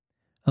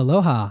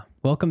Aloha!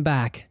 Welcome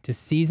back to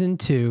Season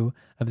 2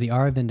 of the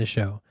Aravinda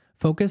Show,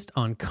 focused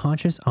on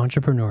conscious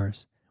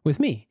entrepreneurs,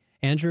 with me,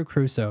 Andrew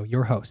Crusoe,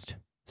 your host.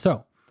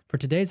 So, for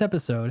today's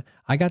episode,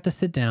 I got to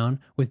sit down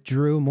with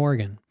Drew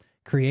Morgan,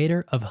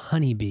 creator of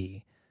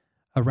HunnyBee,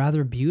 a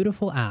rather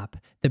beautiful app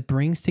that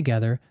brings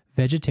together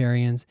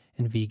vegetarians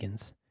and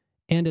vegans.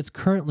 And it's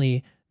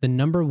currently the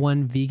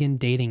 #1 vegan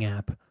dating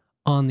app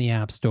on the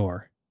App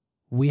Store.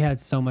 We had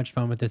so much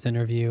fun with this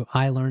interview.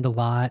 I learned a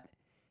lot,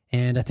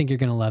 and I think you're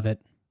going to love it.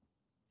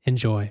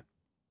 Enjoy.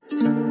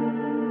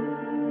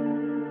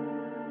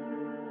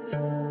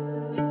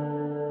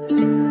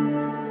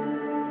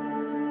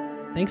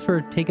 Thanks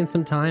for taking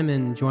some time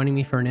and joining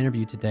me for an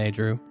interview today,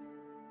 Drew.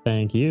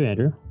 Thank you,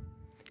 Andrew.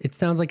 It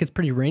sounds like it's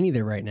pretty rainy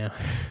there right now.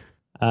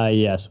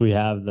 Yes, we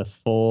have the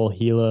full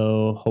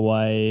Hilo,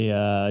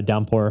 Hawaii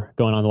downpour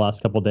going on the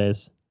last couple of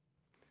days.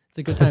 It's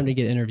a good time to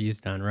get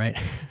interviews done, right?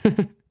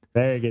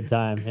 Very good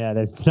time. Yeah,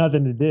 there's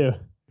nothing to do.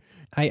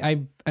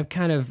 I've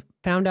kind of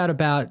found out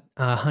about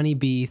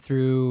HunnyBee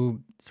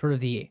through sort of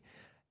the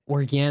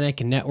organic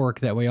network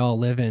that we all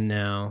live in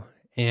now.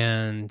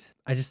 And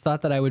I just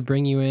thought that I would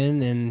bring you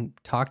in and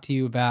talk to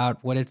you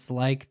about what it's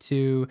like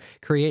to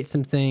create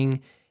something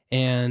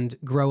and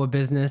grow a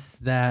business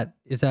that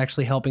is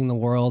actually helping the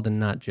world and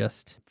not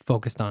just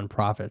focused on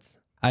profits.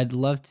 I'd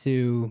love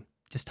to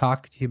just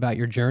talk to you about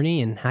your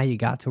journey and how you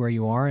got to where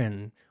you are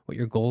and what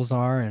your goals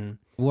are. And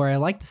where I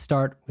like to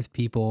start with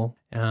people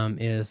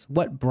is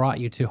what brought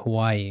you to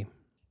Hawaii?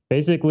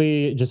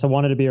 Basically, just I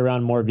wanted to be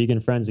around more vegan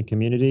friends and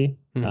community.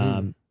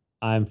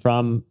 I'm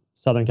from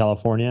Southern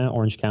California,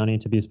 Orange County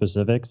to be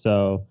specific.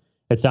 So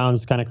it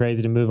sounds kind of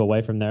crazy to move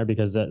away from there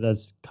because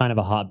that's kind of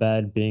a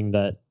hotbed, being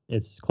that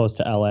it's close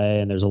to LA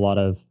and there's a lot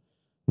of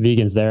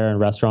vegans there and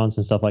restaurants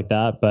and stuff like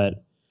that.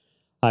 But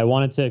I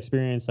wanted to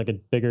experience like a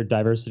bigger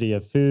diversity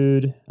of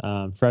food,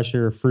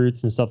 fresher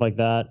fruits and stuff like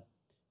that.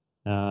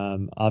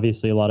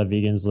 Obviously a lot of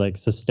vegans like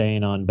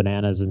sustain on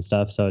bananas and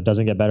stuff. So it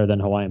doesn't get better than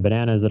Hawaiian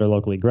bananas that are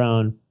locally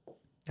grown.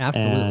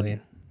 Absolutely.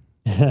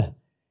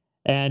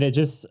 And it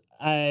just,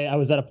 I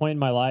was at a point in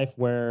my life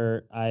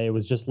where I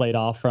was just laid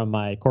off from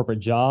my corporate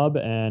job,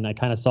 and I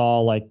kind of saw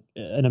like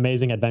an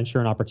amazing adventure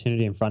and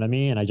opportunity in front of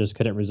me. And I just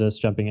couldn't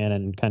resist jumping in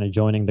and kind of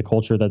joining the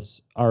culture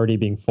that's already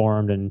being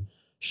formed and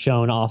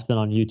shown often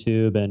on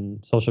YouTube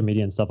and social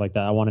media and stuff like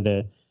that. I wanted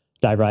to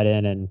dive right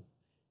in and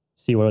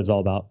see what it was all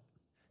about.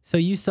 So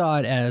you saw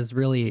it as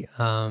really,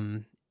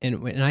 and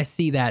I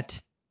see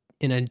that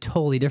in a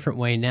totally different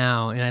way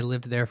now. And I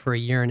lived there for a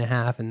year and a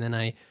half, and then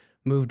I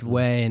moved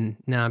away, and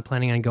now I'm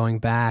planning on going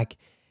back.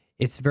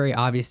 It's very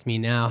obvious to me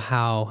now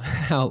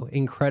how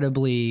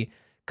incredibly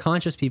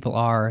conscious people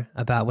are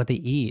about what they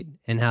eat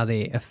and how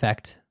they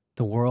affect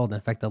the world and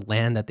affect the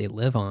land that they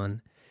live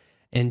on.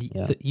 And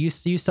so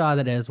you saw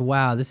that as,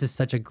 wow, this is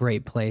such a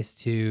great place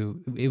to.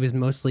 It was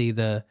mostly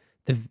the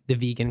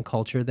vegan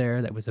culture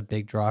there that was a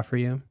big draw for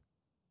you.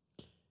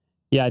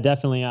 Yeah,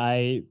 definitely.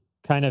 I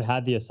kind of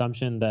had the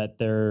assumption that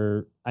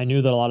I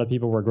knew that a lot of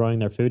people were growing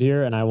their food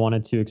here, and I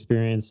wanted to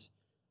experience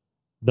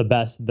the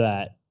best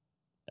that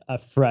a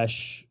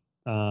fresh,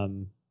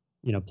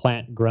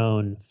 plant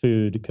grown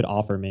food could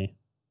offer me.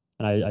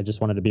 And I just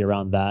wanted to be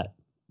around that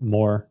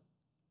more.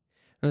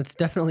 It's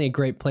definitely a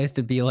great place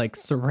to be, like,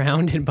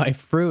 surrounded by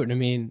fruit. I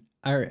mean,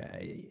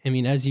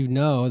 as you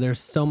know, there's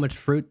so much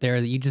fruit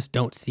there that you just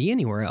don't see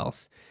anywhere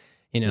else.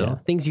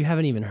 Things you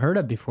haven't even heard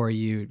of before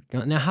you.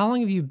 Now, how long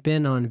have you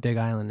been on Big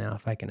Island now,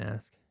 if I can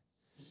ask?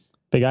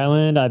 Big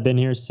Island, I've been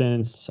here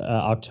since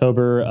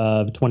October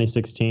of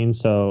 2016,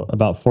 so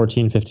about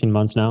 14, 15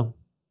 months now.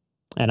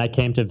 And I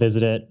came to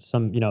visit it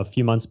a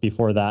few months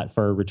before that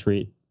for a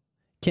retreat.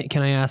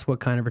 Can I ask what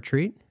kind of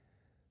retreat?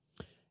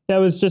 Yeah,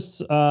 it was just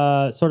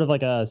sort of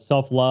like a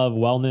self-love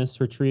wellness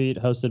retreat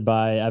hosted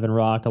by Evan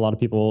Rock. A lot of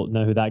people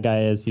know who that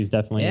guy is. He's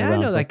definitely around. I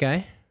know that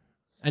guy.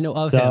 I know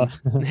of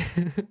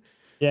him.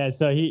 Yeah,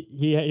 so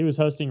he was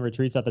hosting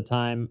retreats at the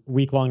time,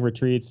 week-long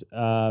retreats,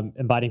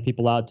 inviting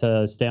people out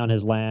to stay on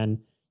his land.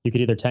 You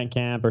could either tent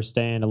camp or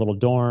stay in a little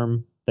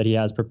dorm that he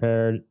has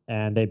prepared,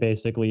 and they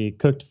basically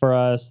cooked for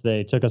us.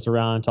 They took us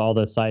around to all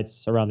the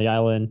sites around the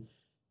island.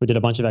 We did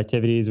a bunch of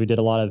activities. We did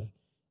a lot of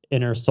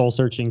inner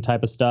soul-searching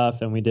type of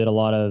stuff, and we did a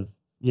lot of,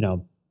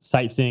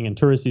 sightseeing and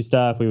touristy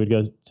stuff. We would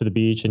go to the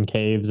beach and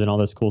caves and all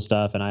this cool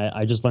stuff, and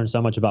I just learned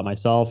so much about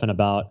myself and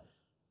about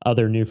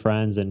other new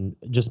friends, and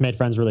just made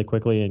friends really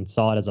quickly and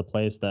saw it as a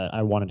place that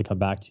I wanted to come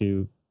back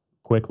to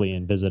quickly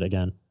and visit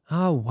again.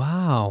 Oh,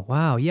 wow.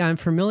 Wow. Yeah, I'm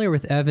familiar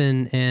with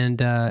Evan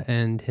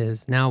and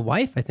his now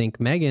wife, I think,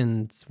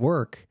 Megan's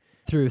work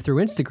through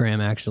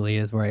Instagram, actually,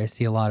 is where I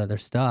see a lot of their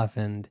stuff.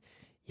 And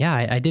yeah,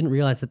 I didn't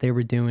realize that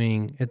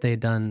they'd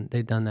done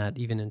that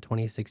even in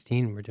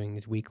 2016. We're doing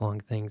these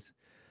week-long things.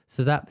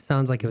 So that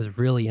sounds like it was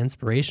really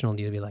inspirational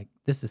to you to be like,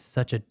 this is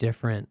such a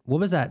different. What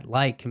was that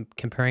like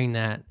comparing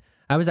that?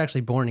 I was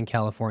actually born in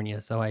California,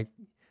 so I've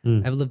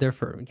lived there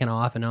for kind of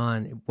off and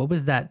on. What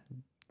was that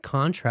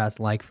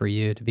contrast like for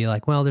you to be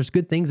like, well, there's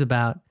good things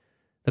about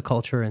the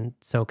culture in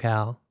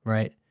SoCal,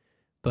 right?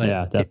 But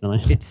yeah,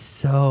 definitely. It's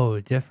so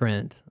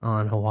different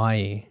on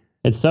Hawaii.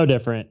 It's so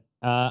different.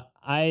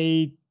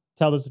 I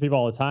tell this to people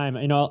all the time.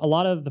 You know, a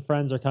lot of the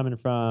friends are coming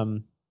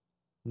from,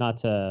 not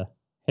to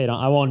hate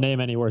on, I won't name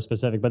anywhere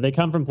specific, but they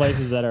come from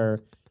places that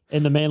are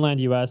in the mainland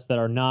US that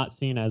are not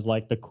seen as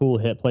like the cool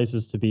hip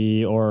places to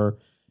be, or,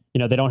 you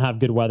know, they don't have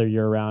good weather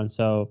year round.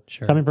 So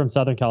Sure. coming from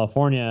Southern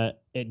California,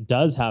 it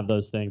does have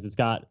those things. It's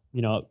got,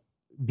 you know,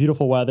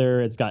 beautiful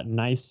weather. It's got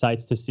nice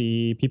sights to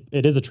see.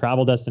 It is a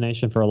travel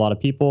destination for a lot of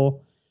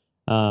people.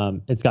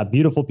 It's got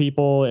beautiful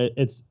people.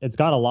 It's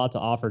got a lot to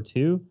offer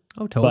too,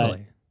 Oh, but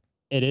totally.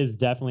 it is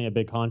definitely a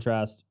big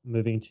contrast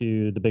moving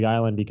to the Big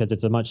Island because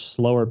it's a much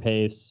slower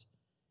pace.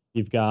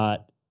 You've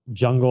got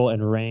jungle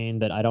and rain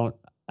that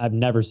I've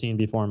never seen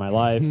before in my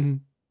life.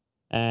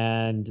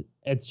 And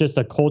it's just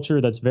a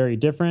culture that's very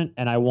different.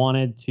 And I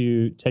wanted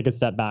to take a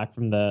step back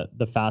from the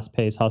fast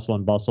paced hustle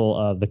and bustle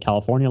of the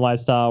California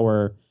lifestyle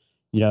where,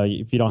 you know,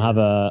 if you don't have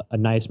Yeah. a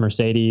nice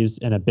Mercedes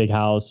and a big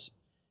house,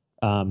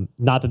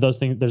 not that those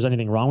things, there's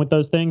anything wrong with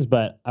those things,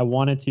 but I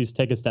wanted to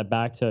take a step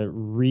back to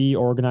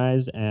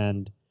reorganize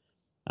and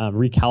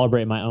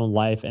recalibrate my own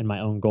life and my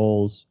own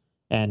goals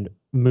and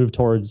move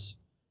towards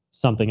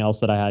something else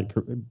that I had,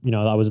 you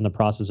know, I was in the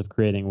process of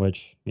creating,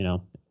 which, you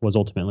know, was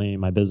ultimately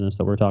my business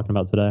that we're talking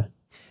about today.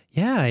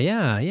 Yeah,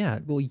 yeah, yeah.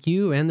 Well,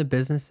 you and the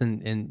business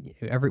and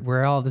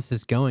where all this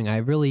is going, I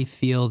really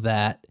feel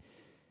that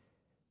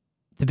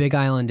the Big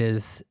Island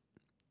is.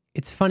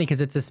 It's funny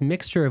because it's this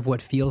mixture of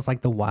what feels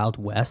like the Wild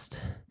West.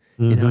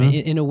 You know, Mm-hmm.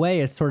 in a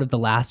way, it's sort of the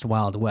last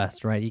Wild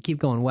West, right? You keep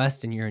going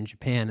west and you're in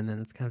Japan, and then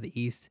it's kind of the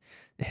east.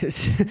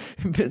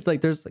 It's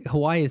like there's like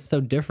Hawaii is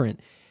so different,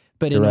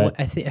 but You're in a way, right.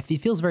 I think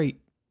it feels very.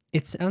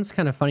 It sounds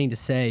kind of funny to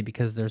say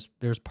because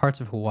there's parts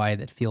of Hawaii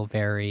that feel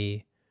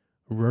very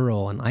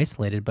rural and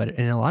isolated, but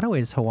in a lot of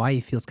ways,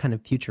 Hawaii feels kind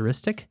of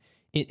futuristic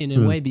in a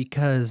Mm. way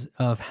because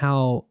of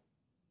how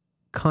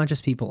conscious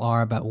people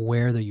are about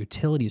where their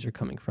utilities are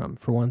coming from,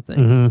 for one thing.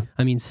 Mm-hmm.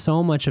 I mean,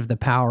 so much of the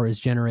power is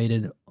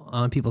generated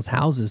on people's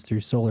houses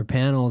through solar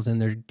panels,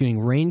 and they're doing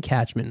rain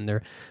catchment, and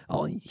they're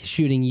all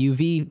shooting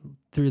UV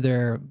through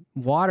their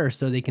water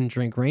so they can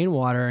drink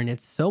rainwater. And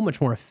it's so much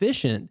more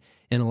efficient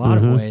in a lot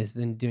of Mm-hmm. ways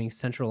than doing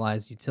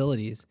centralized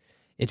utilities.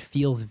 It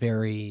feels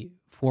very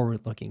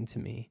forward looking to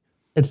me.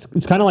 It's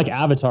kind of like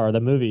Avatar,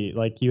 the movie.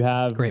 Like you It's a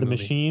have great the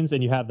movie. machines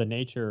and you have the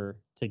nature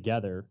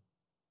together,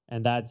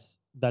 and that's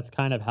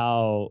kind of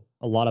how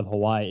a lot of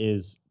Hawaii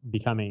is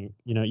becoming.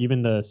 You know,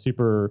 even the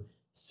super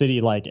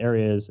city like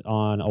areas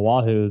on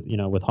Oahu, you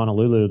know, with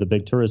Honolulu, the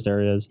big tourist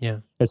areas, Yeah.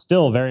 it's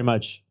still very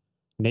much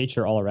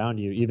nature all around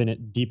you,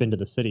 even deep into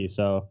the city.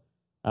 So,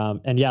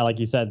 and yeah, like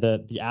you said,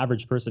 the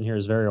average person here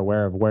is very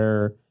aware of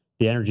where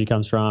the energy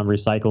comes from,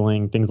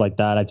 recycling, things like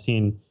that. I've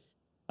seen,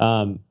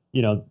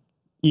 you know,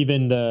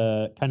 even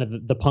the kind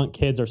of the punk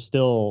kids are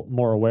still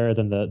more aware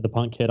than the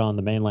punk kid on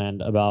the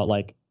mainland about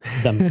like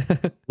them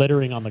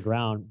littering on the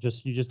ground.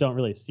 Just you just don't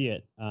really see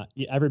it.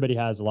 Everybody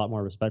has a lot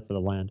more respect for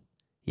the land.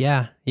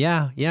 Yeah,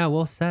 yeah, yeah.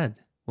 Well said.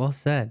 Well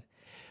said.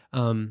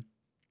 Um,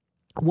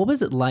 what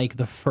was it like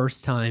the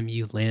first time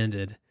you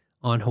landed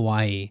on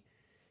Hawaii?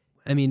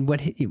 I mean, what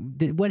hit you?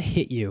 What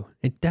hit you?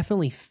 It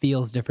definitely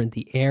feels different.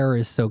 The air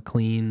is so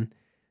clean.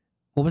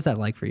 What was that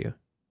like for you?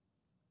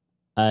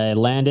 I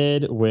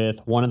landed with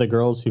one of the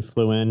girls who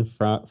flew in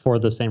for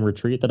the same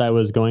retreat that I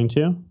was going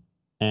to,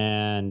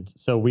 and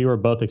so we were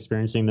both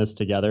experiencing this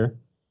together.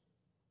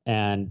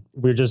 And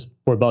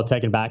we're both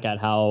taken back at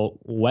how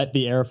wet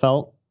the air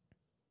felt,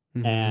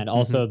 Mm-hmm. and Mm-hmm.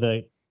 also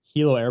the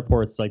Hilo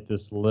airport's like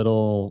this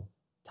little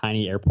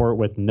tiny airport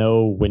with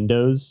no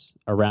windows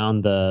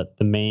around the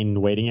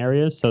main waiting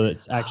areas, so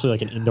it's Oh actually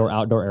like an yeah. indoor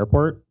outdoor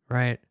airport,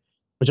 Right.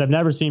 which I've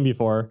never seen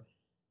before.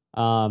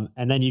 And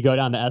then you go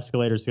down the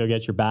escalators to go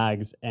get your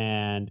bags,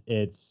 and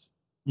it's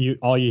you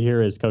all you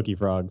hear is coqui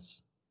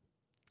frogs.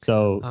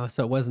 So Oh,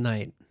 so it was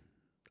night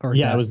or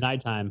yeah, it was dusk.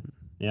 nighttime.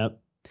 Yep,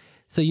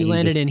 So you and you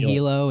landed just in feel it.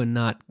 Hilo and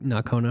not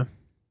Kona.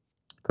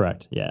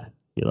 Correct. Yeah,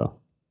 Hilo.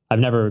 I've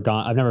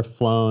never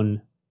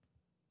flown.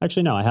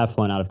 Actually, no, I have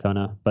flown out of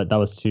Kona, but that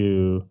was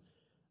to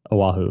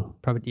Oahu.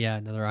 Probably yeah,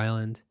 another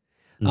island.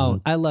 Oh, Hmm.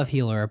 I love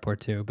Hilo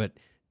Airport too, but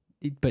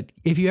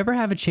if you ever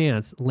have a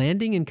chance,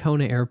 landing in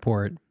Kona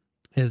Airport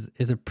is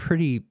a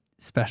pretty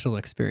special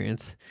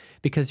experience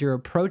because you're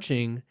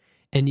approaching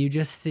and you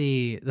just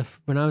see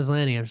when I was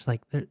landing, I was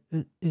like,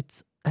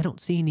 it's I don't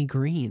see any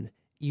green.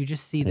 You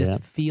just see this Yeah,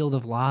 field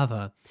of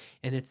lava,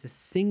 and it's a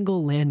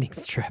single landing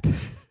strip.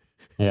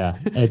 yeah,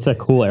 it's a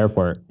cool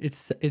airport.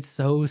 It's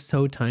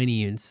so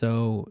tiny and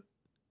so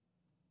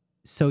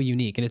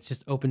unique, and it's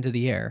just open to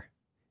the air.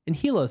 And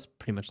Hilo's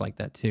pretty much like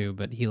that too,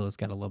 but Hilo's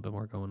got a little bit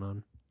more going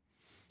on.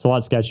 It's a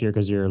lot sketchier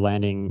because you're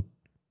landing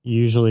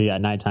usually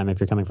at nighttime if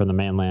you're coming from the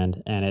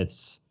mainland, and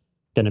it's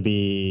going to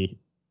be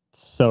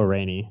so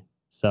rainy.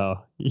 So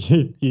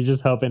you're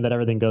just hoping that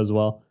everything goes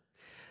well.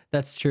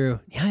 That's true.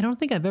 Yeah, I don't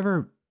think I've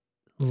ever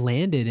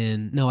landed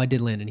in. No, I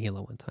did land in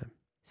Hilo one time.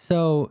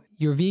 So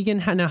you're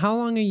vegan now. How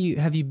long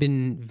have you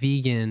been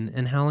vegan,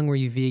 and how long were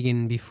you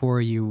vegan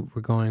before you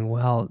were going?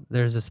 Well,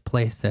 there's this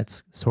place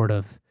that's sort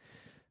of,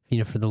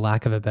 for the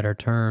lack of a better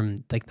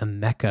term, like the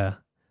mecca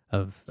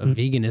of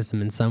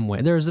veganism in some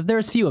way. There's a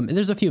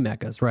few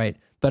meccas, right?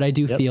 But I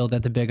do Yep. feel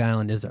that the Big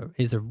Island is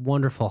a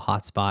wonderful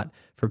hotspot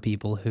for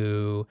people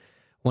who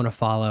want to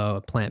follow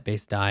a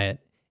plant-based diet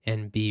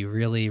and be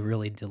really,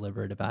 really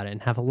deliberate about it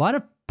and have a lot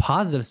of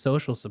positive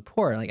social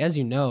support. Like, as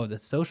you know, the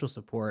social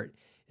support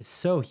is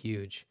so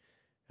huge.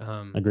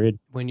 Agreed.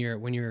 When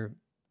you're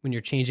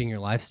changing your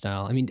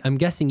lifestyle. I mean, I'm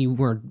guessing you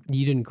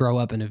didn't grow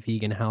up in a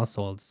vegan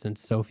household,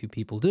 since so few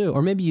people do,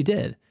 or maybe you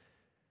did.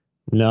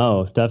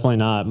 No, definitely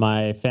not.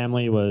 My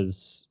family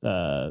was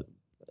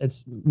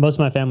it's most of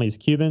my family is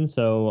Cuban,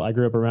 so I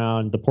grew up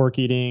around the pork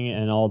eating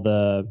and all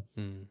the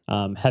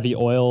heavy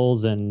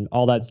oils and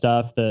all that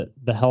stuff. The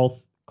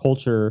health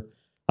culture.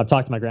 I've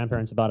talked to my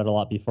grandparents about it a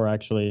lot before.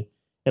 Actually,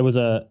 it was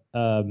a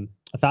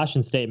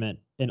fashion statement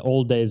in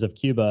old days of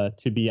Cuba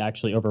to be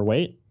actually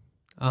overweight.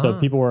 So Ah.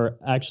 people were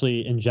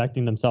actually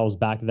injecting themselves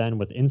back then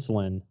with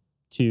insulin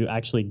to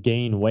actually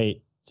gain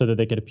weight so that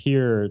they could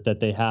appear that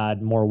they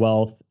had more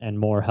wealth and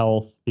more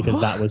health, because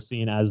that was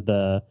seen as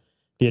the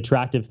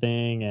attractive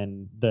thing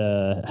and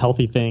the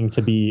healthy thing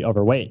to be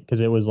overweight,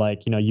 because it was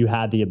like, you know, you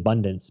had the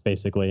abundance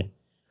basically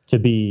to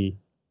be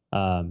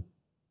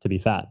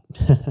fat.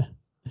 And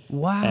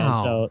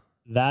Wow. so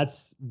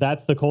that's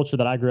the culture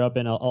that I grew up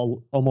in.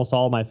 Almost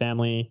all of my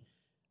family,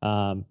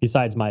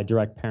 besides my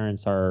direct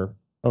parents, are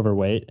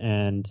overweight,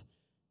 and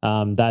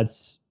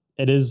that's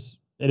it is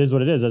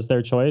what it is. That's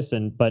their choice,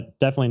 and but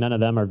definitely none of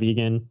them are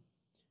vegan.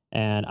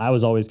 And I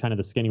was always kind of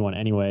the skinny one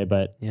anyway.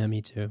 But Yeah,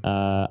 me too.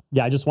 yeah,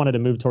 I just wanted to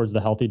move towards the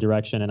healthy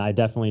direction, and I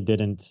definitely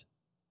didn't.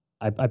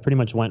 I pretty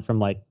much went from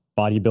like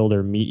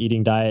bodybuilder meat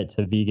eating diet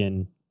to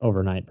vegan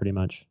overnight, pretty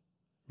much.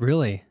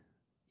 Really?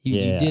 You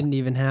Yeah. didn't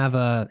even have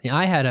a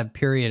I had a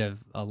period of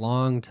a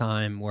long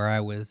time where I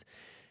was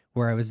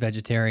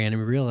vegetarian,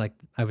 and really, like,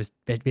 I was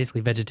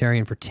basically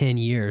vegetarian for 10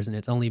 years, and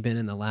it's only been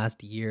in the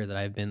last year that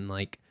I've been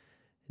like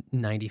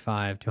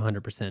 95 to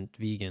 100%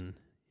 vegan.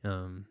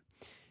 Um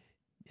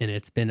and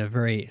it's been a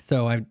very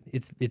so I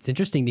it's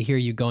interesting to hear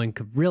you going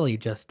really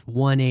just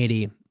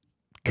 180,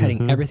 cutting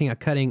Hmm. everything out,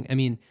 cutting. I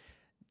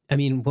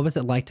mean, what was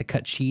it like to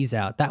cut cheese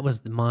out? That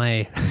was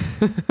my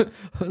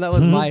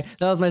that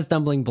was my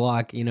stumbling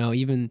block,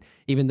 even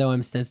though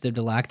I'm sensitive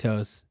to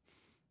lactose.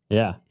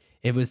 Yeah.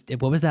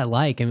 What was that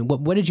like? I mean,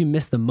 what did you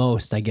miss the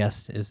most, I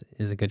guess is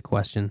a good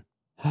question.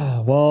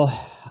 Well,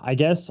 I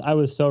guess I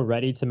was so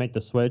ready to make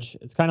the switch.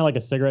 It's kind of like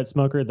a cigarette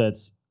smoker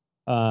that's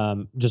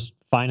just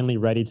finally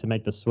ready to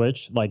make the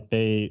switch. Like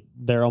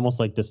they're almost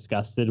like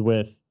disgusted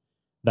with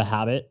the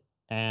habit,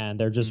 and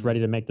they're just ready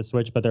Mm. to make the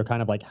switch, but they're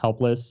kind of like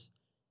helpless.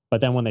 But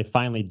then when they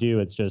finally do,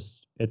 it's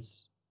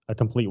a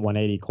complete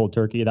 180 cold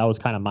turkey. That was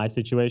kind of my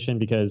situation,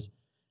 because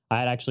I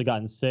had actually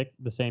gotten sick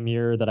the same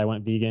year that I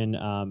went vegan.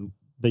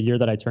 The year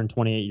that I turned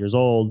 28 years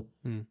old,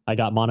 Mm. I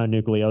got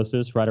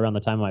mononucleosis right around the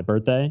time of my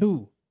birthday,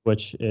 Ooh.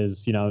 which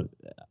is, you know,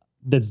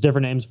 there's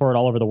different names for it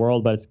all over the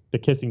world, but it's the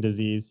kissing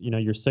disease. You know,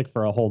 you're sick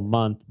for a whole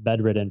month,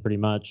 bedridden pretty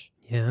much.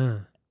 Yeah.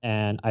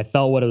 And I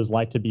felt what it was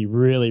like to be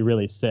really,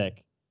 really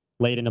sick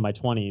late into my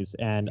 20s.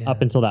 And up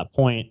Yeah. until that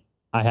point,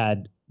 I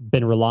had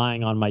been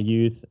relying on my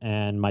youth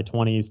and my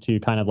 20s to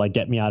kind of like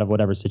get me out of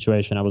whatever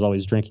situation. I was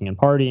always drinking and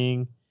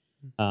partying.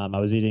 I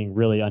was eating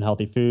really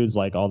unhealthy foods,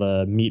 like all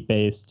the meat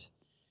based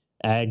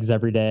eggs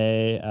every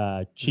day,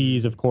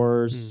 cheese, Mm. of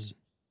course,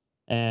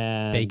 Mm.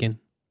 and Bacon.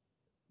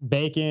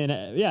 bacon,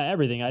 yeah,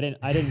 everything. I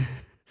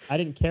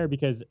didn't care,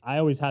 because I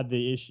always had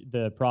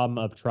the problem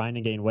of trying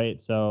to gain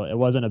weight. So it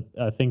wasn't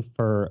a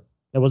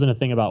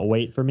thing about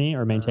weight for me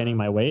or maintaining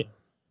my Uh, weight.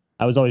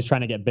 I was always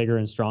trying to get bigger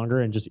and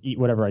stronger and just eat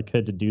whatever I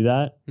could to do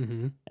that.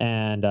 mm-hmm.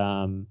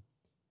 And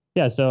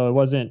yeah, so it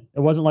wasn't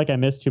like I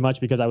missed too much,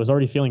 because I was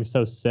already feeling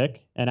so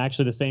sick. And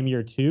actually the same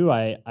year too,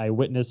 I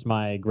witnessed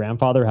my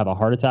grandfather have a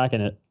heart attack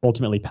and it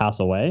ultimately pass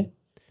away. Oh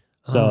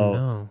So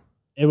no.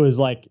 it was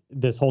like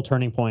this whole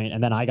turning point,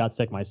 and then I got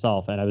sick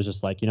myself, and I was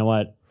just like, you know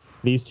what,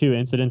 these two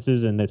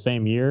incidences in the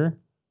same year,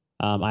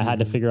 I had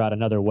to Mm-hmm. figure out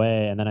another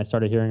way. And then I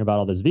started hearing about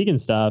all this vegan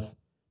stuff,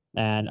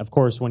 and of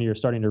course when you're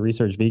starting to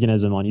research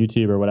veganism on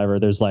YouTube or whatever,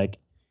 there's like,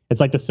 it's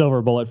like the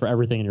silver bullet for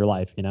everything in your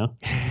life, you know.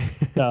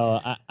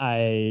 So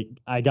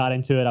I got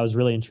into it. I was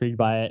really intrigued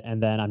by it,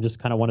 and then I'm just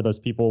kind of one of those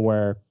people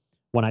where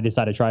when I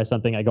decide to try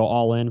something, I go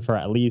all in for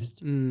at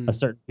least a Mm.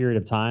 certain period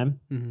of time.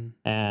 Mm-hmm.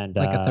 And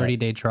Like a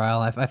 30-day trial.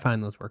 I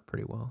find those work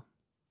pretty well.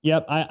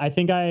 yep, I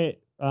think I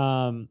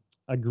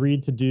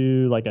agreed to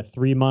do like a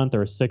 3 month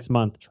or a 6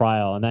 month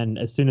trial, and then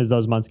as soon as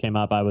those months came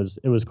up,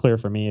 it was clear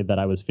for me that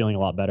I was feeling a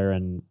lot better,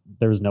 and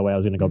there was no way I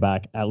was going to go Mm.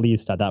 back, at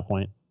least at that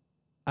point.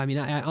 I mean,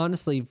 I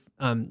honestly,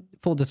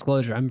 full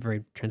disclosure, I'm a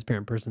very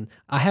transparent person.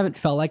 I haven't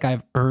felt like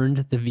I've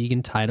earned the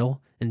vegan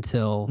title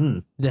until Hmm.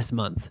 this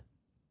month,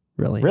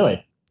 really.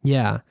 Really?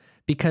 Yeah,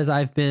 because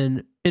I've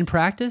been in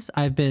practice,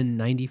 I've been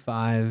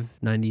 95,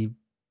 97%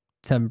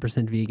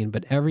 vegan,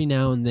 but every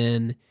now and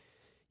then,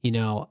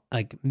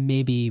 like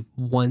maybe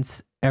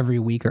once every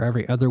week or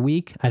every other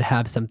week, I'd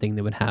have something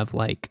that would have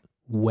like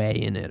whey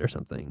in it or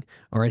something,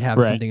 or I'd have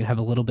Right. something that have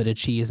a little bit of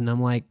cheese, and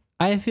I'm like,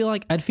 I'd feel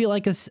like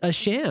a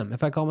sham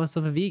if I call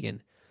myself a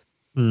vegan.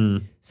 Hmm.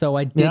 So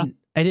I Yeah. didn't.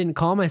 I didn't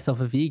call myself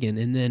a vegan.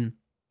 And then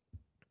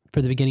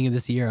for the beginning of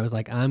this year, I was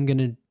like, I'm going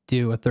to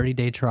do a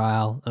 30-day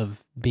trial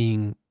of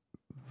being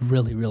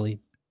really, really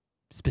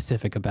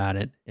specific about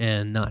it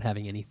and not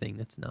having anything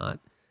that's not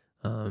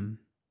um,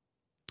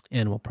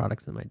 animal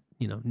products in my,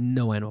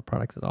 no animal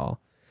products at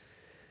all.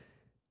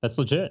 That's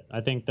legit.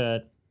 I think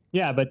that,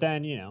 yeah, but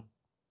then,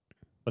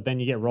 but then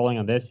you get rolling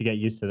on this, you get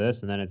used to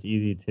this, and then it's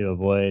easy to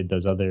avoid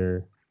those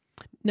other.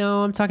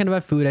 No, I'm talking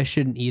about food I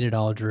shouldn't eat at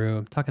all, Drew.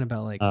 I'm talking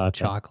about like Okay.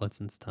 chocolates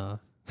and stuff.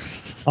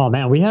 Oh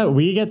man,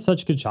 we get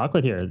such good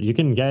chocolate here. You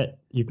can get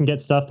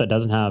stuff that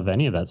doesn't have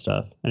any of that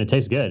stuff, and it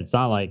tastes good. It's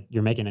not like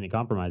you're making any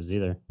compromises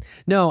either.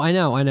 No, I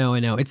know.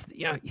 It's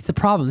the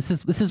problem.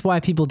 This is why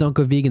people don't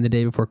go vegan the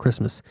day before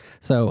Christmas.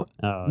 So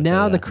Oh, okay,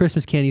 now the yeah.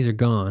 Christmas candies are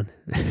gone.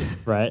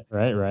 Right,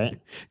 right, right.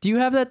 Do you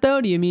have that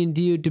though?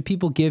 Do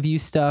people give you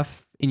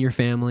stuff in your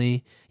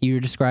family? You're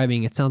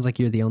describing. It sounds like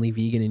you're the only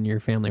vegan in your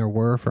family, or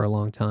were for a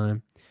long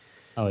time.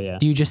 Oh yeah.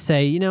 Do you just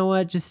say, you know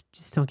what, just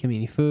don't give me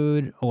any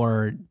food,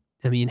 or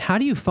how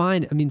do you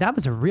find? That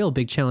was a real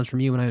big challenge for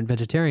me when I went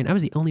vegetarian. I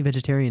was the only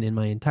vegetarian in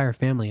my entire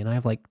family, and I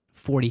have like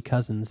 40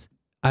 cousins.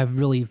 I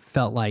really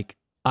felt like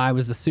I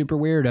was a super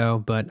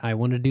weirdo, but I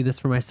wanted to do this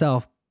for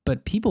myself.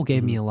 But people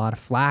gave me Mhm. a lot of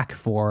flack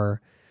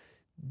for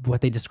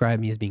what they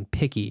described me as being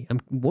picky.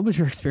 What was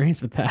your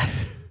experience with that?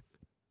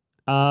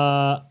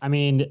 I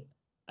mean,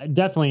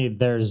 definitely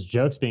there's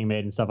jokes being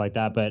made and stuff like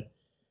that, but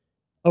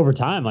over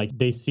time, like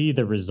they see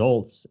the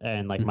results,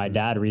 and like my hmm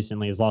dad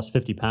recently has lost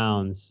 50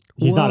 pounds.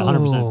 He's not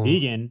 100% Whoa.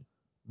 vegan,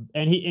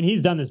 and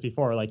he's done this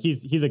before. Like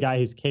he's a guy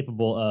who's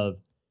capable of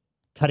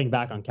cutting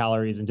back on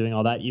calories and doing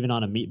all that, even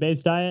on a meat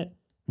based diet. hmm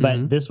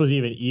But this was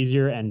even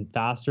easier and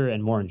faster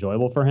and more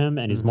enjoyable for him,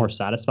 and he's hmm more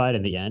satisfied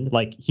in the end.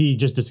 Like he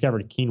just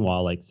discovered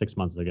quinoa like 6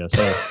 months ago,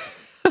 so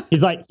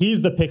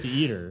he's the picky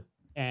eater,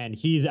 and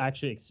he's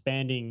actually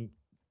expanding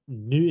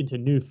into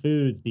new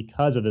foods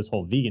because of this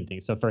whole vegan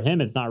thing. So for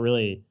him, it's not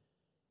really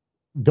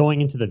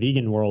going into the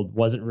vegan world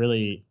wasn't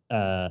really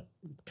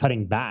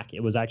cutting back.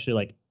 It was actually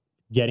like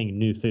getting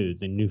new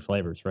foods and new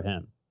flavors for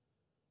him.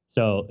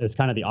 So it's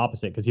kind of the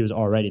opposite because he was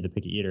already the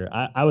picky eater.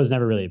 I was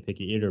never really a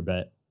picky eater,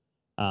 but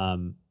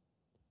um,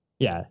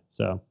 yeah.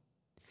 So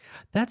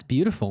That's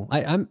beautiful.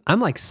 I'm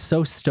like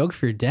so stoked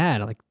for your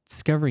dad, like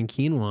discovering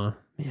quinoa.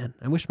 Man,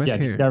 I wish my yeah,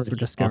 parents discovered would quinoa.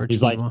 discover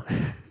He's like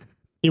quinoa.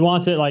 he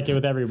wants it like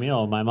with every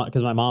meal. My mom,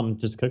 because my mom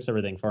just cooks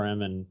everything for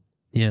him, and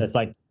Yeah. it's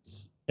like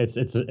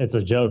it's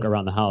a joke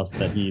around the house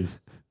that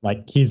he's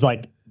like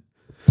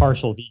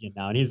partial vegan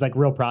now, and he's like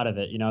real proud of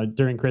it.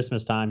 During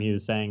Christmas time, he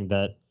was saying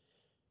that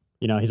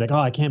he's like, oh,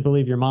 I can't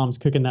believe your mom's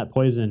cooking that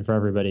poison for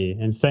everybody,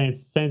 and saying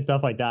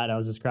stuff like that. I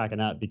was just cracking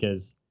up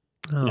because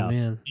Oh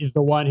man. he's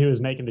the one who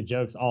was making the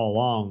jokes all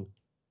along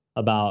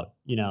about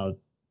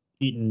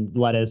eating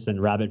lettuce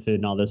and rabbit food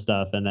and all this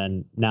stuff, and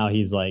then now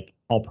he's like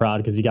all proud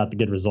because he got the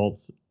good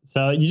results.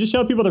 So you just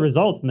show people the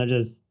results, and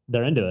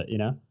they're into it.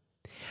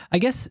 I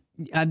guess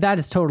that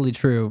is totally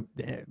true,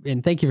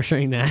 and thank you for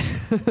sharing that.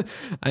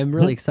 I'm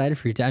really excited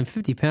for you. I'm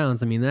 50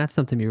 pounds. That's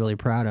something to be really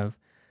proud of.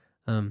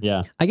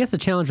 Yeah. I guess the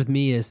challenge with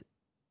me is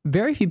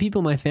very few people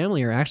in my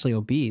family are actually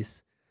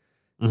obese,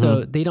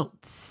 so Hmm. they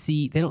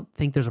don't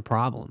think there's a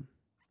problem,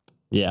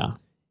 Yeah.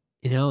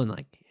 and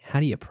like, how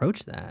do you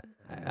approach that?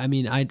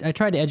 I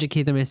try to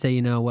educate them. I say,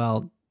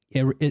 well,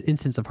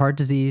 instance of heart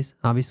disease,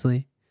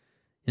 obviously,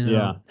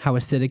 Yeah. how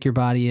acidic your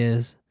body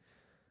is,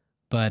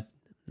 but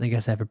I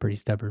guess I have a pretty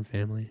stubborn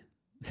family.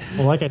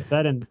 Well, like I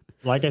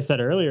said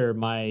earlier,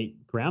 my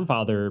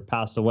grandfather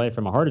passed away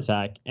from a heart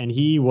attack, and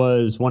he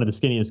was one of the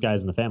skinniest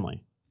guys in the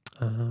family.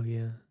 Oh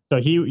yeah.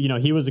 So he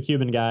was a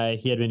Cuban guy.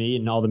 He had been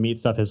eating all the meat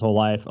stuff his whole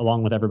life,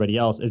 along with everybody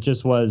else. It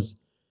just was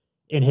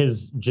in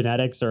his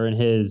genetics or in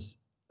his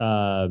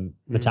Mm.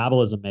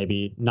 metabolism,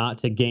 maybe not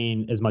to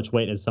gain as much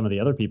weight as some of the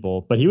other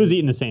people. But he was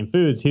eating the same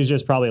foods. He was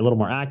just probably a little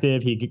more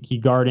active. He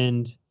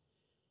gardened.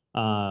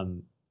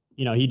 Um,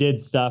 he did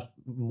stuff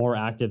more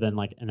active than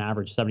like an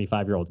average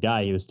 75-year-old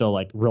guy. He was still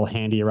like real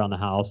handy around the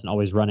house and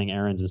always running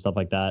errands and stuff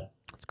like that.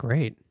 That's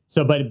great.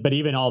 So, but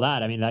even all that,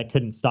 that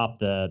couldn't stop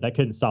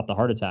the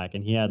heart attack.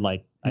 And he had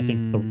like, I think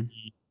Mm.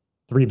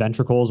 three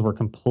ventricles were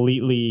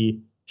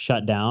completely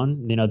shut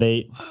down.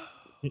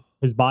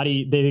 His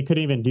body, they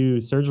couldn't even do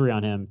surgery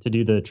on him to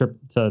do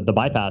the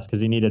bypass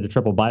because he needed a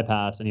triple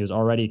bypass, and he was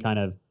already kind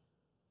of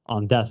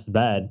on death's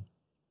bed.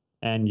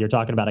 And you're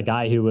talking about a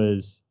guy who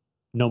was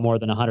no more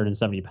than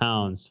 170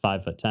 pounds,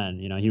 5'10".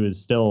 He was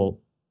still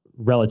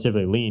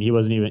relatively lean. He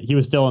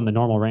was still in the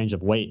normal range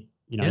of weight.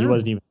 He Yeah.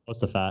 wasn't even close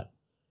to fat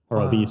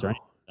or obese or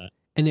anything Wow. like that.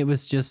 And it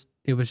was just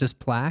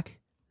plaque.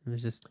 It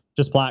was just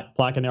Just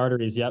plaque in the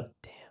arteries. Yep.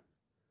 damn.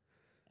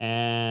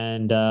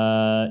 And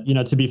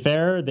to be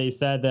fair, they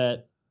said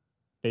that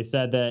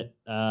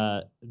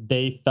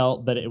they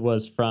felt that it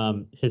was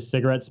from his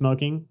cigarette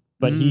smoking,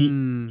 but he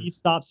Mm.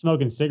 stopped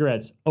smoking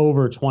cigarettes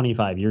over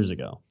 25 years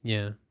ago.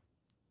 Yeah.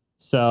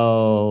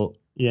 So,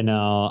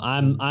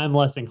 I'm Mm. I'm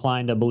less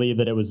inclined to believe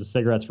that it was the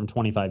cigarettes from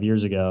 25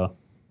 years ago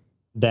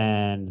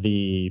than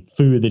the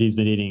food that he's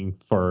been eating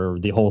for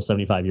the whole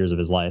 75 years of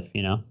his life.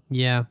 Yeah.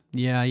 Yeah.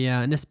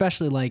 Yeah. And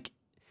especially like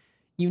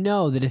you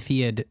know that if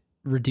he had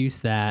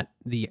reduced that,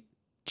 the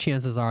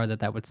chances are that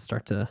that would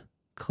start to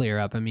clear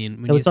up. I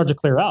mean, It would start to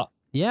clear out.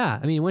 yeah,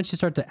 I mean, once you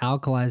start to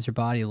alkalize your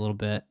body a little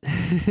bit,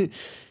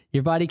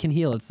 your body can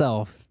heal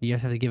itself. You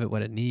just have to give it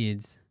what it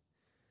needs.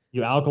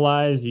 You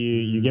alkalize,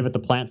 you give it the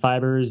plant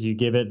fibers, you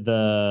give it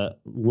the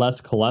less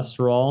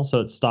cholesterol,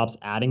 so it stops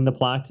adding the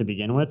plaque to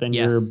begin with, and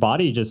your Yes.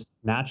 body just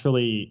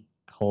naturally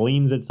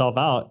cleans itself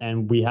out.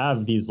 And we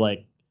have these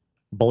like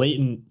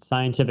blatant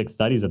scientific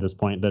studies at this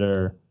point that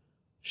are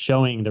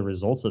showing the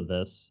results of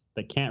this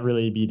that can't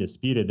really be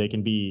disputed. They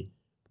can be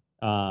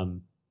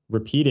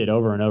repeated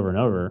over and over and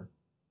over.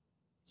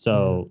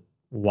 So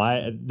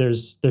why there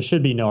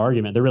should be no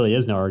argument. There really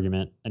is no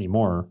argument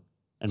anymore,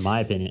 in my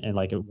opinion, and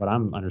like what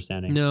I'm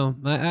understanding. No,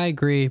 I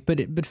agree,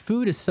 but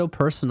food is so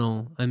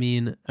personal. I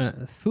mean,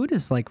 food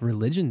is like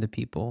religion to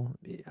people.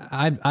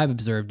 I've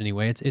observed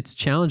anyway. It's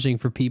challenging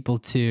for people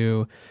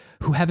who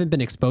haven't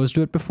been exposed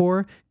to it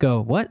before.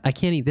 Go, what? I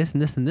can't eat this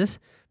and this and this,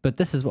 but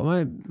this is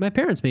what my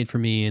parents made for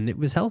me, and it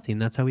was healthy,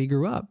 and that's how we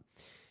grew up.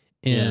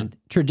 And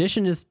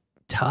tradition is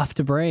tough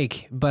to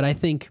break, but I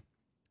think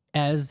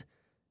as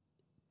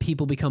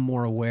people become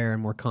more aware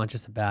and more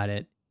conscious about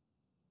it,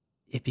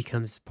 it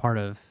becomes part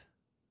of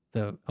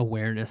the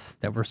awareness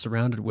that we're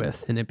surrounded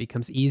with, and it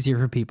becomes easier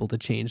for people to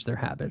change their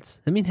habits.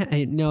 I mean,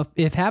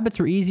 if habits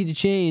were easy to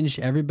change,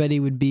 everybody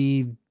would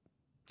be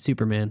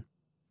Superman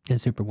and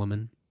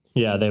Superwoman.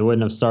 Yeah, they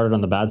wouldn't have started on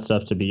the bad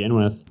stuff to begin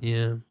with.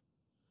 Yeah,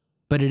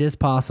 but it is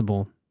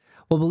possible.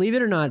 Well, believe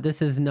it or not,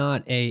 this is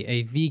not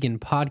a vegan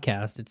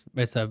podcast.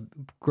 It's a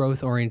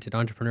growth-oriented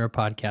entrepreneur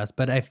podcast,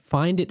 but I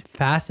find it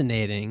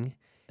fascinating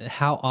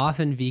how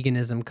often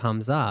veganism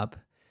comes up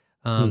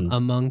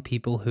among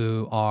people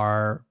who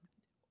are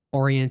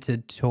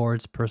oriented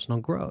towards personal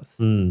growth.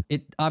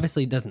 It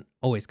obviously doesn't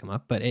always come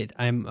up, but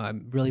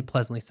I'm really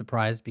pleasantly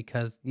surprised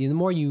because the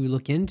more you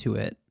look into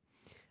it,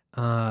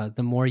 the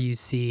more you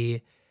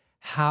see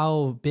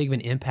how big of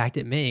an impact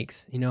it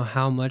makes. You know,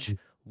 how much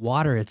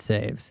water it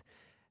saves,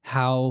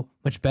 how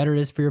much better it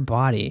is for your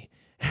body.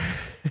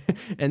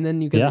 And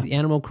then you get the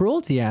animal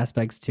cruelty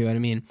aspects to it. I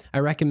mean, I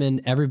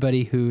recommend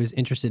everybody who is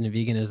interested in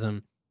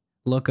veganism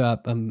look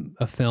up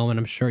a film, and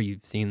I'm sure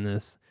you've seen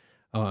this,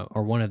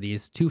 or one of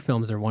these. Two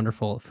films are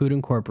wonderful: Food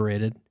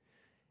Incorporated,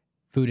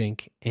 Food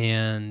Inc.,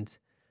 and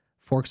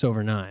Forks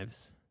Over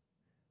Knives.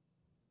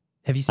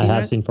 Have you seen that? I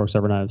have seen Forks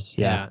Over Knives.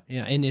 Yeah.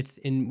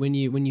 And when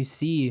you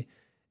see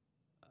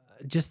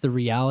just the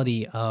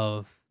reality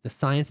of the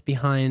science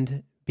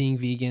behind being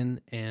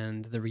vegan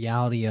and the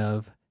reality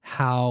of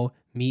how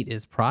meat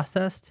is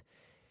processed,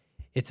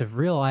 it's a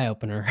real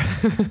eye-opener.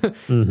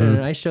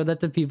 And I show that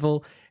to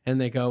people and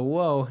they go,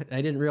 whoa,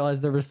 I didn't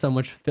realize there was so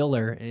much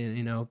filler. And,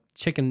 you know,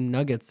 chicken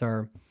nuggets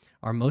are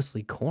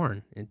mostly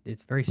corn.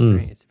 It's very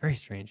strange. It's very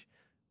strange.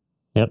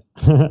 Yep.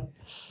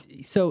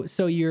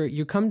 So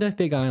you come to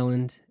Big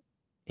Island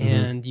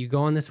and you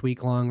go on this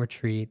week-long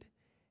retreat,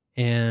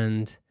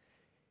 and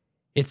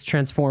it's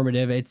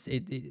transformative.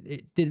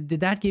 Did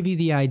that give you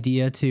the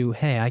idea to,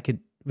 hey,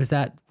 was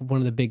that one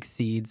of the big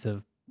seeds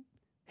of,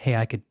 hey,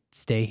 I could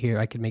stay here,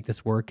 I could make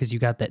this work, because you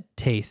got that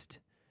taste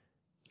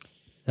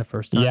the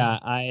first time? Yeah,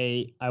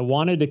 I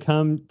wanted to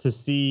come to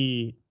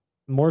see,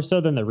 more so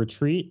than the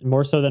retreat,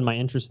 more so than my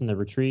interest in the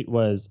retreat,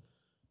 was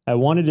I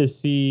wanted to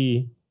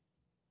see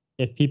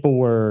if people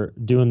were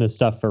doing this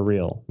stuff for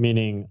real.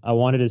 Meaning, I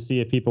wanted to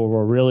see if people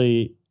were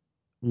really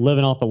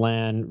living off the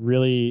land,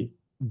 really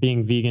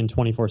being vegan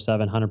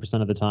 24/7,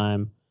 100% of the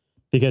time,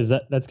 because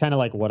that's kind of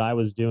like what I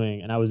was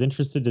doing. And I was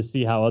interested to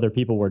see how other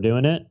people were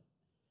doing it.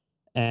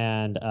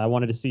 And I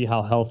wanted to see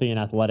how healthy and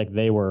athletic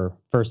they were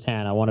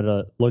firsthand. I wanted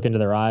to look into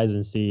their eyes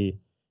and see,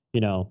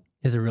 you know,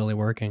 is it really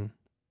working?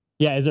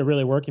 Yeah, is it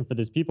really working for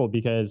these people?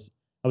 Because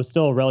I was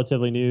still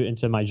relatively new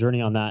into my journey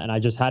on that, and I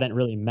just hadn't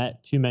really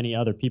met too many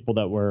other people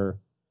that were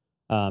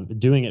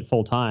doing it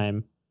full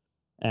time.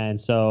 And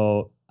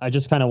so I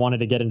just kind of wanted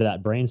to get into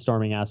that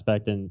brainstorming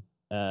aspect and,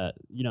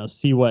 you know,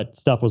 see what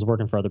stuff was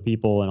working for other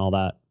people and all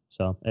that.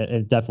 So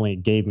it definitely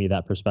gave me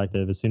that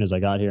perspective as soon as I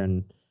got here.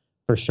 And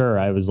for sure,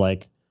 I was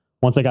like,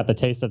 once I got the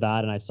taste of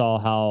that and I saw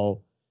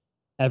how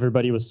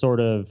everybody was sort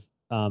of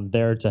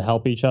there to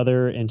help each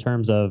other in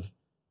terms of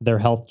their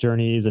health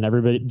journeys, and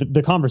everybody,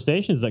 the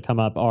conversations that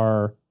come up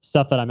are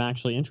stuff that I'm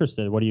actually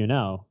interested in. What do you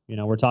know? You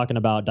know, we're talking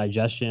about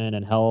digestion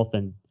and health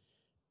and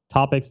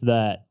topics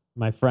that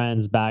my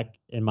friends back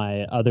in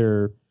my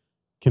other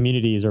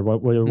communities, or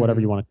whatever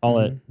you want to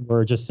call it,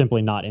 were just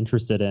simply not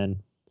interested in.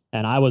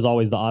 And I was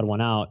always the odd one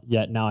out,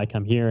 yet now I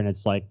come here and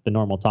it's like the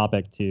normal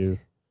topic to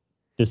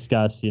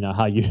discuss, you know,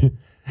 how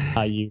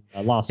you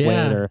lost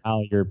weight, or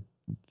how your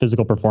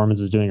physical performance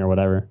is doing, or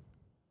whatever.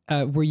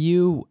 Were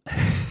you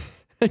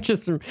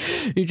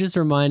you're just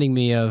reminding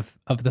me of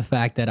the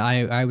fact that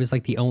I was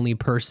like the only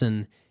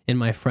person in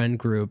my friend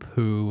group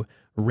who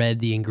read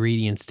the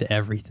ingredients to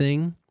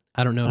everything.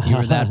 I don't know if you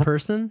were that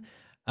person,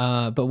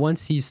 but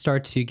once you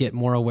start to get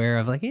more aware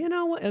of, like, you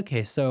know what,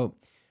 okay, so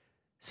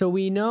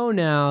we know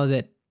now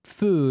that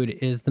food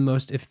is the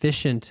most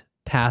efficient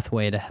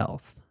pathway to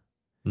health.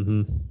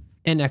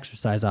 and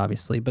exercise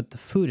obviously, but the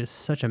food is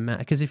such a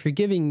because if you're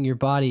giving your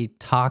body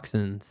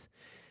toxins,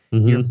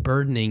 you're Mm-hmm.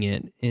 burdening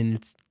it, and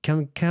it's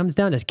comes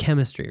down to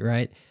chemistry,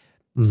 right?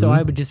 So I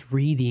Mm-hmm. would just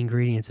read the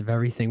ingredients of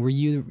everything. Were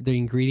you the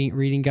ingredient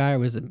reading guy,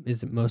 or is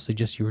it mostly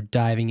just you were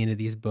diving into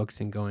these books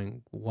and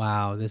going,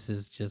 "Wow, this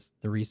is just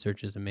the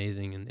research is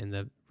amazing," and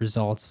the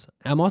results.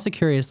 I'm also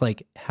curious,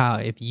 like how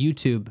if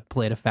YouTube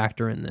played a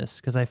factor in this,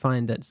 because I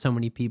find that so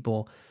many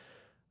people,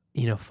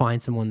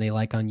 find someone they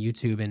like on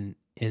YouTube, and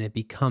it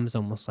becomes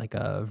almost like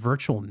a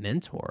virtual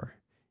mentor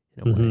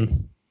in a way. Mm-hmm.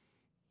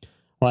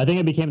 Well, I think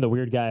I became the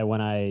weird guy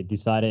when I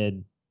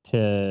decided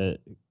to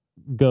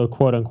go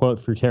quote unquote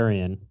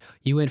fruitarian.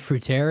 You went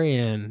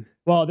fruitarian.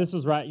 Well, this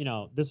was right,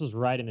 this was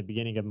right in the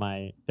beginning of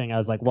my thing. I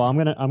was like, well, I'm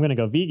gonna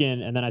go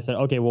vegan, and then I said,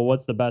 okay, well,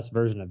 what's the best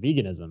version of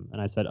veganism? And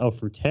I said, oh,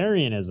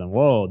 fruitarianism.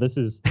 Whoa, this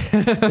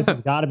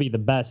has got to be the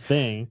best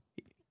thing.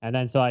 And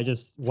then so I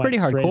just It's went pretty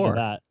straight into hardcore.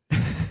 that.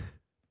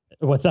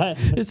 What's that?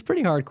 It's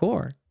pretty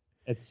hardcore.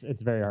 It's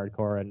very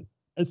hardcore,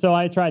 and so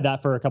I tried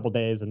that for a couple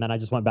days, and then I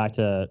just went back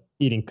to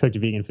eating cooked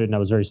vegan food, and I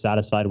was very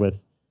satisfied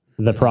with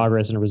the Mhm.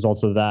 progress and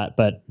results of that.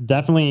 But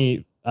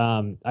definitely,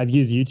 I've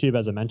used YouTube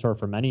as a mentor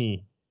for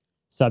many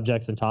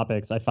subjects and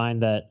topics. I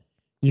find that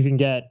you can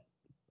get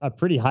a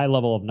pretty high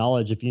level of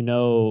knowledge if you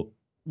know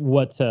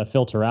what to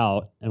filter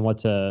out and what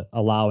to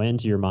allow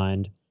into your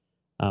mind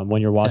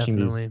when you're watching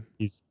Definitely.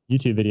 these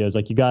YouTube videos.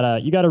 Like you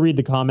gotta read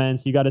the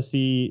comments. You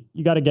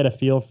gotta get a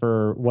feel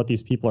for what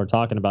these people are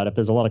talking about. If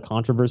there's a lot of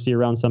controversy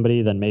around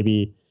somebody, then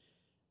maybe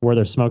where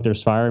there's smoke,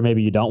 there's fire.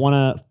 Maybe you don't want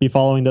to be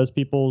following those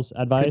people's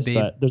Could advice. be.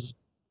 But there's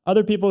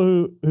other people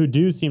who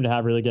do seem to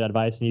have really good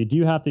advice, and you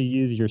do have to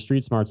use your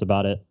street smarts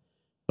about it.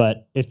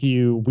 But if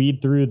you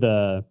weed through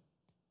the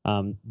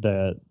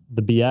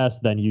BS,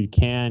 then you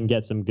can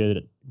get some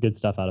good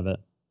stuff out of it.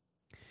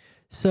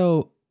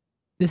 So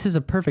this is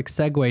a perfect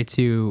segue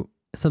to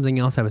something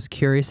else I was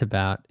curious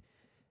about.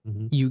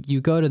 Mm-hmm.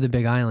 You go to the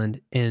Big Island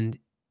and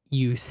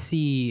you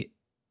see,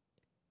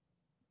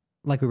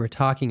 like we were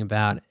talking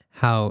about,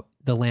 how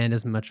the land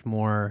is much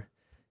more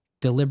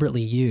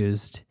deliberately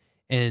used.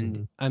 And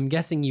Mm-hmm. I'm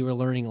guessing you were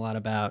learning a lot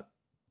about,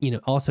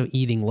 also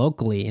eating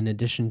locally in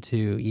addition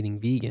to eating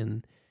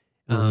vegan.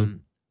 Mm-hmm.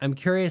 I'm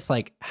curious,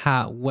 like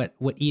what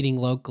eating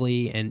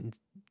locally and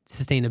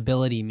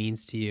sustainability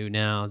means to you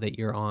now that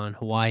you're on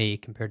Hawaii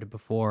compared to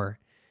before.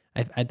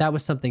 That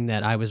was something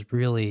that I was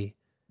really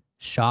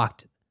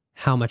shocked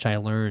how much I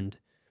learned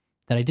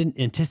that I didn't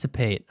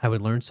anticipate I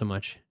would learn so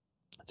much.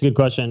 It's a good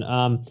question.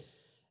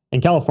 In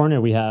California,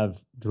 we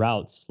have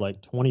droughts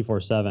like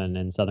 24/7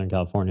 in Southern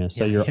California.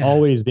 So Yeah, you're yeah.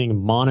 always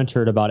being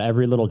monitored about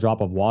every little drop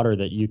of water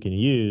that you can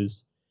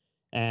use.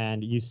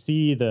 And you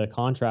see the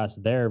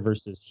contrast there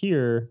versus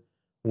here,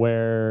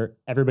 where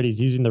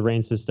everybody's using the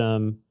rain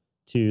system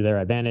to their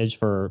advantage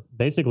for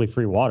basically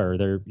free water.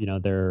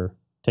 They're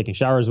taking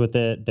showers with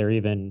it. They're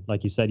even,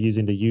 like you said,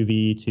 using the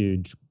UV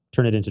to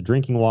turn it into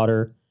drinking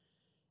water.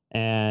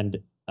 And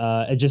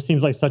it just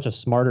seems like such a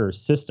smarter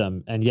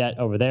system. And yet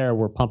over there,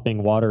 we're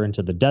pumping water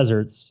into the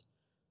deserts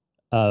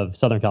of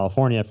Southern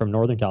California from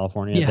Northern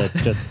California. Yeah. That's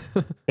just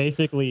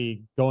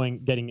basically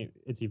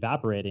it's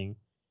evaporating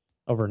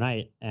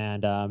overnight.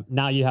 And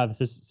now you have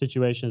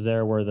situations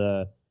there where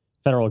the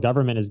federal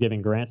government is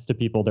giving grants to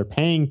people. They're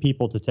paying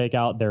people to take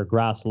out their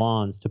grass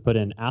lawns to put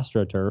in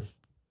astroturf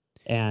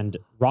and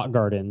rock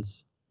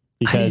gardens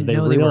I because didn't they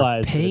know they were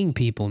realize that paying it's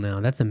people now.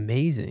 That's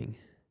amazing.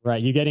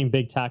 right. You're getting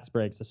big tax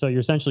breaks. So you're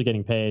essentially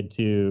getting paid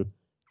to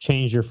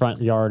change your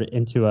front yard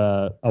into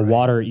a Right.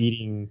 water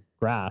eating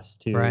grass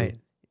to Right.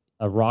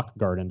 a rock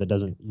garden that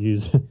doesn't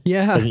use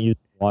Yeah. doesn't use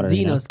water.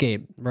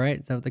 Xenoscape,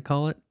 right? Is that what they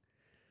call it?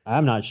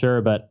 I'm not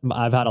sure, but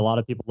I've had a lot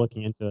of people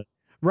looking into it.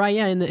 Right,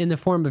 yeah, in the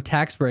form of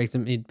tax breaks,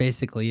 it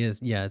basically is.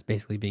 Yeah, it's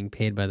basically being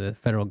paid by the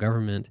federal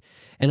government,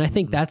 and I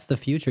think Mhm. that's the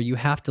future. You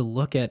have to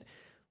look at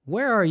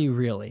where are you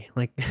really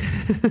like.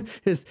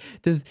 is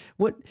does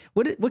what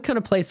kind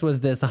of place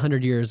was this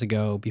 100 years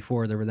ago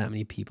before there were that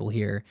many people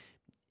here?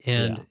 Yeah.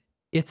 And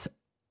it's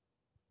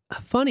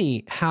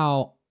funny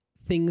how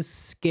things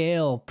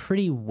scale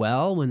pretty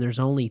well when there's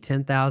only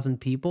 10,000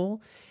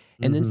 people.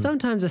 And then Hmm.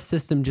 sometimes a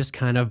system just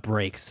kind of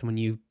breaks when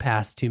you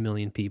pass 2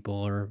 million people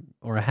or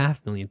a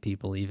half million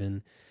people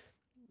even.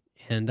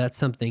 And that's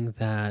something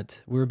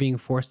that we're being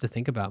forced to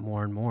think about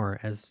more and more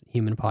as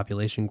human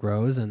population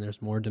grows and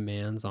there's more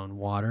demands on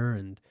water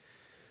and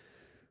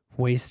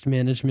waste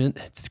management.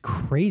 It's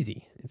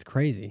crazy. It's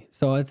crazy.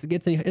 So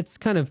it's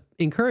kind of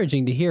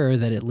encouraging to hear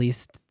that at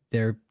least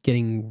they're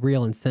getting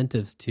real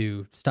incentives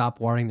to stop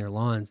watering their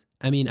lawns.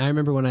 I mean, I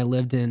remember when I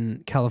lived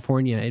in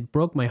California, it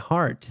broke my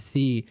heart to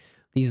see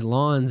these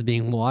lawns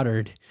being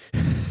watered.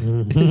 It's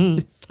Hmm.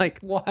 just like,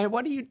 why?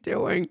 What are you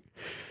doing?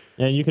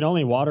 Yeah, you can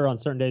only water on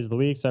certain days of the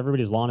week, so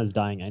everybody's lawn is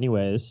dying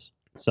anyways.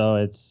 So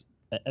it's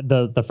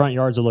the front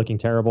yards are looking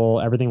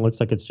terrible. Everything looks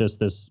like it's just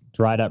this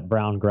dried up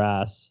brown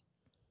grass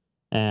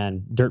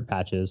and dirt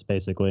patches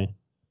basically.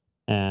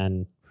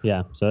 And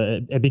yeah, so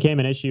it became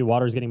an issue.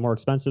 Water is getting more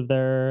expensive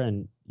there,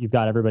 and you've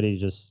got everybody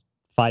just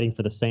fighting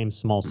for the same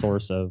small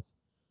source of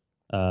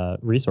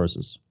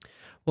resources.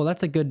 Well,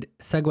 that's a good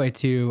segue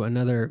to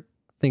another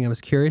thing I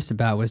was curious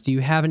about was, do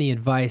you have any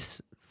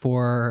advice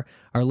for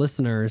our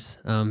listeners,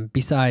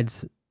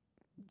 besides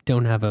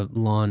don't have a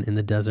lawn in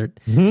the desert,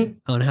 Mhm.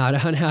 on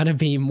how to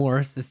be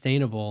more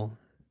sustainable?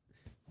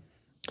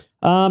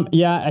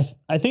 Yeah,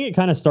 I think it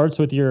kind of starts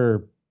with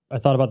your. I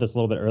thought about this a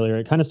little bit earlier.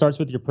 It kind of starts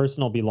with your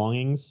personal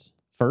belongings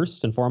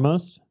first and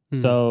foremost. Hmm.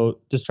 So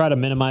just try to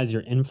minimize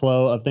your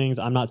inflow of things.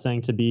 I'm not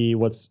saying to be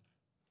what's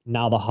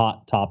now the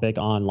hot topic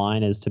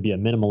online is to be a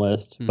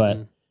minimalist, Hmm.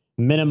 but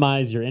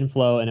minimize your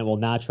inflow and it will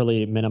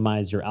naturally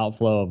minimize your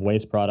outflow of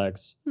waste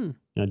products. Hmm.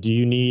 You know, do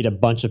you need a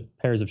bunch of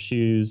pairs of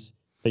shoes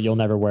that you'll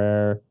never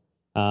wear?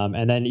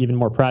 And then even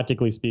more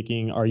practically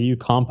speaking, are you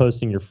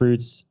composting your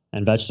fruits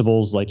and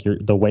vegetables, like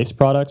the waste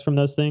products from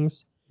those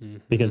things?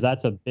 Because Hmm.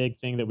 that's a big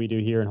thing that we do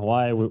here in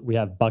Hawaii. We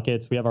have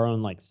buckets. We have our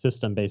own like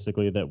system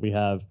basically that we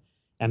have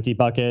empty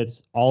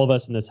buckets. All of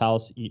us in this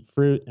house eat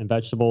fruit and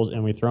vegetables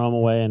and we throw them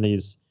away in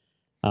these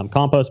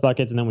compost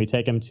buckets, and then we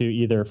take them to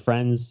either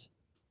friends'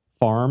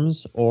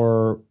 farms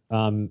or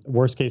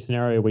worst case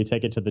scenario, we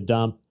take it to the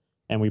dump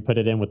and we put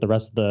it in with the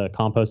rest of the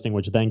composting,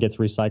 which then gets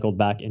recycled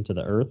back into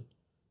the earth.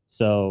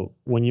 So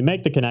when you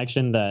make the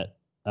connection that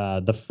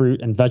the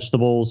fruit and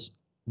vegetables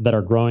that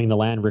are growing the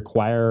land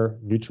require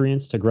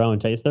nutrients to grow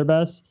and taste their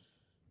best,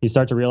 you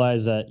start to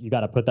realize that you got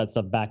to put that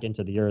stuff back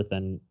into the earth.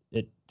 And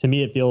it, to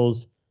me, it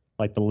feels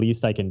like the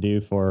least I can do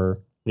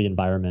for the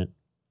environment.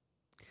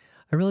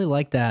 I really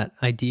like that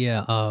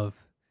idea of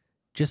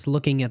just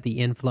looking at the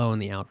inflow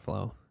and the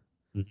outflow.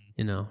 Mhm.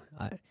 You know,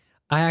 I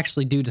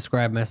actually do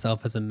describe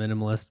myself as a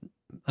minimalist.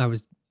 I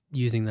was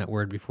using that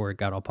word before it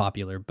got all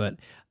popular, but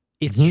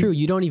it's true. Mhm.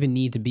 You don't even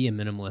need to be a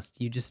minimalist.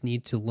 You just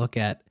need to look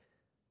at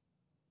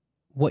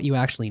what you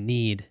actually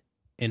need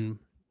and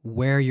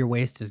where your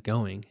waste is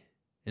going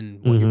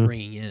and what you're Mhm.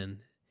 bringing in.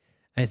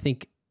 I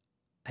think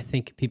I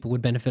think people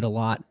would benefit a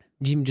lot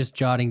even just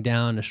jotting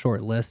down a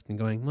short list and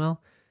going,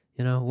 well,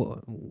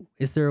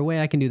 is there a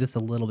way I can do this a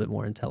little bit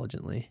more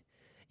intelligently?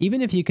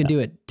 Even if you can do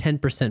it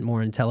 10%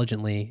 more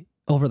intelligently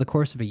over the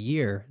course of a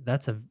year,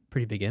 that's a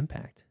pretty big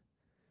impact.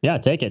 Yeah,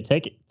 take it.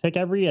 Take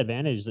every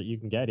advantage that you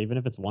can get, even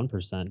if it's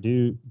 1%.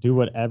 Do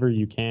whatever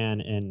you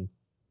can, and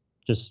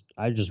just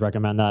I just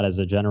recommend that as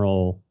a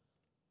general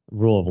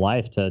rule of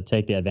life to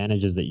take the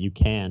advantages that you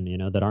can,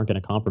 that aren't going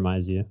to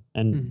compromise you.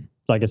 And Mhm.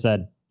 like I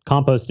said,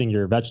 composting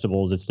your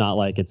vegetables, it's not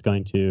like it's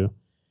going to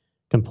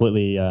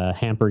completely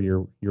hamper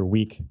your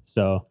week.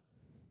 So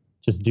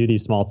just do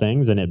these small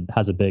things, and it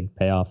has a big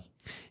payoff.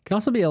 It can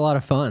also be a lot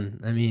of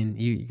fun. I mean,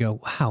 you go,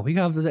 wow, we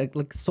got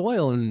like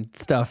soil and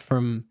stuff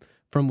from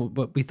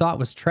what we thought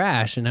was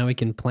trash, and now we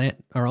can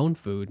plant our own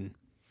food. And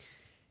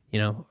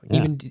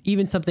Yeah.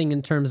 even something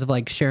in terms of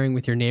like sharing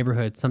with your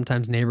neighborhood.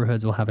 Sometimes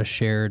neighborhoods will have a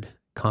shared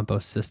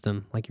compost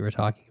system, like you were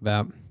talking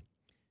about.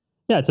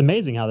 Yeah, it's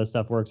amazing how this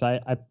stuff works.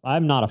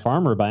 I'm not a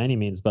farmer by any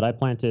means, but I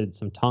planted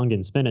some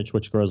Tongan spinach,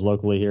 which grows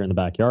locally here in the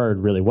backyard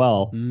really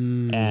well.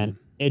 And Mm.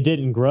 it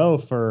didn't grow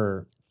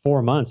for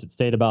 4 months. It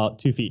stayed about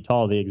 2 feet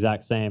tall, the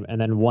exact same. And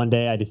then one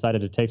day I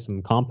decided to take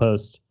some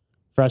compost,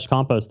 fresh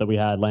compost that we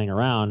had laying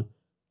around.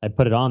 I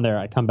put it on there.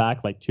 I come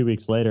back like 2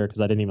 weeks later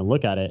because I didn't even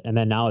look at it. And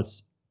then now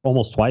it's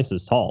almost twice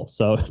as tall.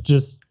 So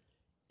just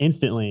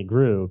instantly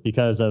grew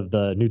because of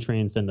the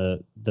nutrients and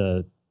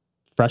the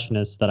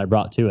freshness that I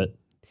brought to it.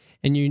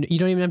 And you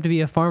don't even have to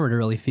be a farmer to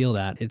really feel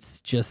that. It's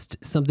just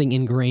something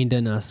ingrained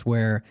in us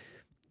where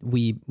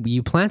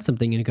you plant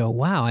something and you go,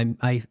 wow,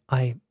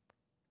 I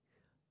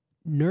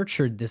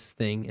nurtured this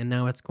thing and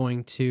now it's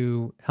going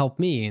to help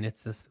me, and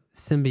it's this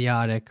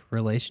symbiotic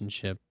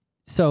relationship.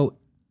 So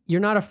you're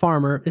not a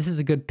farmer. This is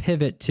a good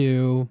pivot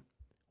to,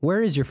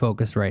 where is your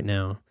focus right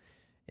now?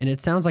 And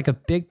it sounds like a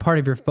big part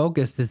of your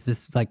focus is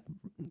this like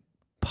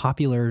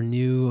popular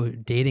new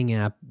dating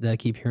app that I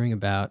keep hearing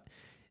about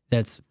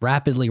that's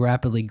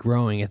rapidly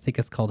growing. I think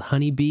it's called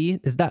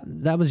HunnyBee. Is that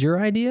was your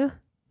idea?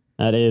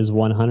 That is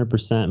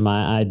 100%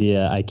 my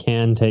idea. I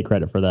can take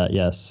credit for that.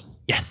 Yes.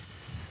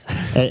 Yes.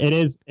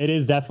 It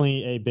is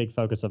definitely a big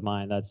focus of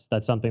mine. That's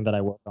something that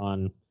I work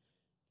on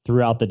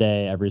throughout the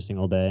day, every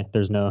single day.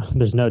 There's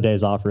no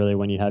days off really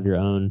when you have your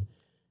own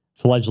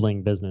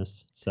fledgling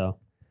business. So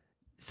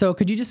So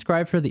could you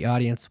describe for the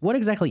audience what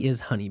exactly is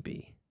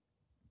HunnyBee?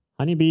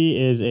 HunnyBee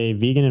is a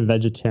vegan and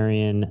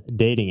vegetarian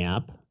dating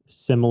app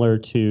similar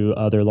to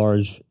other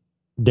large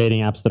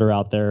dating apps that are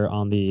out there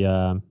on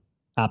the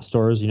app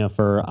stores,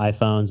 for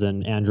iPhones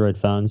and Android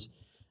phones.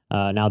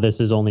 Now this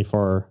is only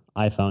for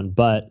iPhone,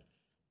 but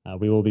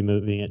we will be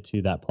moving it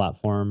to that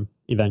platform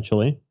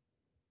eventually.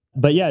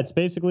 But yeah, it's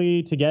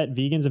basically to get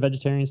vegans and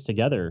vegetarians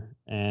together.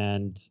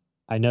 And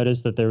I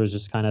noticed that there was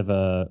just kind of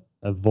a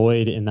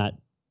void in that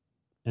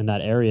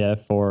area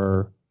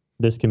for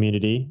this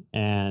community.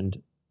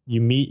 And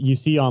you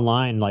see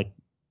online, like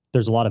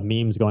there's a lot of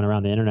memes going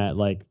around the internet.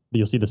 Like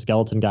you'll see the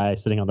skeleton guy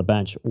sitting on the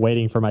bench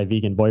waiting for my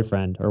vegan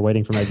boyfriend or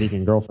waiting for my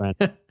vegan girlfriend.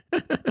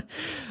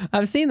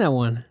 I've seen that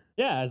one.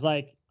 Yeah, it's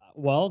like,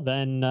 well,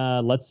 then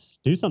let's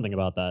do something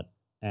about that.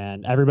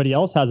 And everybody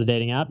else has a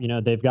dating app.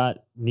 They've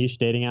got niche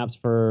dating apps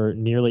for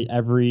nearly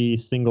every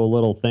single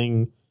little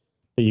thing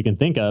that you can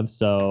think of.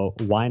 So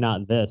why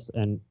not this?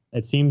 And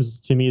it seems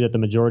to me that the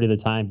majority of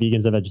the time,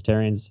 vegans and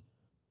vegetarians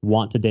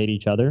want to date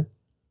each other.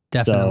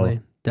 So Definitely.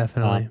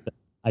 Definitely.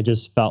 I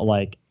just felt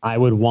like I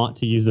would want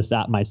to use this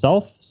app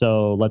myself.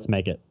 So let's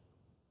make it.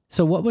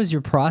 So what was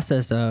your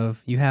process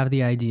of you have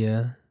the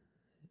idea?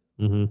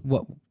 Hmm.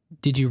 What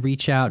did you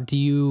reach out? Do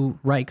you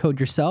write code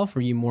yourself? Or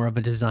are you more of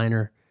a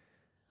designer,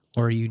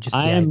 or are you just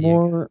I the am idea?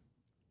 more,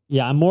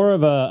 yeah, I'm more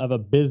of a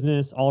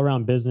business, all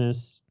around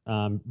business,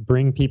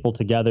 bring people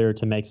together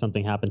to make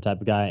something happen type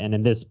of guy. And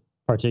in this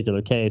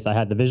particular case, I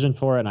had the vision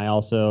for it, and I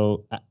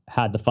also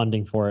had the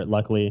funding for it.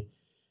 Luckily,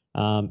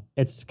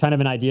 it's kind of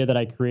an idea that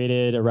I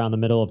created around the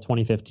middle of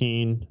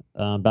 2015,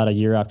 about a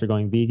year after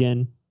going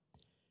vegan.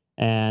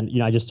 And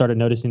I just started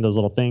noticing those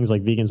little things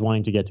like vegans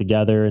wanting to get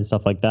together and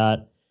stuff like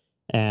that,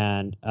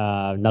 and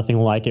nothing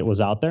like it was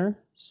out there.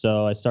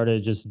 So I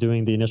started just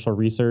doing the initial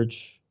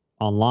research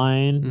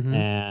online, Mm-hmm.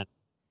 and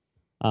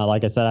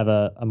like I said, I have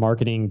a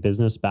marketing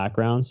business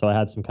background, so I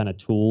had some kind of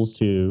tools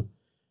to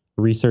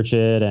research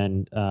it,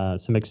 and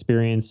some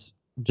experience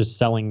just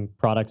selling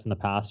products in the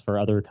past for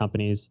other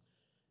companies.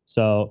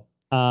 So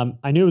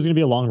I knew it was going to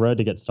be a long road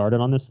to get started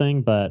on this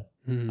thing, but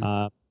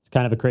Mm-hmm. it's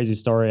kind of a crazy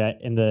story.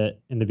 In the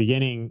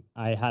beginning,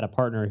 I had a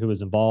partner who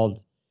was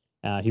involved.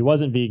 He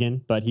wasn't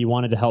vegan, but he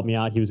wanted to help me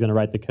out. He was going to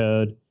write the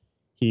code.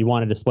 He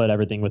wanted to split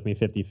everything with me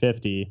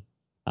 50-50.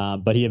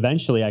 But he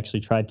eventually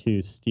actually tried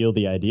to steal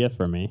the idea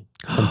from me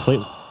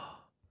completely.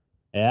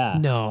 Yeah.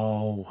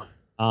 No.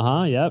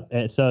 Uh-huh. Yep.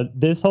 And so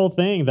this whole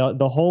thing,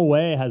 the whole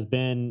way has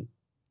been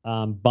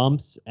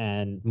bumps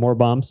and more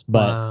bumps,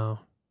 but Wow.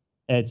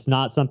 it's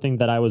not something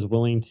that I was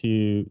willing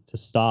to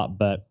stop.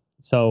 But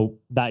so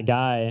that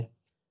guy,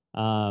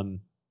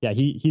 yeah,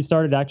 he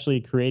started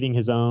actually creating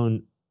his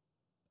own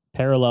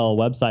parallel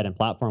website and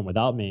platform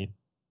without me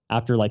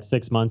after like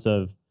 6 months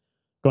of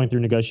going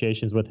through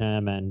negotiations with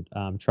him, and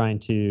trying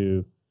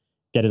to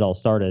get it all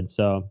started.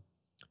 So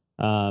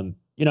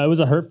it was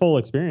a hurtful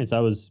experience. I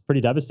was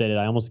pretty devastated.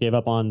 I almost gave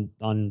up on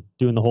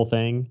doing the whole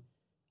thing.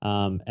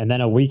 And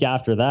then a week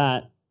after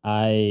that,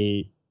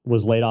 I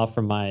was laid off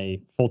from my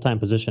full time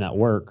position at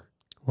work,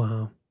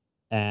 Wow.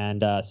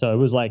 and so it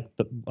was like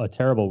a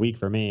terrible week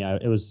for me.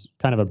 It was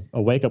kind of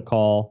a wake up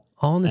call,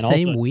 All in the and also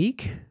same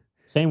week?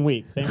 same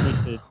week.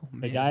 Oh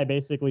The guy man.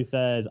 basically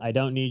says, "I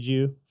don't need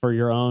you for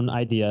your own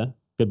idea.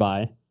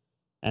 Goodbye."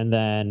 And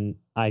then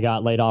I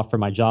got laid off from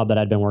my job that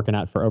I'd been working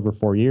at for over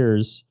 4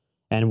 years,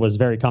 and was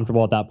very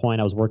comfortable at that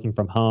point. I was working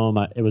from home.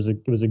 It was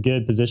a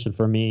good position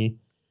for me,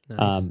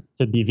 Nice.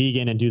 to be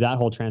vegan and do that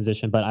whole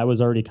transition. But I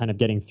was already kind of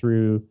getting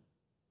through.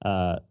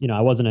 I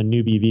wasn't a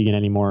newbie vegan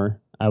anymore.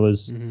 I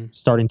was Mm-hmm.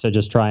 starting to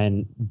just try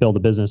and build a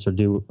business or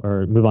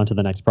move on to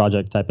the next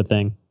project type of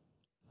thing.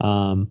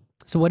 Um,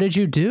 So what did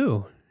you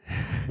do?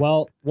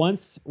 well,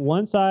 once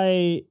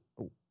I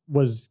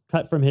was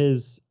cut from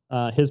his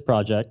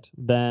project,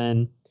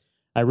 then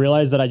I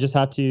realized that I just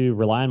have to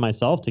rely on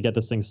myself to get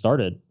this thing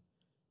started.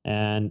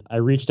 And I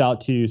reached out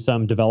to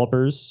some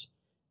developers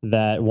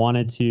that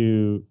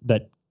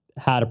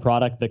had a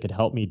product that could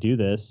help me do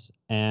this,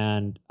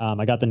 and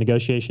I got the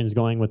negotiations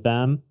going with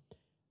them.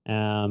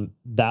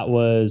 That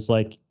was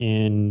like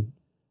in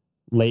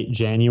late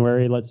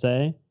January, let's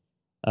say,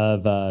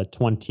 of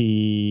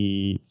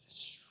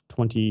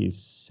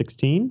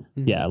 2016.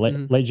 Mm-hmm. Yeah, late,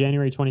 Mm-hmm. late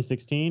January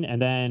 2016.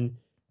 And then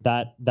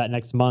that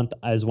next month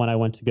is when I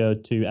went to go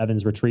to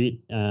Evan's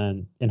retreat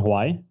in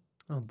Hawaii.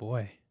 Oh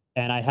boy.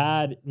 And I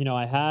had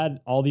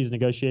all these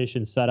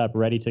negotiations set up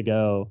ready to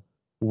go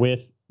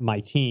with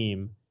my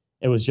team.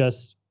 It was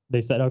just,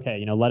 they said,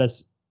 okay, let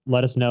us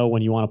know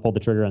when you want to pull the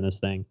trigger on this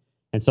thing.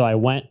 And so I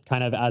went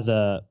kind of as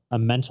a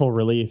mental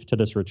relief to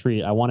this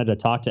retreat. I wanted to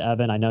talk to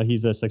Evan. I know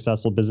he's a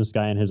successful business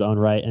guy in his own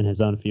right, in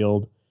his own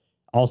field.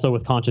 Also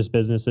with conscious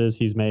businesses,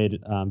 he's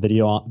made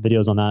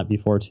videos on that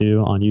before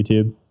too on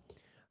YouTube.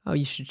 Oh,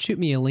 you should shoot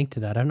me a link to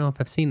that. I don't know if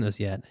I've seen those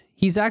yet.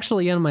 He's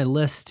actually on my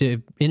list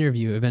to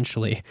interview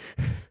eventually.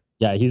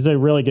 Yeah, he's a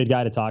really good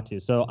guy to talk to.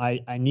 So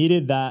I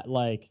needed that,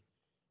 like,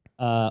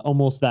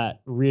 almost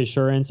that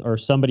reassurance, or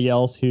somebody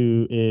else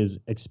who is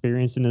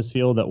experienced in this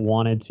field that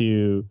wanted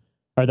to,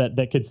 or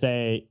that could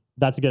say,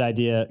 that's a good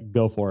idea,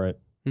 go for it.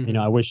 Mm-hmm.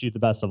 I wish you the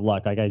best of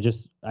luck. Like, I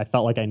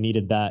felt like I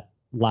needed that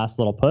last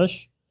little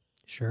push.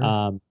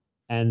 Sure.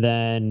 And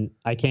then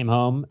I came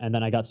home, and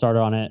then I got started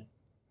on it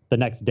the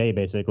next day.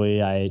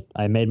 Basically, I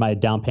made my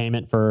down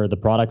payment for the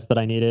products that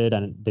I needed,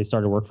 and they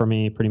started work for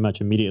me pretty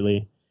much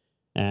immediately.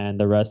 And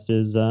the rest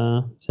is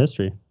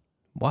history.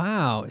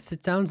 Wow.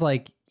 It sounds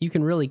like you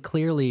can really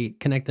clearly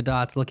connect the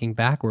dots looking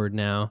backward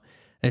now.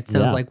 It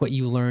sounds Yeah. like what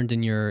you learned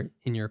in your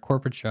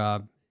corporate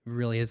job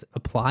really is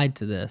applied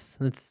to this.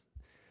 That's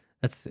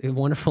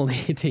wonderful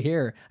to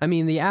hear. I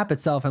mean, the app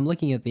itself, I'm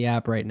looking at the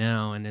app right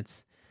now, and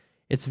it's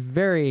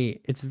very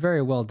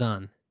well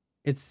done.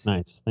 It's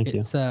Nice. Thank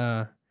you. it's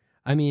I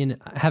mean,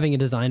 having a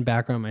design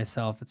background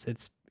myself,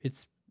 it's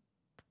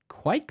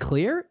quite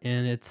clear,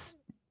 and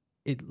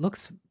it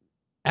looks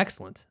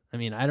excellent. I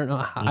mean, I don't know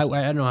how Thank you.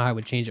 I don't know how I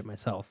would change it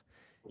myself.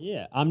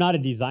 Yeah, I'm not a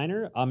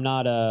designer. I'm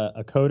not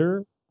a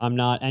coder. I'm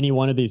not any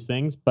one of these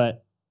things,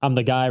 but I'm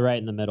the guy right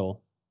in the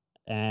middle.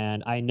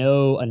 And I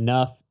know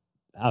enough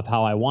of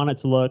how I want it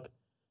to look.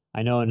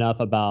 I know enough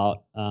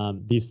about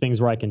these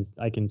things where I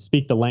can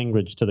speak the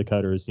language to the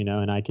coders,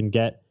 and I can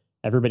get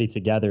everybody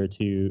together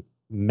to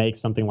make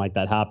something like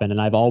that happen. And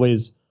I've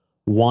always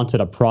wanted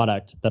a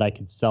product that I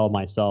could sell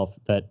myself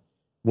that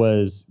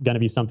was going to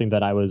be something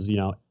that I was,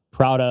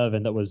 proud of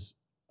and that was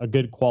a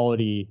good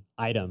quality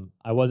item.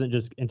 I wasn't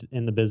just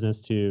in the business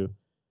to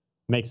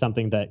make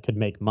something that could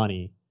make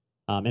money.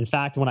 In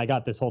fact, when I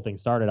got this whole thing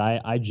started,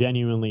 I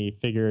genuinely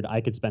figured I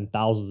could spend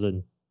thousands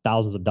and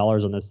thousands of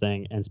dollars on this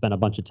thing and spend a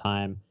bunch of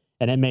time,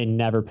 and it may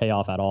never pay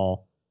off at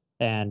all.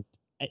 And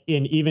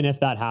even if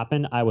that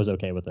happened, I was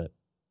okay with it.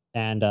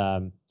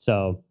 And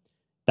so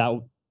that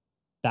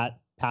that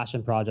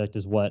passion project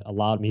is what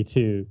allowed me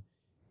to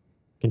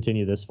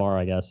continue this far,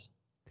 I guess.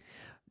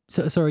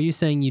 So are you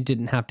saying you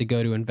didn't have to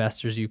go to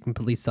investors? You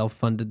completely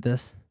self-funded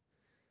this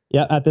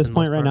Yeah, at for this the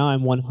point most right part? now,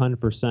 I'm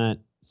 100%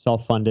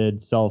 self-funded,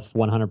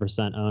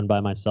 100% owned by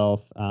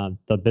myself.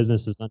 The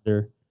business is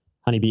under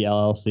HunnyBee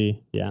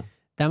LLC. Yeah.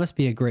 That must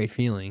be a great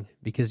feeling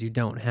because you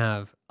don't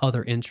have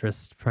other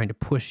interests trying to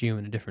push you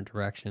in a different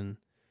direction.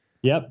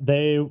 Yep.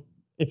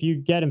 If you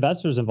get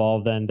investors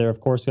involved, then they're of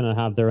course going to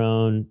have their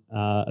own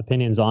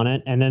opinions on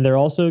it, and then they're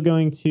also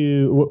going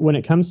to, when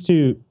it comes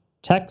to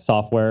tech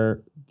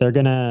software, they're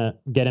going to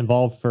get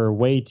involved for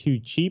way too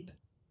cheap,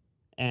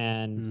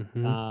 and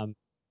Hmm. um,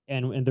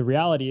 and the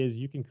reality is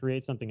you can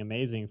create something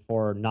amazing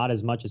for not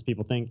as much as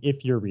people think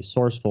if you're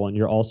resourceful and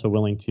you're also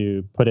willing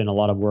to put in a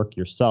lot of work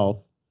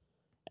yourself.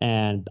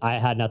 And I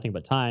had nothing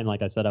but time.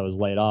 Like I said, I was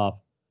laid off.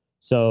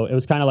 So it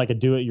was kind of like a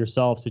do it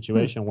yourself Hmm.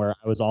 situation where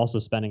I was also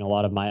spending a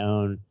lot of my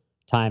own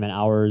time and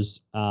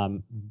hours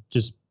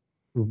just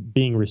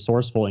being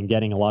resourceful and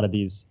getting a lot of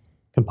these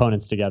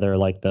components together,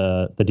 like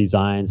the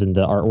designs and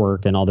the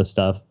artwork and all this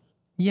stuff.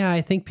 Yeah,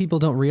 I think people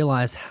don't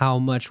realize how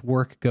much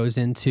work goes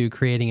into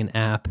creating an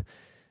app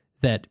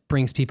that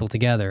brings people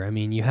together. I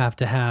mean, you have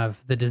to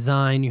have the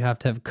design, you have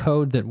to have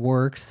code that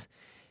works,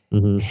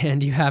 Hmm.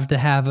 and you have to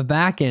have a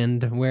back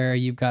end where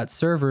you've got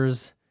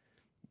servers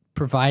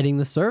providing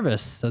the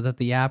service so that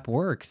the app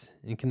works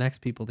and connects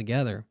people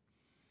together.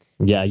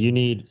 Yeah, you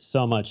need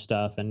so much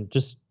stuff, and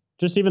just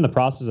even the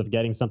process of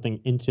getting something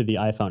into the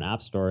iPhone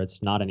App Store,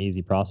 it's not an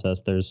easy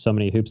process. There's so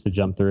many hoops to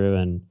jump through,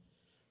 and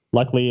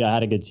luckily I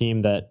had a good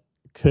team that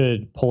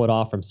could pull it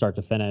off from start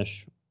to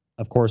finish,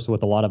 of course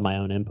with a lot of my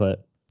own input.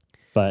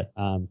 But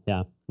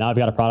yeah, now I've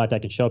got a product I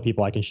can show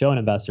people. I can show an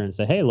investor and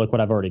say, hey, look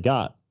what I've already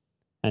got.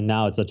 And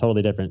now it's a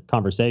totally different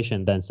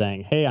conversation than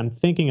saying, hey, I'm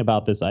thinking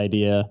about this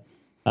idea.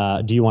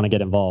 Do you want to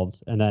get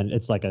involved? And then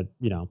it's like they're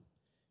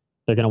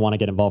going to want to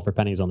get involved for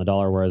pennies on the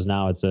dollar, whereas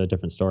now it's a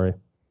different story.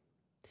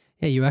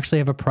 Yeah, you actually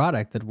have a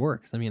product that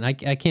works. I mean, I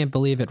can't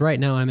believe it. Right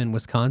now, I'm in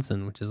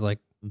Wisconsin, which is like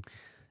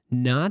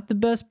not the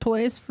best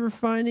place for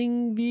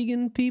finding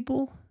vegan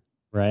people.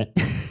 Right.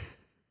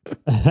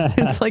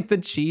 It's like the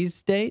cheese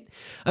state.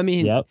 I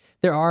mean, Yep.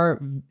 there are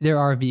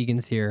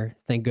vegans here,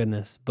 thank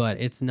goodness, but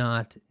it's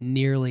not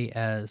nearly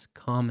as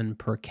common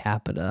per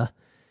capita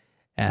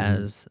Hmm.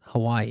 as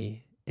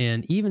Hawaii.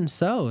 And even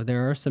so,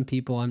 there are some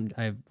people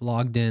I've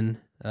logged in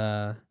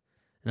and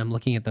I'm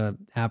looking at the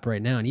app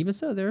right now, and even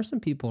so, there are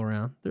some people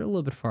around. They're a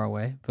little bit far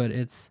away, but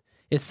it's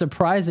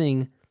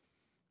surprising,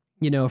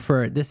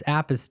 for this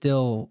app is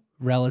still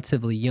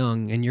relatively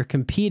young and you're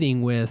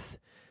competing with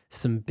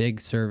some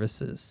big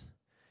services.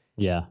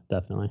 Yeah,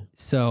 definitely.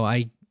 So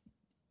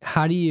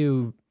how do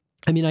you,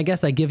 I mean, I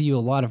guess I give you a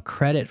lot of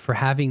credit for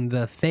having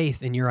the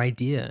faith in your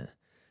idea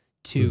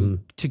to Hmm.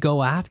 to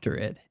go after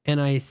it. And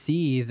I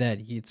see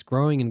that it's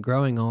growing and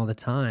growing all the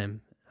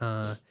time.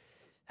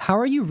 How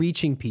are you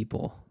reaching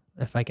people,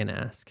 if I can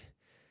ask?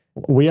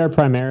 We are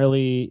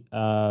primarily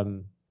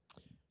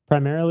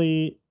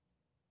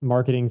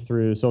marketing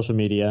through social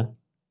media,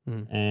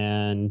 Hmm.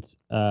 and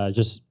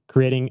just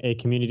creating a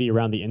community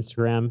around the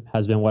Instagram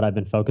has been what I've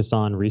been focused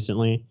on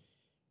recently.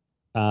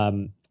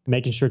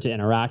 Making sure to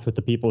interact with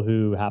the people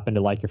who happen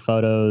to like your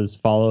photos,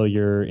 follow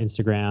your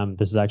Instagram.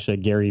 This is actually a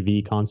Gary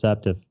V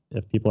concept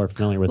if people are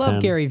familiar with Love him.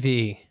 Gary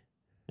V.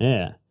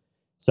 Yeah.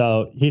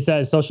 So he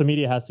says social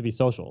media has to be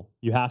social.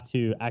 You have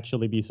to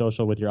actually be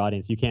social with your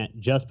audience. You can't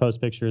just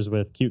post pictures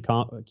with cute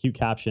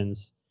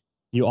captions.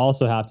 You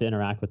also have to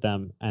interact with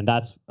them, and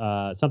that's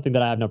something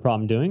that I have no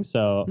problem doing.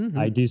 So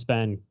I Hmm. do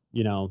spend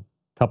a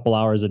couple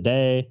hours a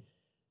day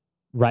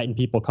writing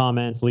people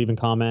comments, leaving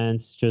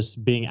comments,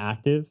 just being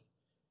active.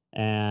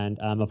 And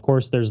of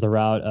course, there's the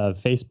route of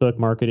Facebook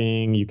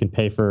marketing. You can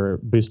pay for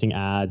boosting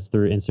ads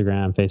through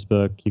Instagram,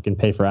 Facebook. You can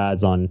pay for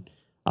ads on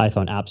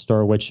iPhone App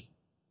Store, which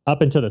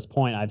up until this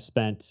point, I've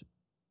spent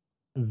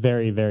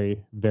very,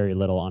 very, very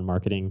little on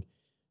marketing.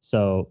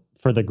 So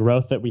for the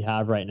growth that we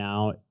have right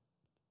now,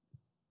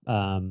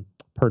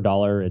 per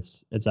dollar,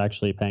 it's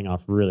actually paying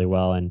off really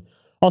well. And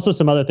also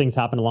some other things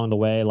happened along the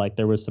way. Like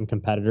there was some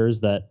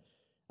competitors that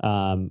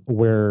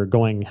were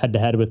going head to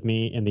head with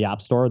me in the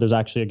App Store. There's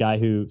actually a guy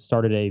who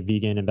started a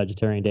vegan and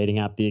vegetarian dating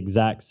app the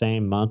exact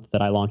same month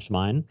that I launched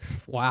mine.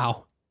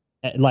 Wow.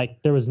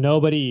 Like there was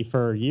nobody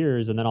for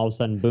years, and then all of a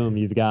sudden, boom,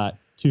 you've got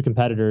two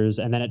competitors,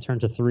 and then it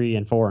turned to three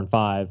and four and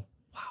five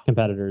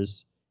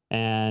competitors,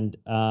 and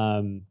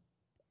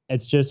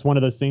it's just one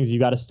of those things. You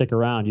got to stick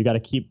around. You got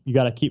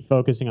to keep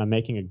focusing on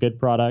making a good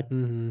product.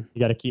 Mm-hmm. You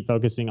got to keep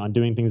focusing on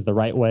doing things the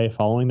right way,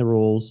 following the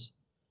rules.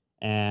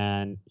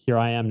 And here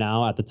I am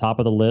now at the top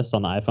of the list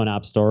on the iPhone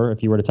App Store.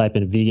 If you were to type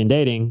in vegan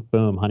dating,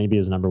 boom, HunnyBee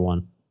is number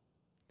one.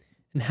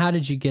 And how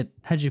did you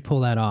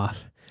pull that off?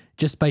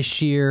 Just by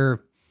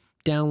sheer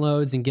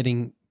downloads and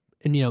getting,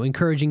 and,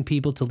 encouraging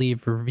people to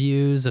leave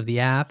reviews of the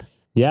app?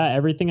 Yeah,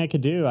 everything I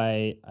could do.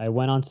 I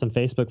went on some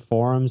Facebook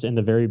forums in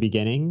the very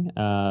beginning,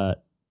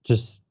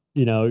 just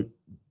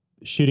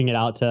shooting it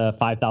out to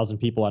 5,000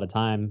 people at a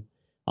time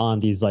on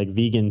these like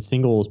vegan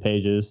singles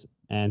pages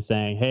and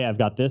saying, "Hey, I've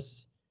got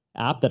this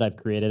app that I've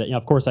created."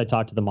 Of course, I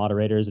talked to the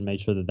moderators and made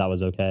sure that that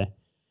was okay.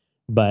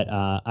 But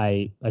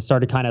I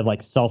started kind of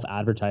like self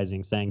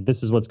advertising, saying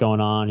this is what's going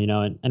on,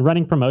 and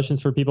running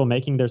promotions for people,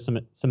 making there's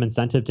some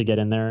incentive to get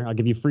in there. I'll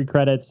give you free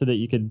credits so that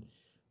you could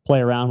play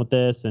around with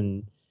this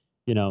and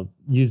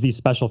use these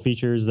special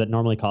features that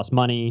normally cost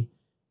money,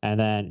 and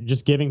then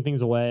just giving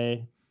things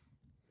away.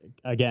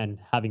 Again,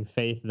 having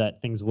faith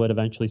that things would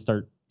eventually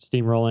start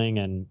steamrolling.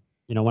 And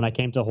when I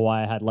came to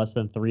Hawaii, I had less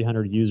than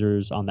 300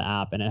 users on the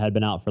app, and it had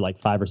been out for like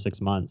 5 or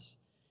 6 months.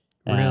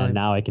 And Really?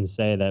 now I can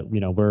say that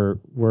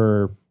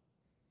we're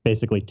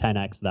basically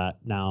 10x that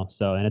now.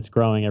 So, and it's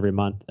growing every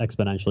month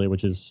exponentially,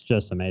 which is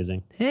just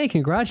amazing. Hey,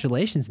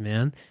 congratulations,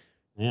 man.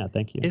 Yeah,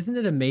 thank you. Isn't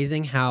it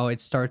amazing how it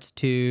starts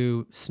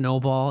to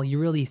snowball? You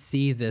really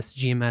see this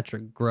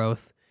geometric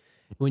growth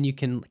when you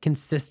can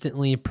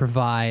consistently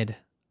provide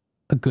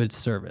a good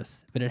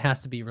service, but it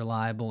has to be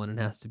reliable and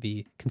it has to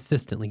be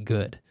consistently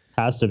good.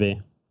 Has to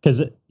be. Because,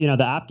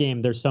 the app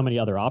game, there's so many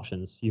other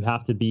options. You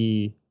have to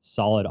be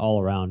solid all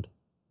around.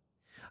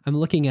 I'm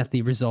looking at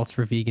the results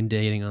for vegan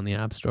dating on the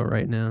App Store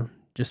right now,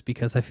 just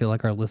because I feel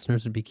like our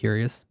listeners would be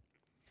curious.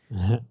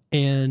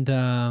 And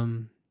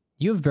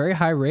you have very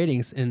high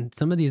ratings, and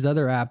some of these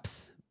other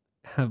apps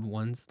have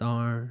 1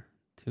 star,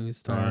 2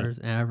 stars,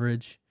 right,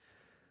 average.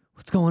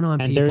 What's going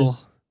on, and people?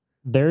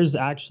 There's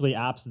actually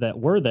apps that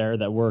were there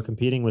that were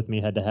competing with me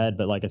head to head,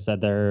 but like I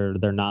said, they're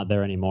not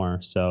there anymore.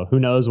 So who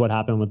knows what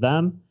happened with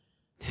them?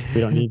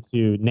 We don't need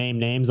to name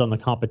names on the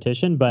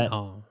competition, but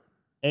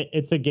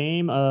it's a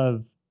game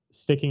of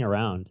sticking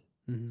around.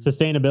 Mm-hmm.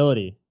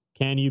 Sustainability.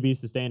 Can you be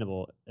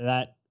sustainable?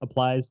 That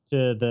applies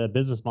to the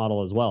business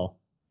model as well.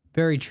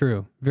 Very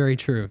true. Very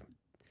true.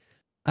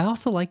 I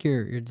also like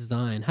your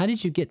design. How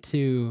did you get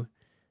to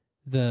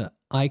the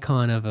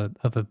icon of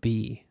a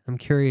bee? I'm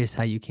curious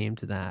how you came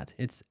to that.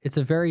 It's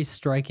a very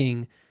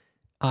striking,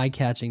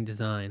 eye-catching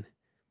design.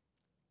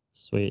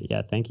 Sweet.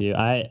 Yeah, thank you.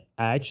 I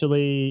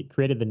actually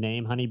created the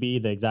name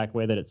HunnyBee the exact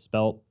way that it's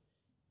spelt.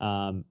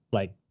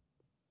 Like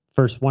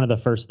one of the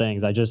first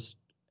things I just,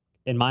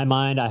 in my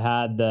mind,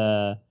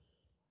 I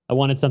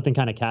wanted something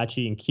kind of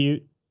catchy and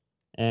cute,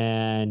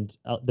 and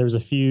there's a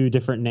few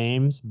different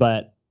names,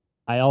 but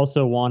I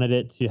also wanted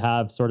it to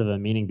have sort of a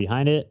meaning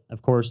behind it.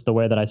 Of course, the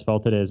way that I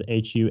spelt it is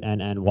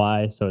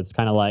HUNNY, so it's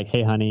kind of like,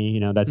 "Hey, honey,"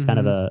 that's kind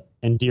of a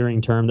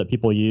endearing term that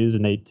people use,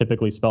 and they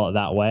typically spell it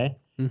that way.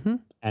 Mm-hmm.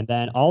 And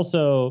then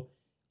also,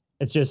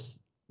 it's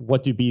just,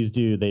 what do bees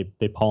do? They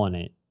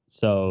pollinate.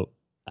 So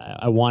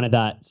I wanted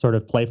that sort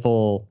of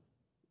playful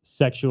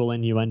sexual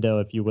innuendo,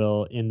 if you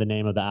will, in the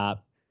name of the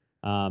app.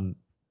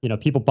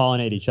 People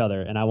pollinate each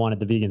other, and I wanted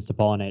the vegans to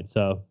pollinate.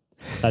 So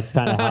that's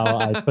kind of how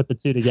I put the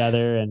two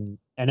together. And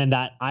then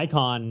that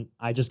icon,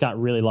 I just got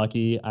really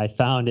lucky. I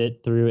found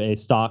it through a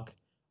stock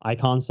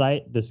icon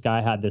site. This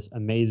guy had this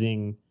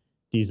amazing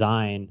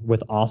design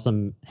with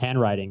awesome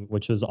handwriting,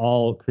 which was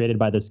all created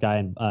by this guy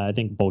in, I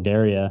think,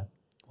 Bulgaria.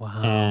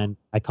 Wow. And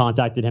I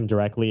contacted him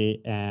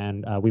directly,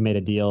 and we made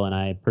a deal, and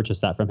I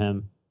purchased that from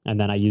him. And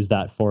then I used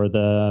that for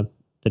the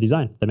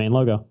design, the main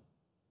logo.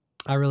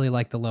 I really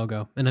like the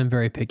logo, and I'm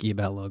very picky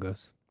about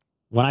logos.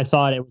 When I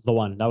saw it, it was the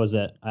one. That was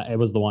it. It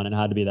was the one, and it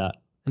had to be that.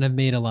 And I've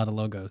made a lot of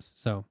logos,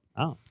 so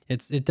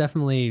it's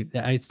definitely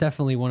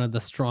one of the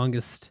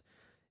strongest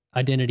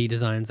identity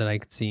designs that I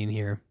could see in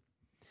here.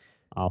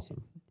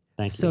 Awesome.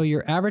 Thank you. So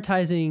you're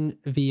advertising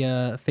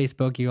via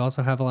Facebook. You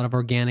also have a lot of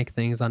organic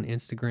things on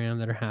Instagram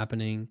that are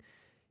happening,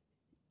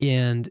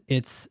 and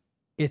it's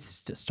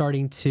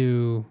starting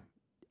to.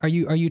 Are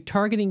you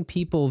targeting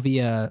people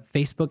via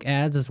Facebook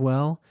ads as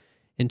well?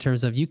 In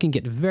terms of, you can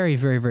get very,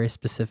 very, very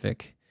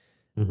specific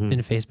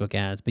in Facebook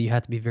ads, but you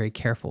have to be very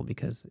careful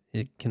because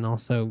it can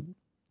also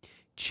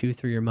chew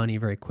through your money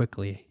very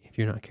quickly if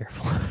you're not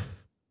careful.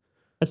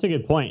 That's a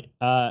good point.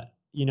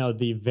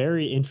 The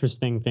very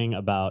interesting thing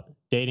about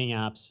dating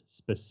apps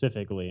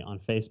specifically on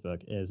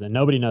Facebook is, and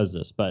nobody knows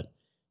this, but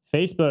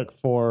Facebook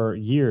for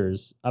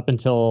years, up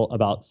until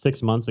about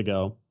 6 months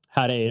ago,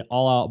 had an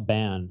all-out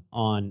ban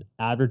on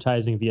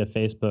advertising via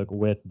Facebook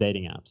with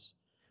dating apps.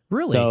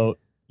 Really? So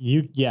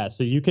you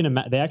can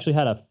they actually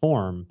had a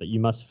form that you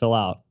must fill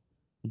out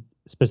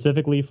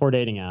specifically for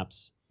dating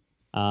apps,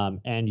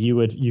 And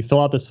you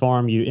fill out this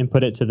form, you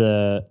input it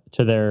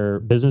to their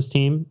business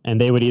team, and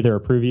they would either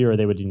approve you or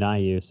they would deny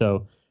you.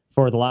 So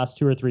for the last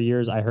 2 or 3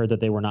 years, I heard that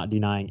they were not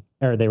denying,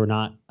 or they were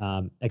not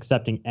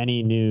accepting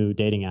any new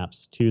dating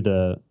apps to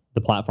the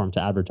platform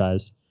to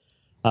advertise.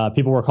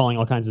 People were calling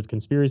all kinds of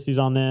conspiracies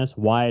on this,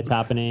 why it's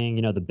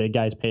happening. The big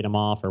guys paid them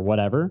off or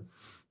whatever.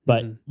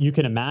 But you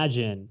can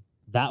imagine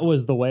that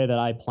was the way that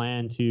I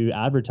planned to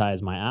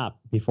advertise my app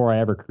before I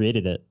ever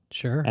created it.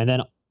 Sure. And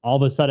then all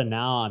of a sudden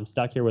now I'm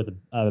stuck here with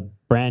a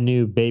brand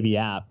new baby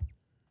app,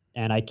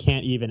 and I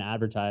can't even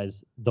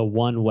advertise the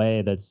one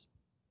way that's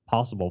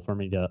possible for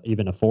me to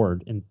even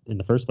afford in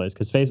the first place.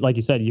 Because like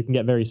you said, you can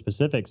get very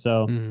specific.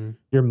 So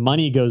your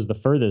money goes the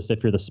furthest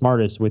if you're the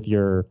smartest with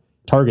your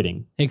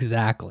targeting.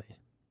 Exactly.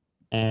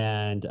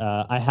 And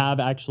I have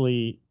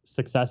actually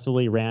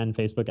successfully ran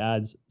Facebook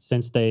ads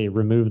since they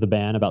removed the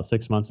ban about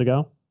 6 months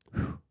ago,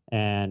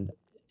 and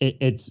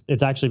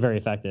it's actually very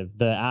effective.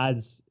 The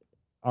ads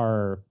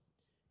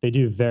they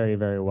do very,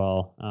 very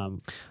well.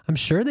 I'm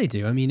sure they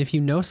do. I mean, if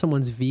you know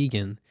someone's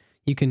vegan,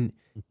 you can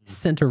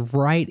center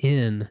right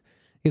in,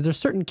 because there's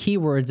certain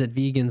keywords that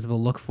vegans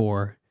will look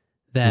for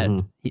that,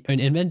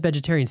 and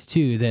vegetarians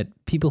too, that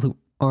people who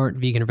aren't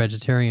vegan or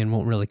vegetarian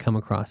won't really come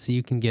across. So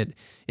you can get,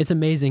 it's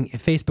amazing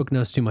if Facebook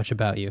knows too much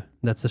about you.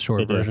 That's the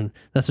short version.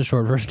 That's the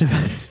short version of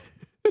it.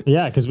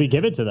 Yeah, because we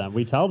give it to them.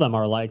 We tell them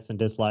our likes and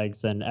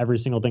dislikes and every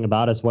single thing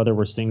about us, whether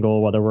we're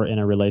single, whether we're in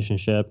a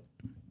relationship.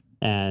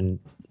 And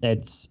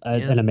it's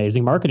an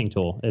amazing marketing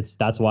tool.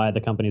 That's why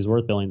the company's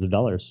worth billions of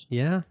dollars.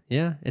 Yeah,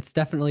 yeah. It's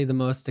definitely the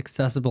most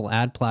accessible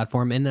ad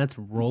platform, and that's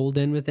rolled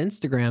in with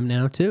Instagram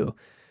now too.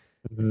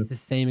 It's the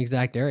same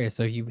exact area.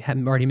 So if you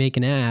haven't already make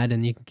an ad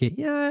and you can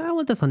get, I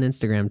want this on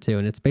Instagram too.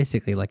 And it's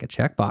basically like a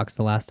checkbox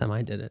the last time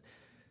I did it.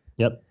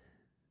 Yep.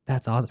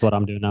 That's awesome. That's what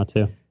I'm doing now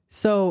too.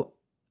 So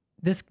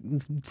this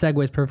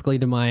segues perfectly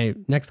to my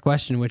next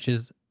question, which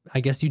is,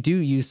 I guess you do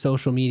use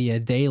social media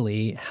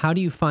daily. How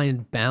do you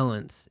find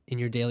balance in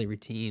your daily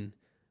routine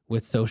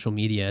with social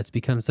media? It's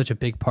become such a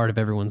big part of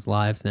everyone's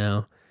lives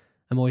now.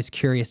 I'm always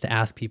curious to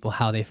ask people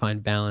how they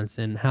find balance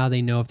and how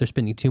they know if they're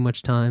spending too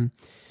much time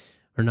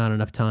or not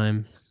enough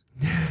time.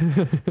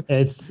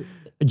 It's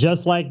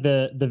just like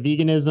the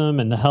veganism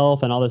and the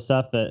health and all this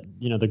stuff that,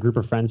 the group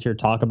of friends here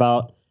talk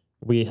about.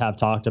 We have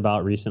talked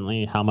about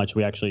recently how much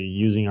we actually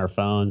using our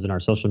phones and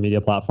our social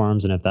media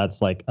platforms, and if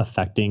that's like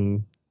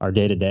affecting our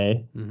day to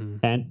day.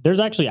 And there's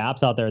actually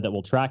apps out there that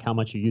will track how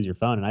much you use your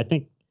phone. And I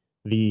think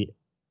the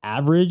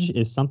average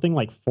is something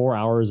like 4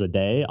 hours a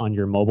day on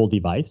your mobile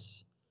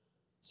device.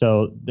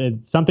 So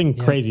it's something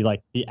crazy.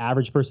 Like the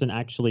average person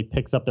actually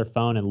picks up their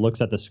phone and looks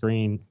at the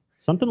screen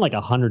something like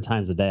 100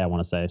 times a day, I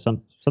want to say.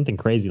 Something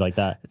crazy like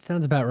that. It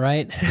sounds about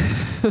right.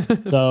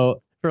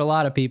 So for a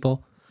lot of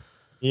people.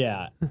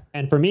 Yeah.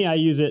 And for me, I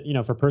use it,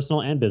 for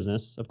personal and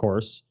business, of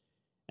course.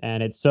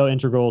 And it's so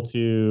integral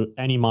to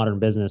any modern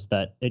business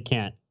that it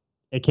can't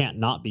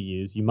not be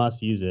used. You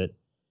must use it,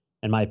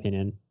 in my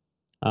opinion.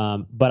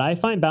 But I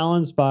find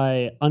balance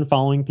by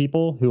unfollowing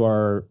people who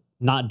are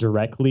not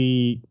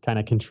directly kind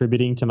of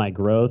contributing to my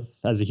growth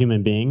as a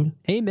human being.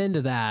 Amen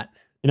to that.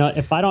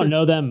 If I don't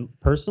know them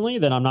personally,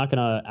 then I'm not going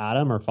to add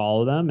them or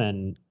follow them.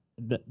 And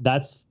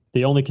that's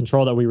the only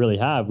control that we really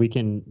have. We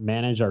can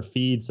manage our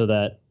feed so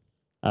that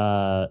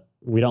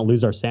we don't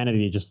lose our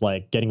sanity just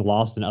like getting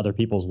lost in other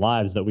people's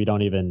lives that we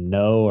don't even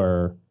know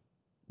or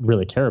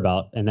really care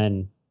about. And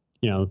then,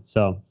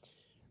 so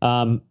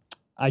I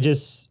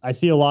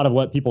see a lot of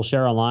what people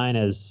share online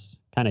as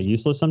kind of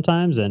useless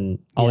sometimes, and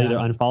I'll either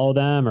unfollow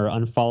them or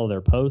unfollow their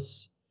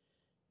posts.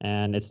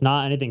 And it's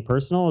not anything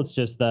personal. It's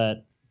just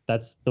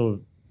that's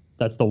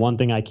the one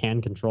thing I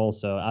can control.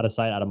 So out of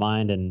sight, out of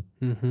mind. And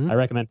I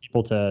recommend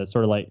people to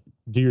sort of like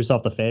do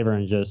yourself the favor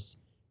and just,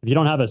 if you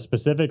don't have a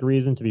specific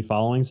reason to be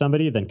following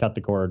somebody, then cut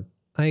the cord.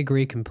 I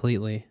agree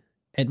completely.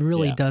 It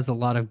really does a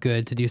lot of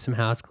good to do some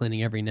house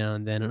cleaning every now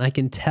and then. And I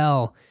can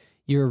tell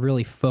you're a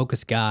really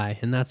focused guy,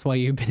 and that's why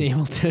you've been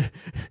able to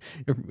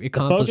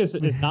accomplish. The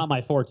focus is not my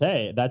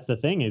forte. That's the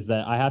thing, is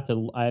that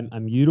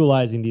I'm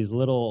utilizing these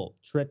little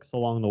tricks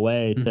along the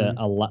way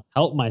to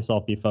help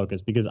myself be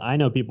focused, because I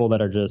know people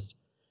that are just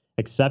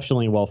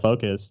exceptionally well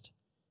focused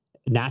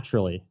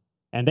naturally,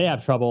 and they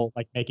have trouble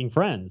like making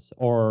friends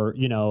or,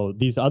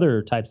 these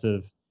other types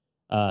of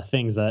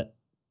things that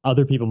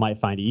other people might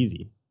find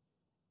easy.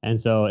 And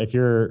so if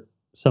you're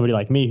somebody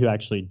like me who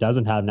actually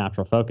doesn't have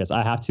natural focus,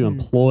 I have to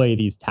employ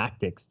these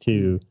tactics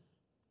to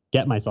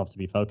get myself to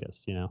be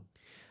focused,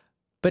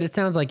 But it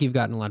sounds like you've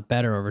gotten a lot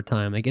better over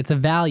time. Like it's a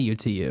value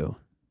to you.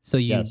 So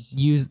you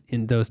use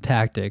in those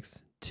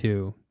tactics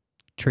to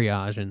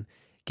triage and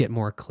get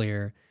more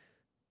clear.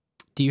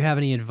 Do you have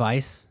any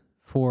advice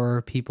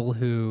for people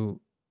who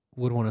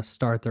would want to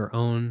start their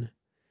own,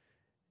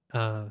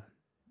 I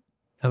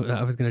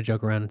was going to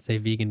joke around and say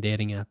vegan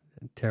dating app.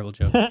 Terrible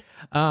joke.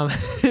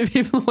 If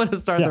people want to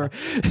start their,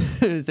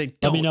 say,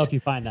 let me know if you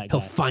find that guy.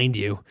 He'll find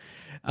you.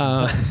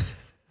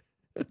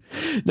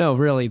 No,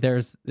 really,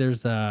 there's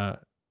what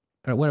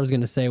I was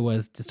going to say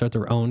was to start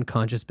their own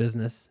conscious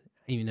business.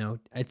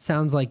 It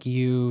sounds like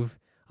you've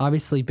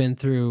obviously been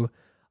through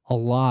a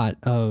lot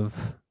of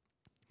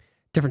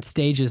different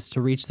stages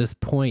to reach this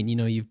point. You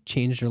know, you've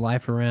changed your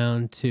life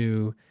around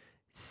to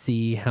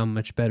see how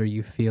much better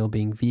you feel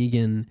being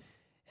vegan.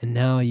 And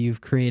now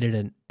you've created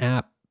an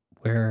app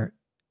where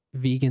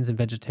vegans and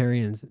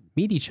vegetarians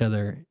meet each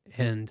other.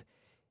 And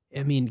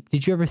I mean,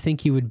 did you ever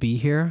think you would be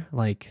here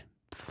like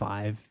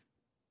 5,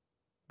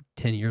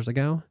 10 years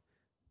ago?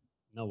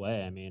 No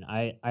way. I mean,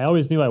 I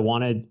always knew I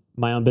wanted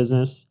my own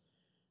business,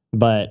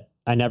 but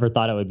I never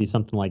thought it would be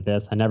something like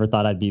this. I never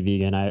thought I'd be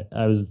vegan.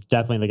 I was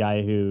definitely the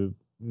guy who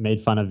made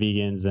fun of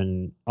vegans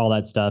and all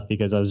that stuff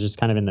because I was just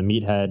kind of in the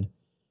meathead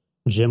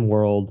gym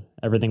world.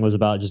 Everything was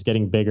about just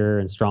getting bigger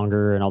and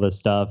stronger and all this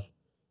stuff,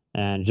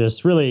 and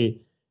just really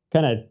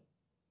kind of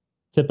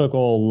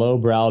typical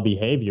lowbrow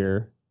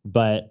behavior.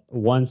 But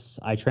once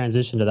I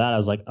transitioned to that, I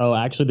was like, oh,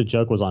 actually, the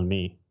joke was on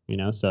me, you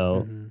know?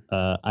 So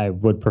Hmm. I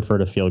would prefer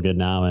to feel good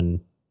now and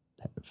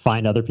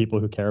find other people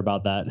who care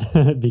about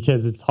that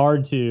because it's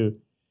hard to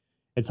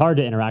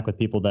interact with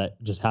people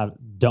that just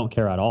don't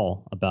care at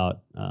all about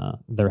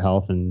their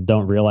health and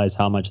don't realize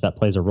how much that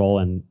plays a role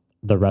in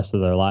the rest of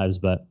their lives.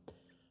 But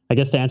I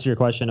guess to answer your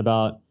question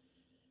about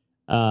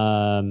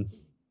um,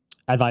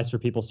 advice for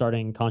people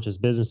starting conscious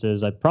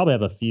businesses, I probably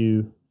have a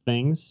few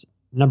things.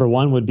 Number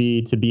one would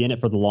be to be in it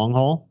for the long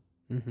haul.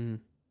 Hmm.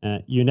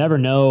 You never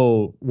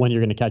know when you're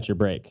going to catch your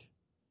break.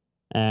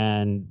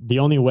 And the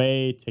only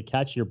way to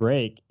catch your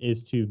break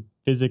is to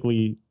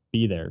physically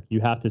be there. You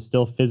have to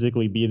still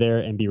physically be there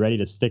and be ready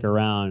to stick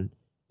around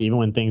even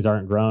when things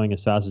aren't growing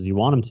as fast as you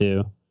want them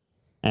to.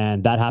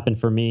 And that happened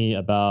for me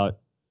about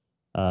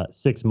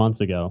 6 months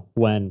ago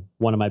when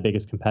one of my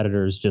biggest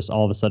competitors just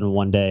all of a sudden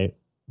one day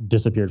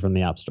disappeared from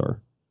the App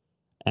Store.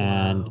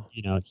 And, Wow.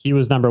 you know, he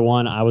was number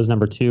one, I was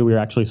number two. We were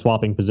actually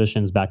swapping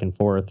positions back and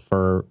forth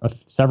for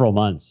several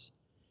months.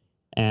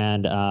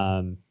 And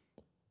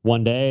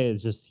one day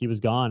it's just he was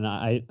gone.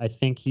 I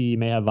think he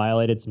may have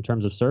violated some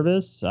terms of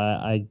service.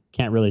 I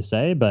can't really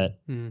say, but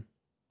Mm.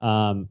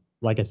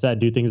 like I said,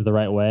 do things the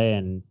right way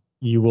and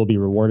you will be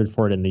rewarded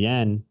for it in the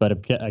end. But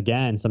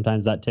again,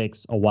 sometimes that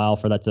takes a while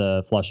for that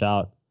to flush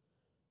out.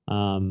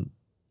 Um,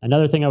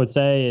 Another thing I would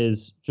say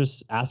is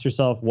just ask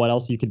yourself what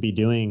else you could be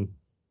doing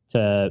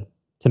to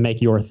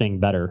make your thing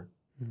better.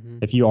 Hmm.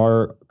 If you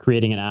are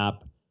creating an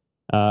app,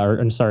 or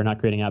I'm sorry, not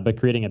creating an app, but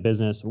creating a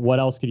business, what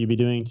else could you be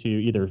doing to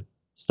either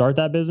start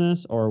that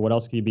business or what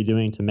else could you be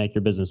doing to make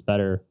your business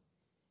better?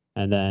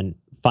 And then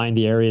find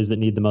the areas that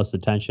need the most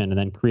attention and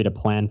then create a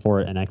plan for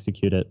it and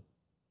execute it.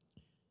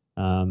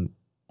 Um,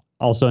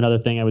 Also, another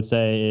thing I would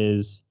say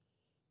is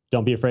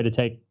don't be afraid to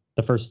take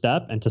the first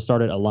step and to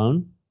start it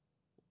alone.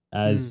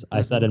 As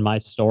I said Mm-hmm. in my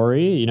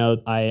story, you know,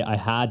 I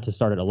had to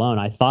start it alone.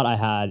 I thought I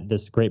had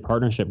this great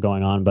partnership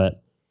going on,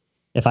 but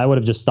if I would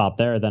have just stopped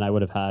there, then I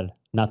would have had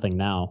nothing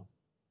now.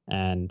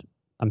 And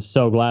I'm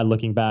so glad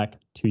looking back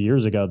 2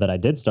 years ago that I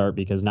did start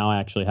because now I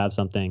actually have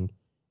something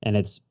and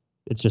it's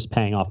just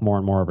paying off more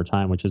and more over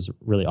time, which is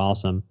really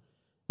awesome.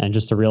 And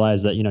just to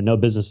realize that, you know, no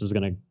business is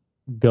going to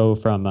go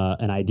from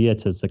an idea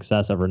to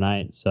success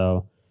overnight.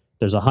 So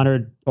there's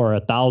 100 or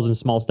 1,000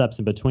 small steps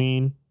in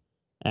between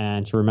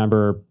and to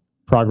remember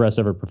progress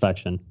over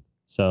perfection.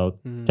 So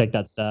Mm. take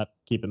that step,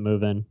 keep it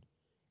moving,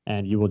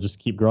 and you will just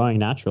keep growing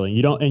naturally.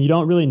 You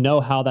don't really know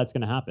how that's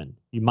going to happen.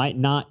 You might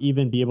not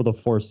even be able to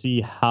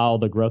foresee how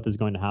the growth is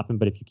going to happen,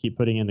 but if you keep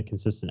putting in the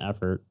consistent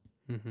effort,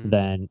 Mm-hmm.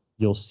 then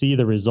you'll see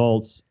the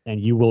results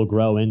and you will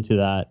grow into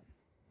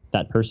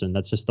that person.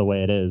 That's just the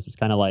way it is. It's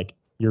kind of like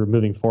you're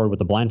moving forward with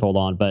the blindfold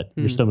on, but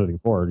you're Mm. still moving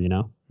forward, you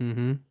know?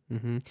 Mm-hmm.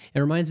 Mm-hmm. It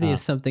reminds me Uh, of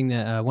something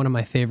that one of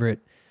my favorite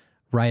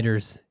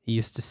writers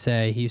used to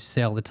say. He used to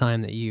say all the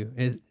time that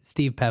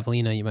Steve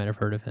Pavlina, you might have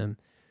heard of him.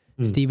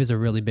 mm, Steve is a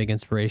really big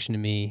inspiration to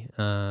me.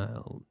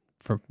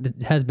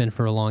 Has been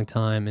for a long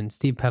time. And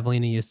Steve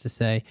Pavlina used to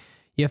say,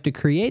 you have to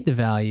create the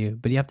value,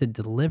 but you have to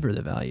deliver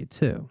the value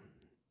too.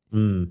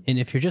 mm, And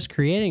if you're just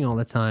creating all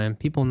the time,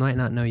 people might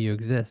not know you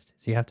exist.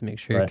 So you have to make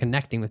sure you're right.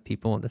 connecting with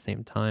people at the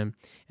same time.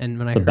 And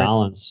when I It's a heard,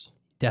 balance.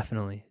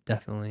 definitely,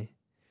 definitely.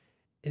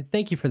 And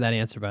thank you for that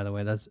answer, by the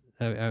way.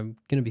 I'm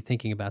going to be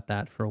thinking about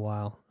that for a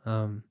while.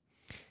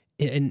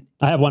 And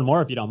I have one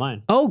more if you don't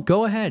mind. oh,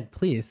 go ahead,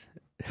 please.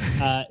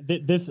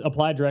 This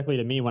applied directly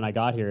to me when I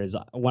got here. Is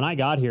when I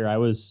got here, I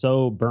was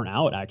so burnt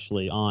out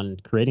actually on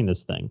creating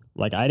this thing.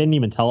 Like I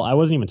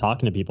wasn't even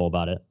talking to people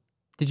about it.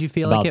 Did you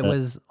feel like About it that.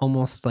 was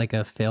almost like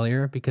a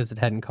failure because it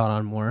hadn't caught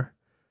on more?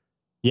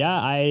 Yeah,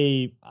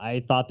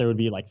 I thought there would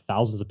be like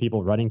thousands of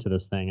people running to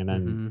this thing, and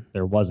then Hmm.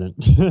 there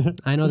wasn't.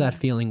 I know that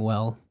feeling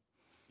well.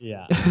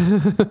 Yeah,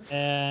 I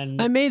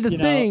and made the you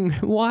know, thing.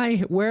 Why?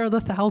 Where are the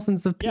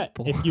thousands of yeah,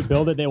 people? if you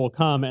build it, they will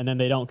come, and then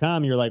they don't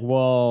come. You're like,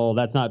 well,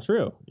 that's not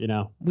true, you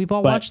know. We've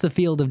all But watched The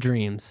Field of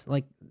Dreams.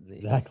 Like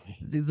exactly.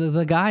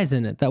 the guy's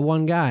in it. That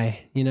one guy,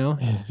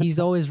 he's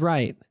always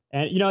right.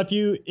 And you know,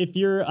 if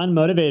you're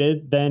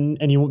unmotivated, then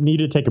and you need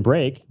to take a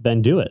break,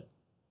 then do it.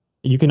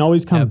 You can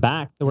always come Yep.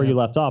 back to where you Yep.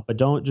 left off, but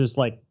don't just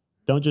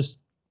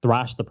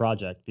thrash the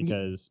project You,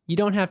 because you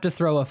don't have to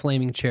throw a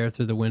flaming chair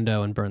through the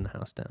window and burn the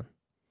house down.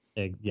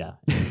 yeah,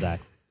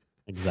 exactly.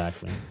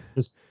 Exactly.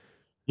 Just,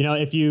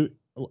 if you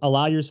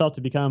allow yourself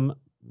to become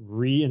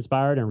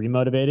re-inspired and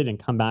remotivated and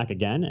come back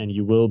again, and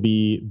you will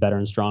be better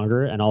and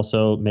stronger, and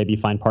also maybe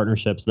find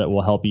partnerships that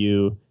will help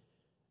you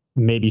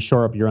maybe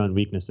shore up your own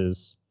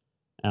weaknesses.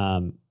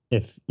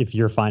 If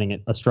you're finding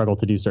it a struggle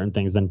to do certain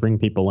things, then bring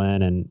people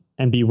in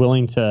and be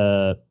willing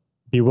to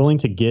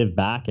give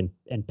back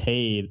and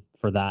pay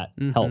for that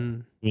help,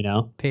 Mm-hmm. you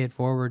know? Pay it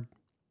forward.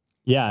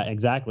 Yeah,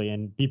 exactly.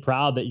 And be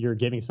proud that you're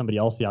giving somebody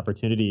else the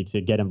opportunity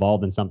to get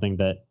involved in something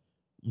that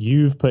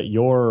you've put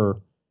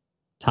your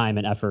time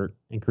and effort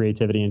and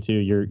creativity into.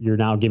 You're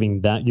now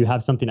giving that, you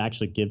have something to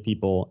actually give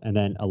people, and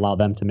then allow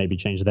them to maybe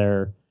change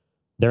their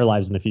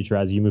lives in the future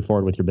as you move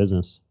forward with your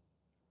business.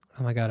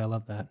 Oh my God, I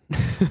love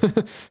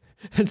that.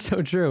 It's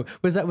so true.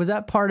 Was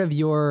that part of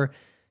your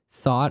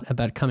thought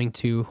about coming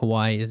to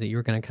Hawaii? Is that you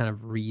were going to kind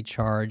of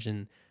recharge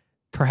and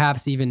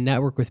perhaps even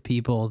network with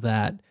people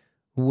that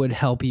would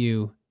help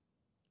you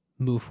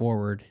move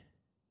forward?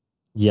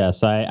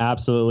 Yes, I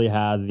absolutely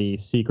had the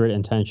secret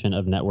intention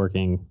of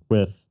networking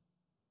with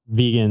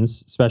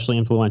vegans, especially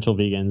influential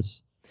vegans.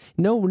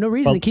 No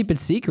reason to Well, keep it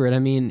secret. I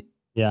mean,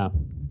 yeah,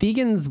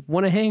 vegans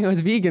want to hang out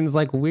with vegans.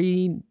 Like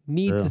we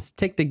need to true.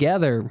 stick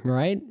together,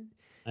 right?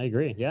 I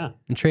agree. Yeah.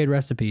 And trade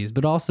recipes,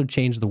 but also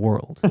change the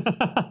world.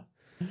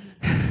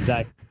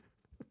 Exactly.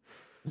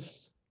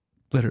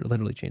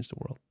 Literally change the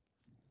world.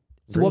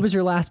 So what Agree. was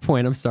your last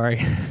point? I'm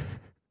sorry.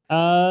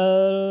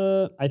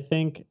 I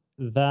think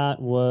that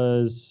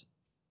was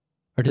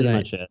Or did pretty I?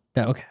 much it.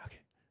 Okay.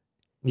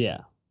 Yeah.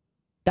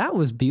 That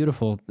was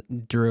beautiful,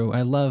 Drew.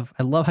 I love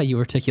how you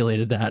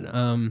articulated that.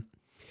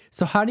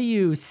 So how do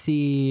you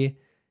see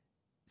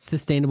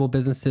sustainable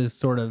businesses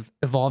sort of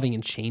evolving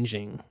and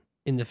changing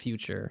in the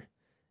future?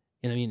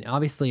 And I mean,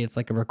 obviously it's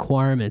like a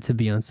requirement to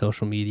be on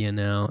social media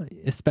now,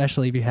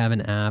 especially if you have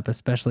an app,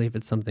 especially if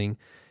it's something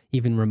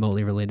even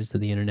remotely related to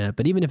the internet.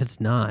 But even if it's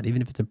not,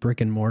 even if it's a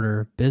brick and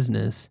mortar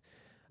business,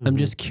 I'm Hmm.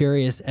 just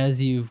curious,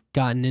 as you've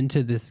gotten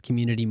into this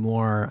community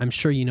more, I'm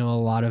sure you know a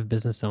lot of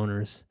business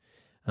owners,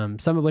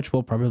 some of which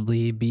will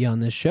probably be on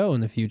this show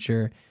in the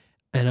future.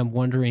 And I'm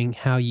wondering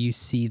how you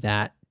see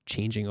that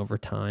changing over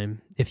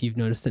time, if you've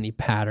noticed any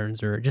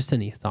patterns or just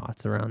any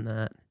thoughts around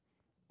that.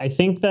 I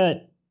think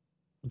that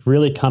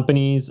really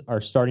companies are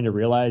starting to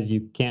realize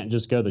you can't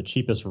just go the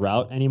cheapest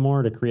route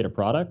anymore to create a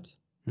product.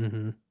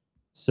 Mm-hmm.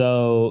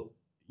 So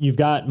you've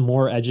got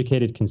more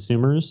educated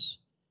consumers,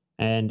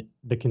 and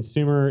the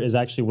consumer is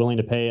actually willing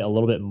to pay a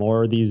little bit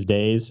more these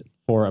days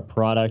for a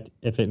product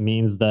if it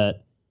means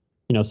that,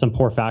 some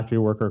poor factory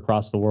worker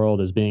across the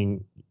world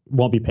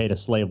won't be paid a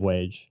slave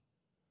wage.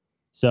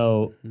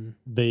 So Mm-hmm.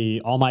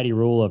 the almighty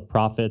rule of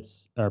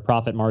profits or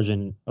profit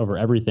margin over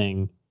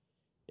everything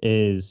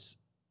is,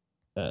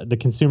 the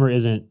consumer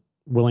isn't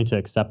willing to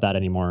accept that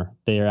anymore.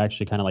 They are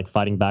actually kind of like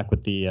fighting back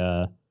with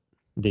the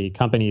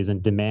companies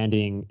and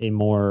demanding a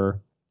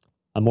more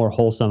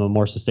wholesome, a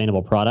more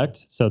sustainable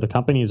product. So the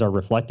companies are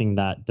reflecting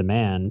that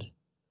demand.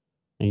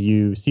 And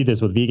you see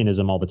this with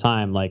veganism all the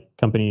time, like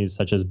companies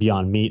such as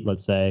Beyond Meat,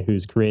 let's say,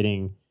 who's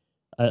creating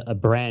a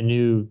brand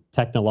new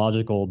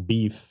technological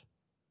beef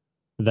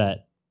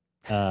that,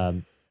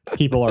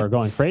 people are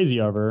going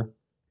crazy over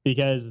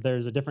because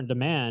there's a different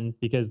demand,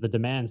 because the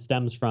demand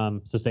stems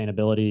from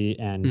sustainability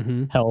and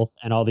Mm-hmm. health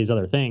and all these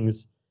other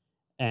things.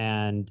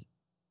 And,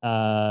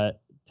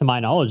 to my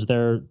knowledge,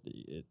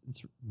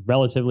 it's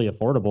relatively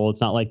affordable.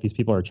 It's not like these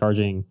people are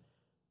charging,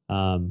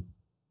 um,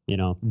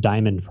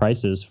 diamond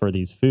prices for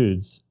these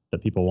foods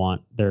that people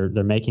want. They're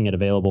making it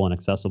available and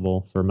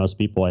accessible for most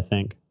people, I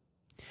think.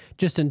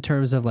 Just in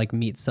terms of like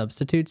meat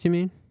substitutes, you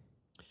mean?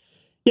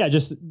 Yeah,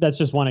 that's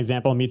just one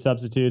example. Meat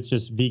substitutes,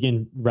 just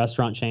vegan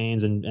restaurant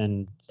chains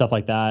and stuff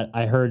like that.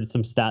 I heard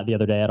some stat the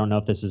other day. I don't know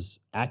if this is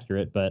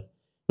accurate, but it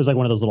was like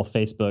one of those little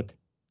Facebook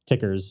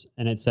tickers,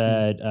 and it Mm.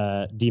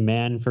 said,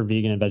 demand for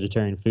vegan and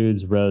vegetarian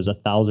foods rose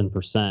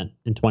 1,000%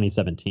 in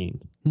 2017.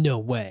 No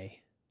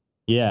way.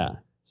 Yeah. That's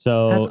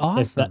So if that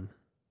awesome.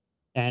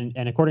 and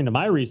according to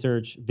my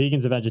research,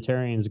 vegans and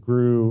vegetarians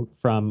grew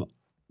from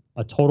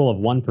a total of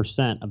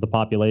 1% of the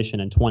population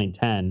in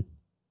 2010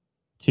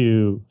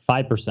 to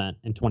 5%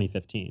 in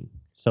 2015.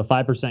 So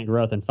 5%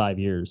 growth in 5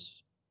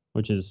 years,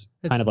 which is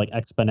kind It's of like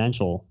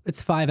exponential.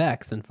 it's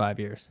 5x in 5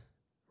 years,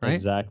 right?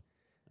 Exactly.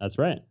 That's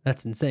right.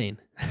 That's insane.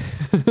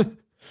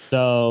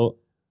 So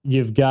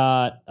you've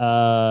got,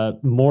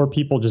 more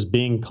people just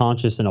being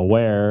conscious and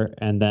aware.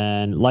 And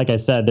then, like I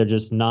said,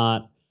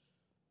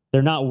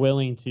 they're not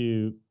willing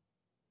to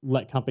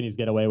let companies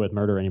get away with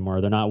murder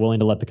anymore. They're not willing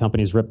to let the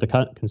companies rip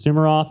the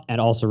consumer off and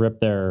also rip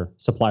their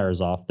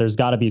suppliers off. There's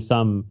got to be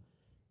some,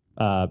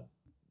 uh,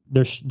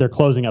 they're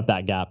closing up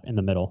that gap in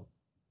the middle.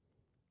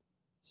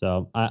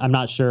 So I'm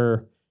not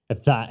sure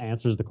if that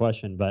answers the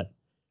question, but,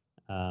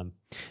 um,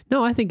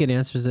 No, I think it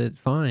answers it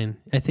fine.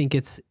 I think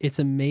it's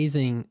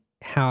amazing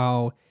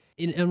how,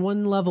 in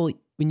one level,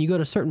 when you go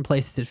to certain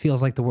places, it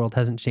feels like the world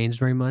hasn't changed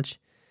very much.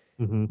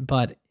 mhm,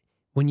 But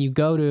when you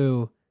go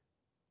to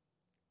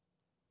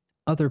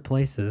other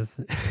places,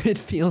 it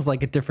feels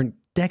like a different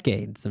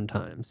decade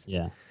sometimes.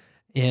 yeah,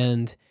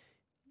 And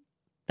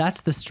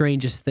that's the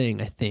strangest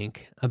thing I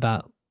think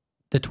about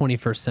the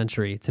 21st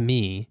century to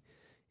me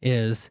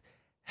is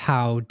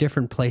how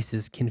different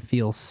places can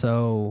feel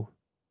so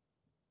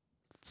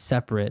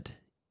separate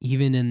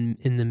even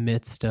in the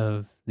midst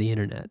of the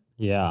internet.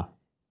 Yeah.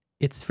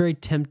 It's very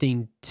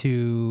tempting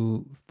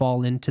to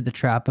fall into the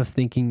trap of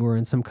thinking we're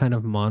in some kind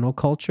of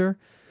monoculture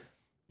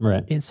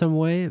Right. in some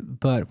way,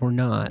 but we're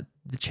not.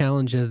 The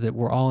challenge is that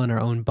we're all in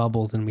our own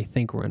bubbles and we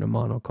think we're in a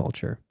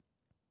monoculture.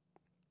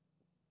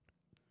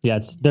 Yeah,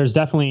 there's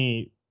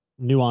definitely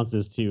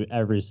nuances to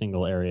every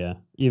single area.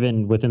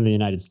 Even within the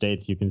United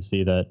States, you can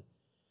see that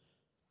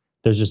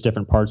there's just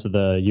different parts of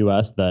the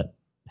US that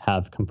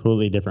have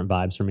completely different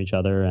vibes from each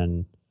other,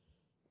 and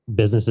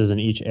businesses in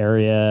each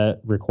area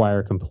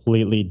require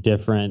completely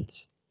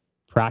different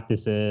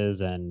practices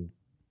and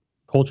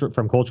culture,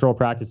 from cultural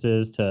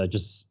practices to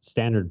just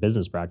standard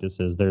business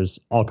practices. There's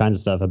all kinds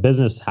of stuff. A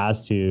business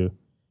has to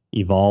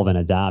evolve and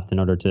adapt in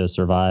order to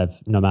survive,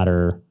 no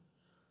matter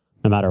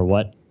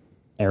what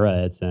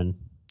era it's in.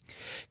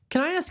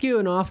 Can I ask you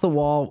an off the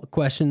wall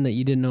question that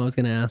you didn't know I was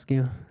going to ask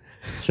you?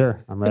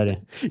 Sure, I'm ready.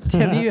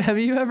 Have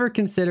you ever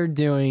considered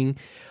doing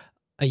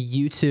a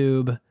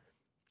YouTube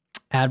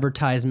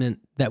advertisement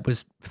that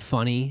was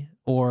funny,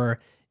 or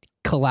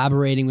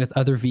collaborating with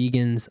other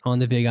vegans on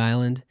the Big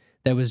Island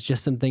that was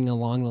just something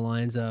along the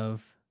lines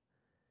of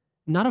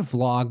not a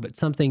vlog, but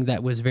something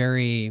that was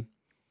very,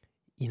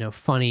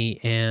 funny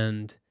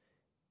and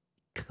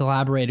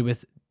collaborated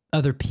with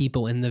other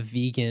people in the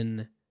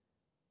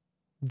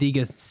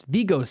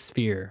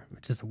vegosphere,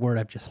 which is a word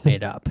I've just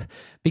made up.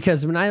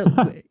 Because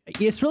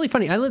it's really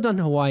funny. I lived on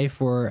Hawaii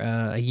for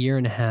a year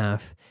and a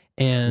half,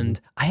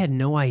 and I had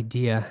no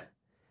idea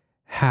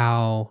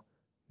how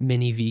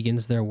many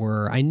vegans there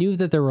were. I knew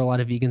that there were a lot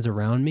of vegans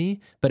around me,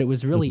 but it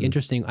was really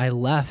interesting. I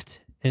left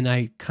and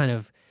I kind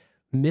of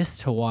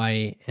missed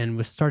Hawaii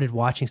and started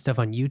watching stuff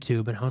on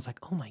YouTube, and I was like,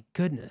 oh my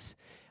goodness,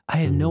 I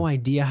had no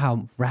idea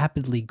how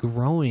rapidly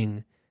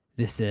growing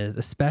this is,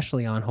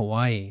 especially on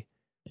Hawaii.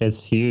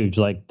 It's huge.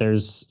 Like,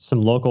 there's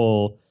some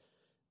local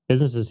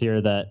businesses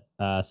here that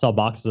sell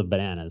boxes of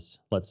bananas,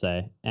 let's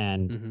say.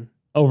 And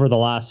over the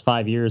last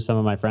 5 years, some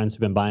of my friends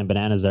who've been buying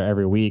bananas there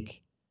every week,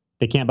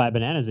 they can't buy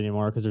bananas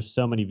anymore because there's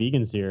so many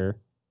vegans here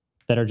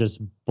that are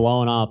just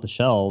blowing off the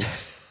shelves.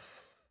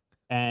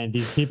 And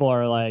these people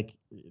are like,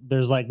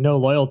 there's like no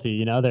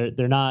loyalty,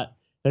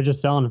 they're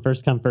just selling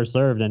first come, first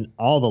served. And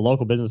all the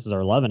local businesses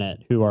are loving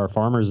it, who are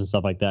farmers and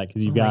stuff like that.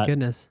 Because you've got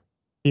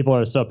people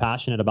are so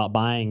passionate about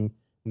buying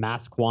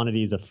mass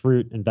quantities of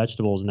fruit and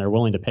vegetables, and they're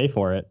willing to pay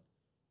for it.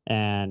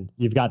 And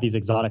you've got these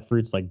exotic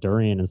fruits like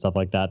durian and stuff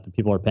like that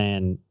people are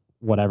paying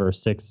whatever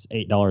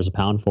 $6-8 a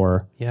pound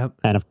for. Yep.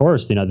 And of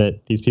course,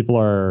 that these people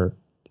are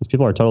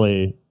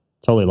totally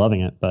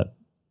loving it. But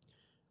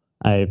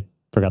I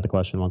forgot the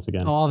question once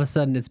again. All of a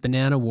sudden, it's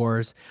banana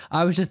wars.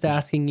 I was just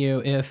asking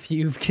you if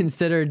you've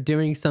considered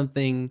doing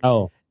something.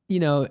 On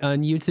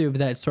YouTube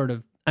that sort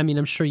of. I mean,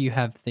 I'm sure you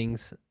have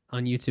things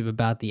on YouTube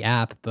about the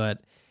app, but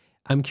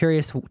I'm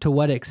curious to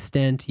what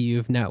extent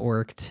you've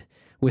networked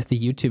with the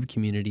YouTube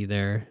community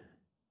there.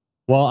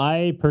 Well,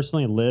 I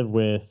personally live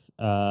with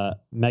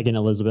Megan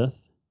Elizabeth,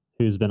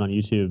 who's been on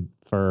YouTube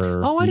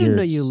for I years. didn't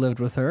know you lived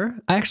with her.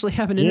 I actually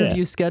have an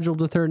interview scheduled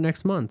with her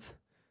next month.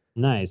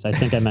 Nice. I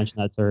think I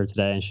mentioned that to her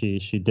today, and she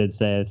did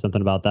say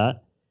something about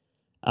that.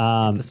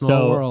 It's a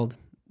small world.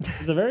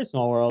 It's a very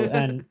small world,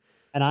 and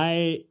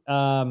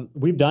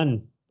we've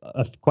done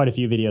quite a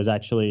few videos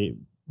actually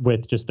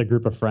with just a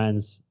group of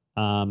friends,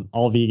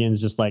 all vegans,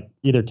 just like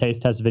either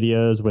taste test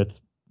videos with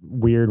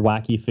weird,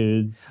 wacky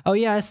foods. Oh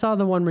yeah, I saw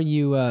the one where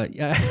you.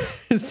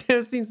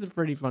 I've seen some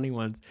pretty funny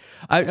ones.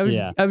 I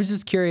was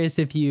just curious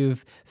if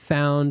you've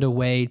found a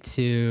way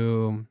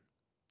to.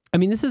 I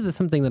mean, this is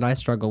something that I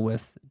struggle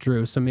with,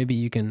 Drew. So maybe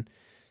you can.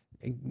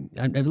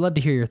 I'd love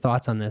to hear your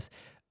thoughts on this.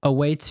 A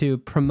way to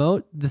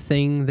promote the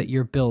thing that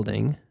you're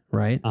building,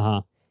 right?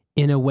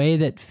 In a way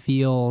that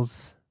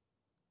feels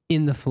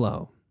in the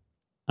flow.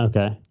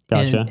 Okay,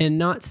 gotcha. And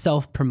not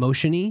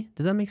self-promotion-y.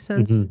 Does that make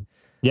sense?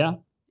 Yeah.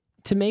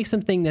 To make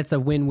something that's a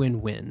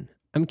win-win-win.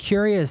 I'm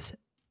curious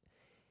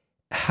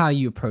how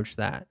you approach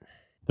that.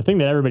 The thing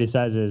that everybody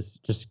says is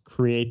just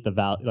create the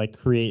value, like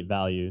create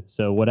value.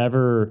 So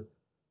whatever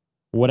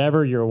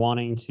you're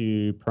wanting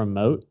to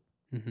promote,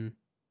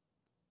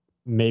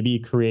 maybe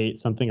create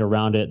something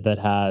around it that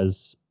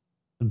has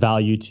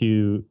value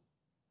to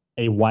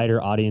a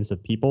wider audience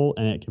of people,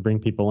 and it can bring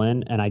people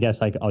in. And I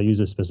guess I'll use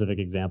a specific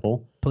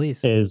example.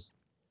 Please. Is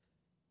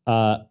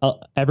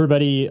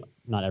everybody,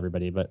 not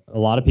everybody, but a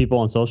lot of people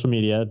on social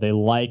media, they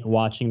like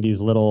watching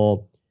these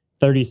little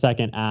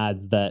 30-second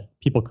ads that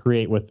people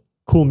create with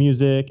cool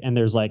music, and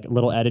there's like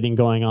little editing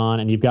going on,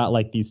 and you've got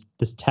like this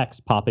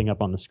text popping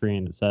up on the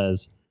screen that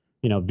says,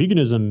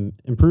 veganism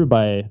improved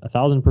by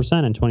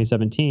 1,000% in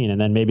 2017, and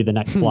then maybe the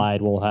next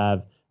slide will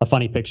have a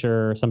funny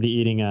picture, somebody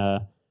eating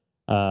a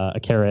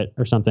carrot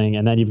or something,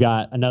 and then you've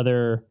got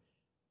another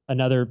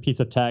piece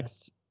of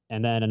text,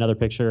 and then another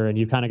picture, and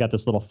you've kind of got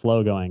this little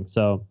flow going.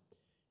 So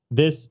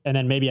this, and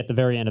then maybe at the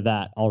very end of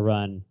that, I'll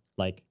run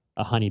like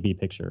a HunnyBee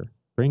picture,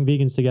 bring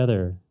vegans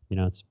together.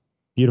 It's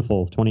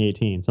beautiful,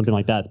 2018, something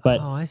like that. But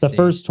Oh, I the see.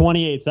 first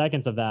 28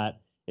 seconds of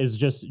that is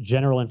just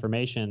general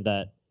information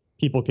that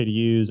people could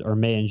use or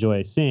may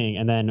enjoy seeing.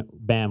 And then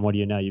bam, what do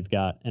you know? You've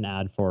got an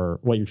ad for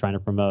what you're trying to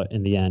promote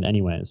in the end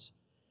anyways.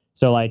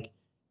 So like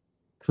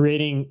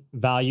creating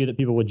value that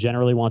people would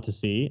generally want to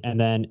see, and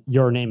then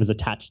your name is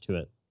attached to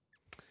it.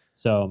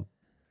 So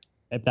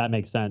if that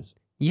makes sense.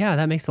 Yeah,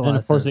 that makes a And lot then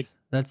of of course sense.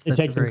 That's it that's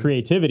takes some very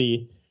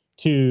creativity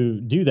to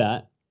do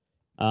that.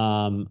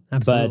 But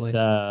absolutely.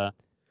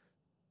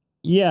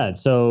 yeah,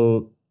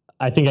 so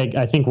I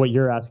think what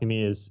you're asking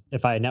me is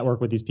if I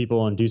network with these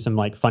people and do some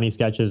like funny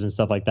sketches and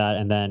stuff like that,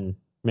 and then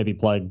maybe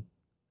plug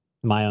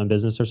my own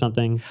business or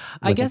something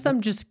I within guess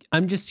it.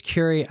 I'm just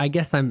curious. I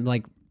guess I'm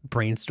like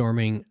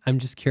brainstorming. I'm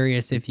just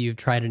curious if you've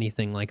tried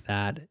anything like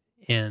that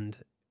and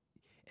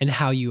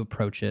how you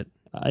approach it.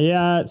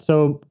 Yeah,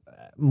 so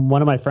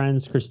one of my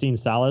friends, Christine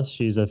Salas,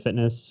 she's a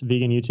fitness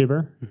vegan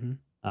YouTuber. Hmm.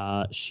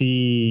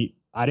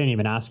 I didn't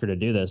even ask her to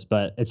do this,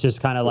 but it's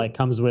just kind of like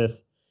comes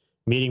with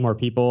meeting more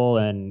people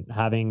and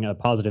having a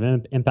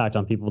positive impact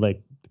on people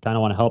that kind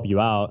of want to help you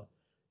out.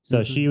 So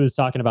Hmm. she was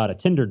talking about a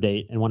Tinder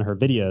date in one of her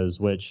videos,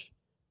 which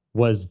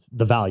was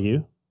the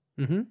value.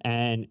 Hmm.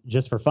 And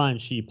just for fun,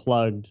 she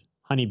plugged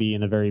HunnyBee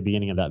in the very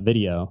beginning of that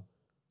video.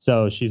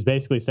 So she's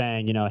basically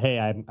saying,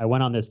 hey, I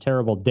went on this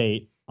terrible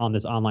date on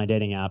this online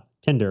dating app,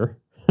 Tinder,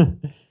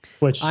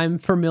 which I'm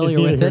is familiar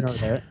neither with here nor it.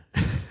 there.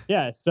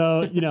 Yeah.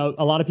 So,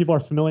 a lot of people are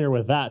familiar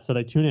with that. So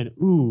they tune in,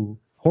 ooh,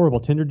 horrible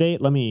Tinder date.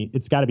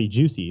 It's got to be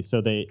juicy. So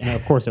and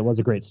of course, it was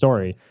a great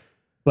story,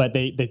 but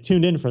they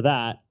tuned in for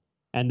that.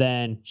 And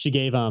then she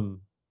gave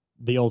them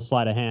the old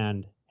sleight of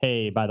hand.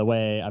 Hey, by the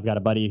way, I've got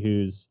a buddy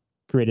who's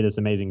created this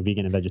amazing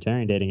vegan and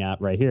vegetarian dating app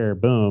right here.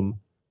 Boom.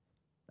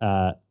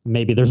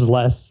 Maybe there's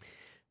less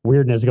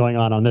weirdness going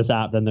on this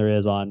app than there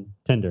is on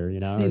Tinder,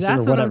 See, or that's what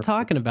I'm whatever.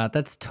 talking about.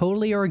 That's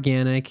totally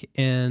organic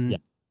and Yes.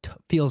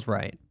 feels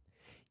right.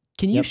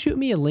 Can you Yep. shoot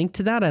me a link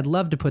to that? I'd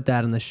love to put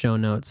that in the show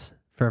notes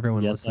for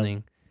everyone Yes.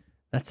 listening.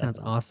 That sounds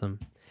Definitely. awesome.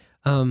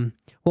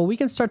 Well, we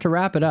can start to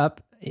wrap it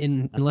up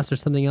unless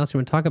there's something else you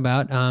want to talk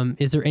about.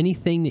 Is there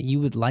anything that you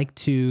would like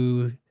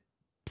to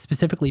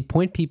specifically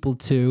point people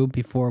to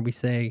before we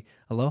say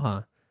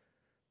aloha?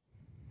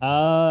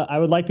 I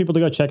would like people to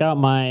go check out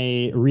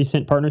my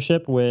recent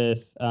partnership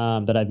with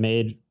that I've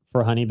made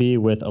for HunnyBee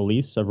with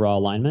Elise of Raw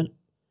Alignment.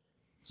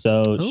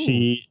 So Oh,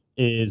 she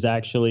is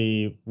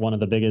actually one of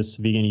the biggest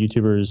vegan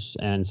YouTubers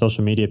and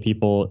social media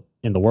people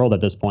in the world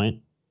at this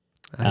point.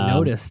 I Um,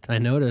 noticed. I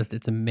noticed.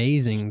 It's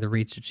amazing the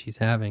reach that she's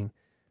having.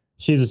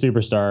 she's a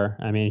superstar.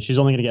 I mean, she's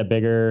only going to get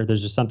bigger.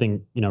 There's just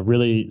something,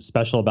 really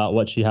special about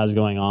what she has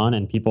going on,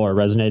 and people are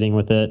resonating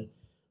with it.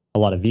 A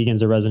lot of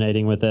vegans are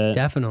resonating with it.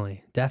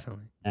 Definitely.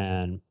 Definitely.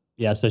 And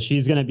yeah, so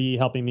she's going to be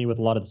helping me with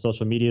a lot of the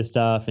social media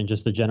stuff and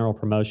just the general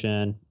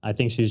promotion. I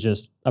think she's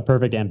just a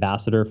perfect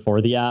ambassador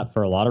for the app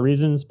for a lot of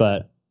reasons,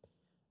 but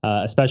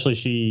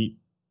especially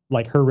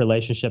like her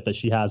relationship that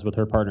she has with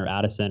her partner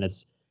Addison.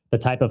 It's the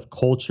type of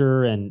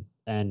culture and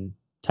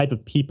type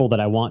of people that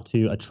I want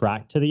to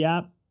attract to the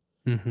app,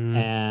 Mm-hmm.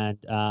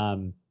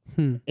 and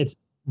Hmm. it's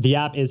the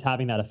app is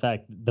having that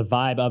effect. The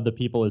vibe of the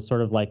people is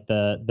sort of like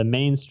the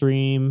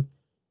mainstream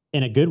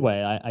in a good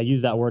way. I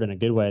use that word in a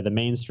good way. The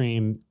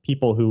mainstream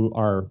people who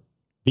are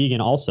vegan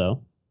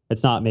also.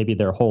 It's not maybe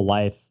their whole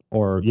life,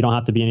 or you don't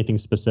have to be anything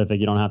specific.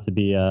 You don't have to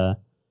be an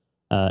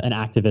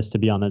activist to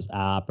be on this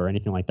app or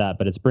anything like that.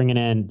 But it's bringing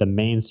in the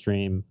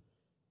mainstream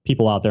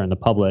people out there in the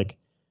public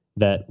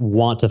that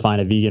want to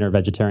find a vegan or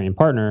vegetarian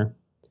partner.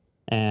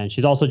 And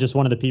she's also just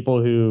one of the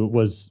people who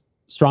was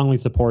strongly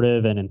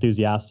supportive and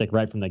enthusiastic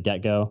right from the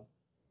get go.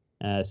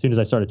 As soon as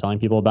I started telling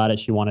people about it,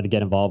 she wanted to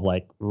get involved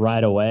like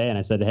right away, and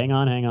I said, "Hang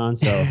on, hang on."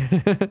 So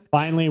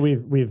finally,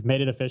 we've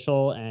made it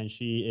official, and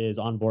she is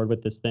on board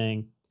with this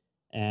thing.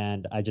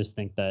 And I just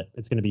think that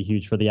it's going to be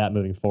huge for the app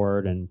moving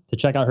forward. And to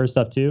check out her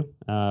stuff too,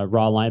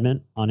 Raw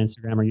Alignment on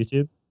Instagram or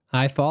YouTube.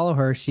 I follow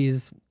her.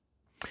 She's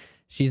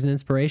an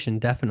inspiration,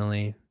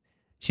 definitely.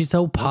 She's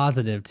so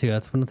positive too.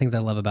 That's one of the things I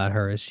love about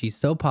her is she's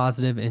so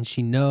positive and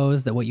she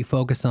knows that what you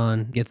focus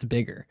on gets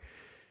bigger.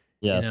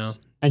 You know. Yes.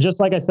 And just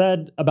like I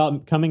said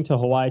about coming to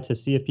Hawaii to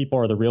see if people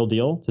are the real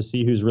deal, to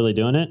see who's really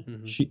doing it,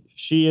 Hmm.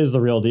 she is the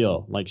real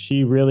deal. Like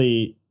she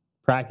really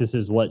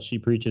practices what she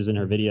preaches in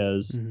her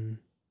videos, Hmm.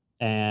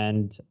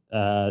 and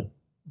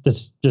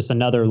just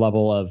another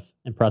level of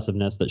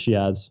impressiveness that she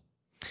adds.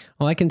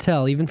 Well, I can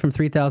tell even from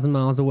 3,000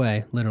 miles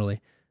away,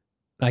 literally.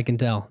 I can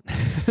tell.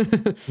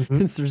 Mm-hmm.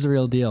 This is a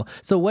real deal.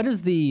 So, what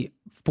is the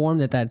form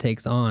that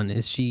takes on?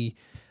 Is she?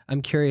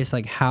 I'm curious.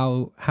 Like,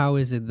 how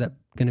is it that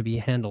going to be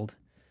handled?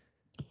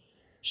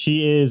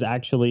 She is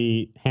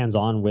actually hands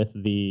on with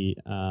the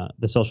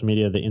social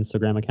media, the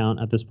Instagram account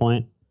at this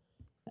point.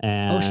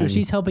 Oh, so And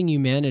she's helping you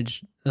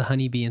manage the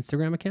HunnyBee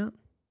Instagram account.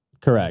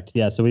 correct,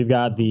 yeah. So we've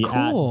got Oh, the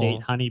at date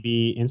cool.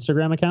 honeybee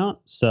Instagram account.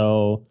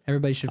 So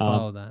Everybody should um,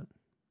 follow that.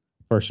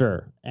 for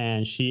sure,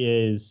 and she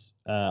is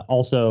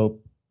also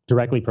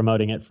directly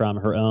promoting it from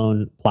her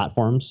own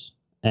platforms,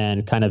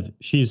 and kind of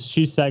she's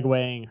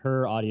segueing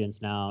her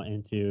audience now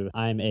into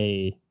I'm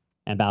a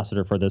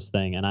ambassador for this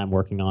thing and I'm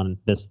working on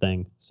this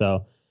thing.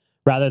 So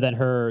rather than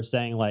her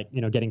saying like,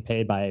 getting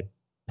paid by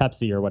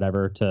Pepsi or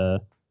whatever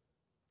to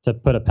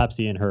put a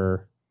Pepsi in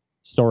her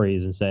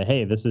stories and say,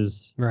 hey, this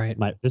is Right.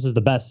 this is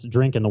the best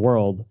drink in the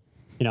world,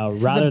 This is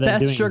the rather than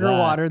best doing sugar that,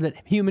 water that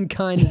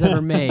humankind has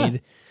ever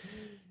made.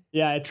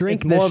 yeah,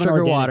 Drink it's more this of an sugar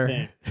organic water.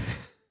 thing.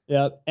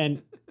 Yep.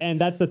 And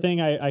that's the thing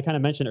I kind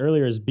of mentioned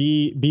earlier is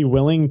be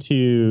willing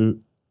to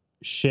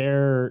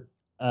share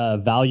a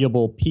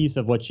valuable piece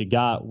of what you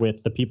got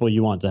with the people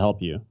you want to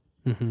help you.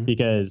 Mm-hmm.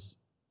 Because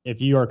if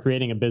you are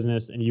creating a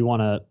business and you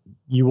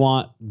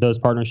want those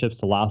partnerships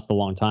to last a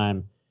long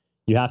time,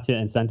 you have to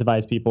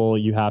incentivize people.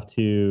 You have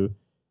to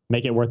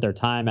make it worth their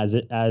time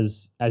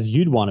as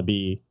you'd want to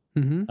be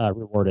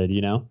rewarded,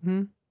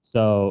 Mm-hmm.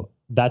 So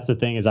that's the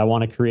thing is I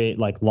want to create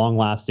like long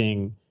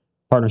lasting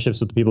partnerships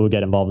with the people who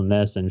get involved in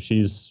this. And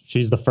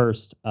she's the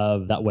first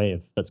of that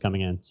wave that's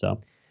coming in.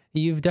 So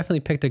You've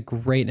definitely picked a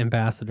great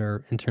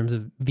ambassador in terms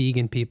of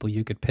vegan people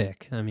you could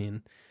pick. I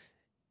mean,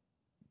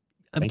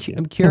 I'm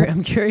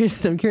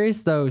curious. I'm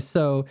curious though.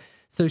 So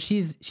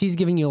she's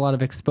giving you a lot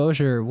of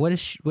exposure. What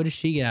does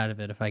she get out of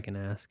it, if I can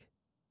ask?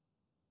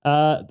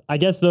 I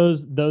guess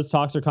those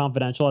talks are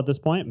confidential at this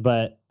point,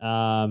 but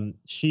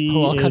she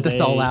I'll cut is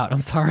this all out.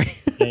 I'm sorry.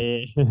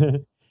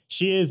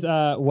 she is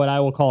what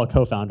I will call a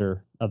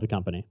co-founder of the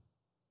company.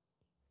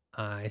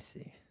 I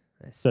see.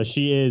 So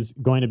she is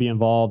going to be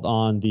involved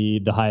on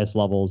the highest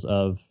levels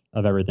of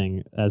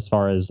everything as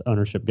far as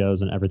ownership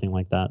goes and everything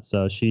like that.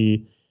 So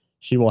she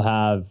will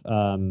have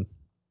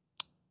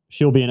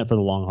she'll be in it for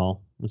the long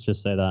haul. Let's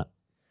just say that.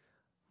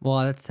 Well,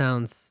 that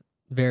sounds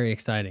very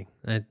exciting.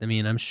 I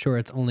mean, I'm sure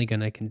it's only going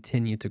to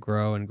continue to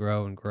grow and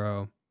grow and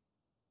grow.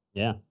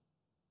 Yeah.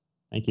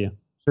 Thank you.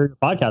 Sure, your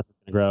podcast is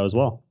going to grow as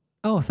well.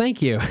 Oh,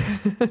 thank you.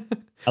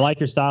 I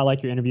like your style. I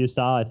like your interview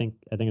style. I think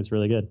it's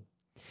really good.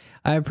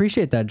 I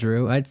appreciate that,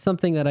 Drew. It's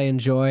something that I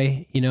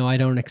enjoy. I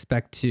don't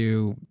expect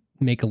to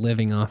make a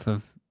living off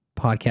of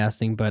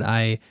podcasting, but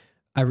I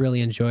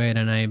really enjoy it,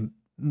 and I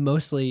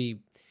mostly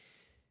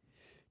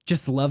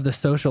just love the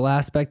social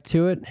aspect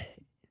to it.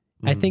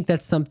 I think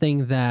that's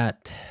something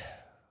that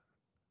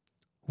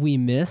we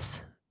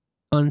miss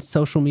on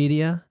social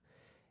media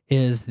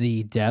is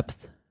the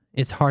depth.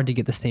 It's hard to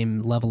get the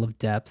same level of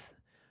depth.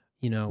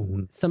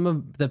 Some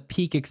of the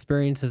peak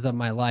experiences of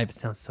my life, it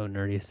sounds so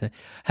nerdy to say,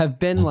 have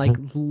been like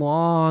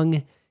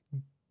long,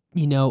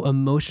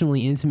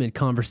 emotionally intimate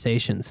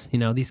conversations.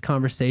 These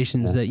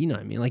conversations that,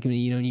 I mean, like,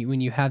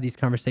 when you have these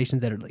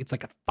conversations that are, it's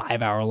like a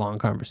 5-hour long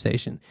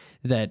conversation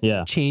that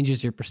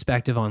changes your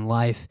perspective on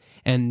life.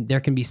 And there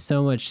can be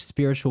so much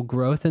spiritual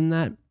growth in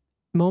that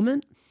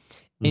moment.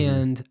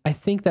 And I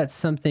think that's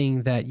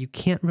something that you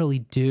can't really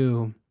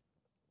do.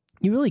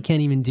 You really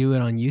can't even do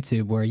it on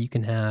YouTube, where you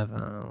can have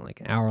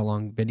like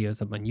hour-long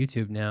videos up on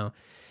YouTube now.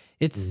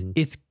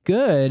 It's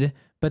good,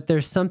 but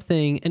there's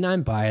something, and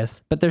I'm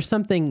biased, but there's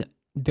something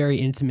very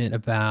intimate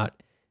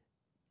about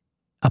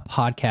a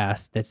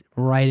podcast that's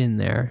right in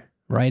there,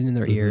 right in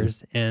their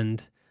ears.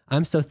 And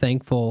I'm so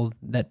thankful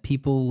that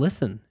people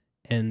listen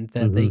and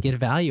that they get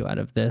value out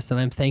of this. And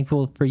I'm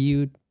thankful for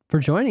you for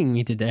joining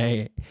me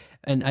today.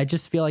 And I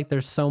just feel like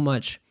there's so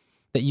much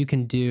that you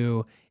can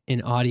do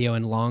in audio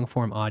and long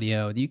form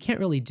audio that you can't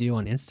really do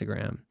on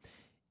Instagram.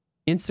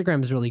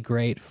 Instagram is really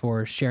great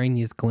for sharing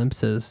these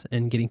glimpses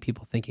and getting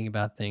people thinking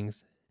about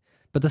things.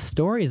 But the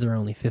stories are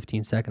only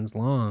 15 seconds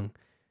long.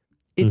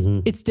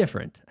 It's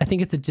different. I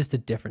think it's just a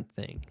different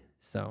thing.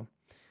 So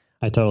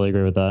I totally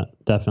agree with that.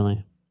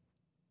 Definitely.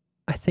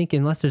 I think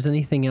unless there's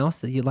anything else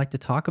that you'd like to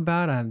talk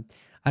about,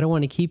 I don't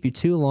want to keep you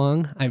too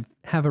long. I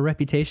have a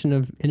reputation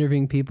of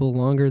interviewing people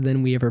longer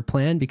than we ever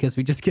planned because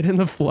we just get in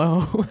the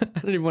flow. I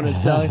don't even want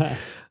to tell you.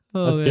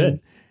 Oh, that's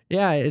good.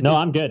 Yeah. No,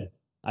 I'm good.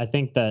 I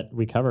think that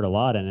we covered a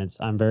lot, and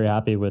I'm very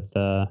happy with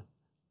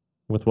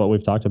what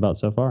we've talked about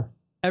so far.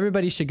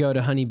 Everybody should go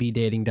to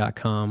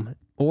honeybeedating.com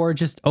or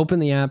just open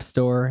the App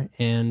Store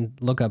and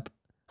look up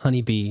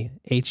HunnyBee,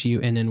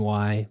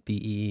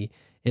 HUNNYBE.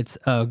 It's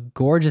a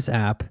gorgeous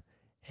app,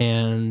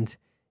 and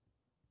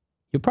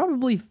you'll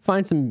probably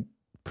find some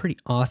pretty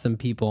awesome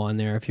people on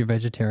there if you're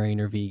vegetarian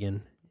or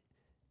vegan.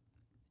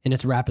 And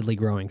it's rapidly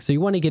growing, so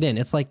you want to get in.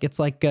 It's like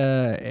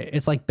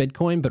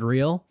Bitcoin, but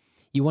real.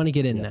 You want to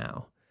get in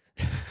now.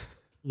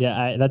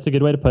 Yeah, that's a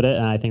good way to put it,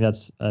 and I think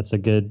that's a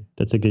good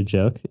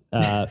joke.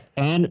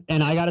 And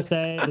I gotta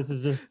say, this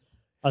is just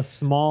a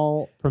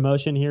small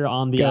promotion here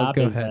on the app.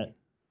 Go ahead. That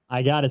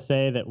I gotta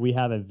say that we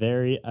have a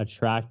very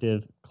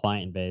attractive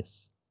client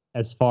base.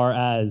 As far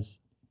as,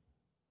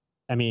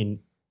 I mean,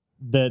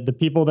 the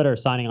people that are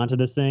signing onto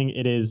this thing,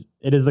 it is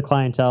the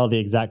clientele, the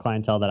exact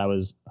clientele that I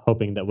was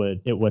hoping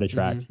that it would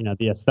attract.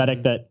 The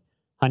aesthetic that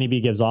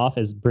HunnyBee gives off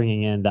is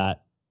bringing in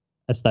that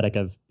aesthetic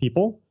of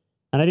people.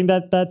 And I think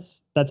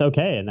that's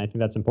okay, and I think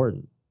that's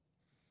important.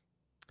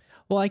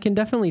 Well, I can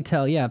definitely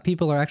tell. Yeah,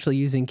 people are actually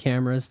using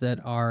cameras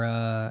that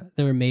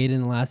were made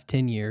in the last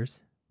 10 years.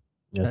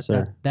 Yes,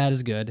 sir. That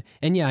is good.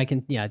 And yeah, I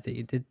can. Yeah,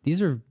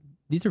 these are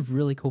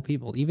really cool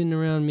people, even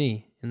around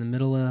me in the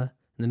middle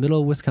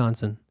of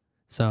Wisconsin.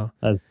 So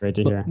That's great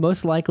to hear.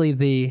 most likely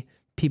the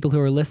people who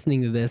are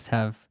listening to this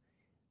have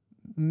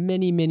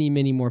many, many,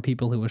 many more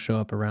people who will show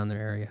up around their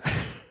area.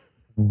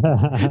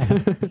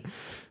 And if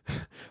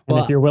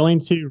Well, you're willing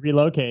to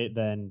relocate,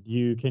 then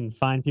you can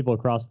find people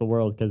across the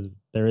world because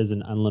there is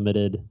an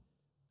unlimited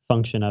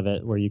function of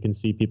it where you can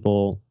see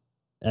people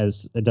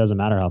as it doesn't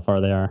matter how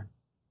far they are.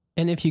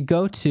 and if you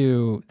go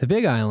to the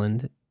Big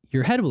Island,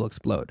 your head will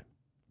explode.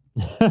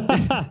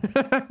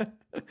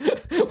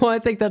 Well, I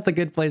think that's a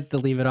good place to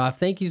leave it off.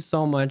 Thank you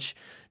so much,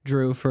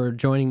 Drew, for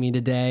joining me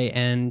today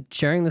and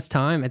sharing this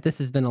time. This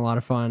has been a lot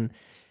of fun.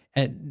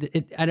 I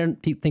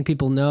don't think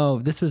people know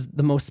this was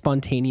the most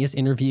spontaneous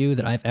interview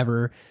that I've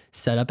ever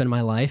set up in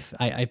my life.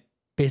 I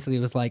basically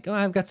was like, oh,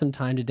 I've got some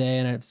time today,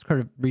 and I was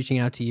sort of reaching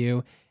out to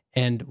you,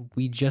 and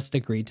we just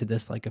agreed to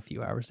this like a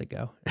few hours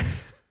ago.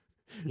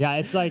 Yeah,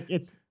 it's like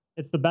it's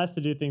the best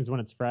to do things when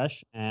it's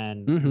fresh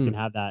and you can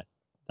have that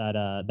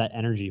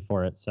energy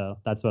for it. So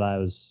that's what I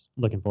was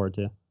looking forward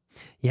to.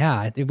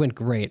 Yeah, it went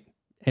great.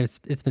 It's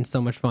been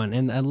so much fun,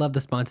 and I love the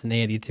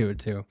spontaneity to it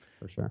too.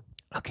 For sure.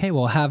 Okay,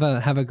 well, have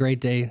a great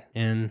day,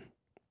 and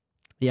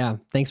yeah,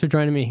 thanks for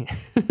joining me.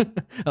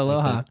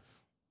 Aloha. Thanks,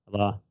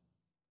 aloha.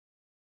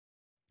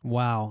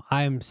 Wow,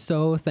 I am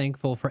so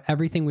thankful for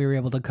everything we were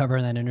able to cover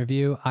in that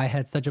interview. I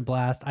had such a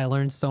blast. I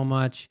learned so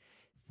much.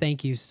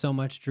 Thank you so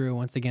much, Drew,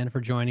 once again for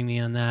joining me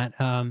on that.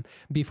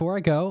 Before I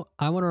go,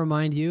 I want to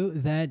remind you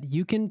that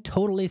you can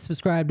totally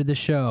subscribe to the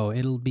show.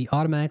 It'll be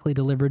automatically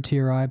delivered to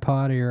your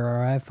iPod or your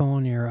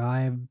iPhone, your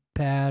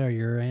iPad, or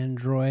your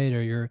Android,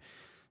 or your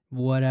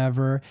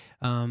whatever.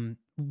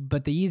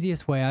 But the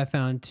easiest way I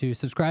found to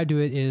subscribe to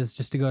it is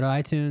just to go to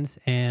iTunes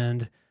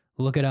and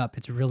look it up.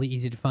 It's really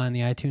easy to find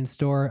the iTunes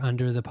store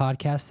under the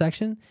podcast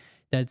section.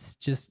 That's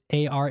just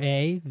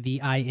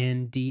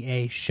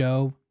ARAVINDA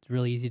show. It's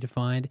really easy to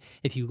find.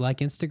 If you like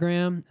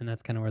Instagram, and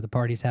that's kind of where the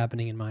party's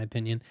happening, in my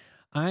opinion,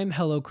 I'm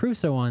Hello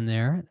Crusoe on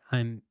there.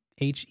 I'm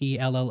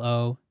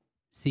HELLOCRUSOE,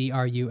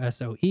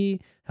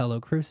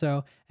 Hello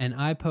Crusoe, and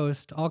I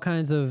post all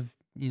kinds of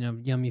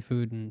yummy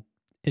food and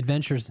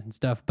adventures and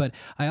stuff. But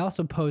I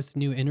also post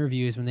new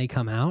interviews when they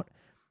come out,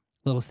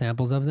 little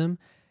samples of them,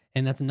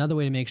 and that's another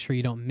way to make sure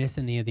you don't miss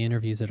any of the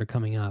interviews that are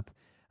coming up.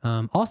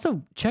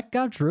 Also, check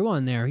out Drew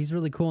on there. He's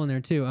really cool on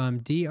there too.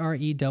 DREWMORG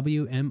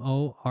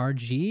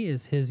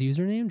is his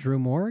username, Drew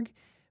Morg.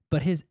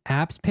 But his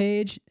apps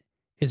page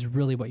is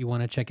really what you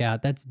want to check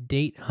out. That's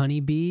Date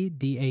HunnyBee,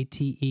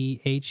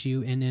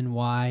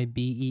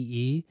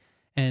 DATEHUNNYBEE.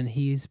 And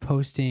he's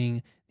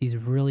posting these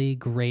really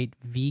great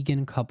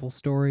vegan couple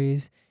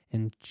stories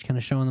and kind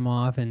of showing them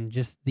off, and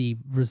just the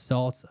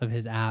results of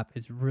his app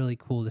is really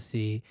cool to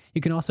see.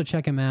 You can also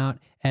check him out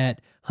at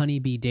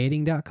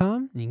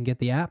honeybeedating.com. You can get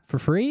the app for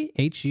free,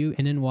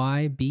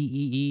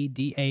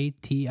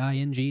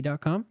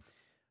 HUNNYBEEDATING.com.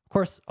 Of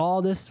course,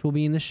 all this will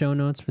be in the show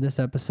notes for this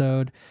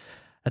episode.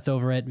 That's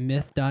over at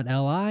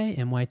myth.li,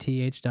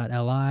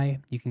 myth.li.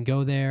 You can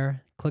go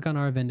there, click on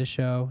our Avinda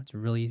show. It's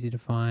really easy to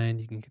find.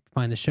 You can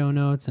find the show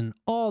notes and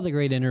all the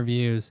great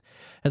interviews,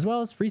 as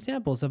well as free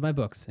samples of my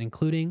books,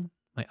 including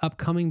my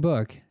upcoming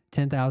book,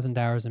 10,000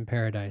 Hours in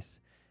Paradise.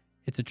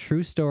 It's a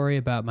true story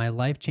about my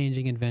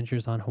life-changing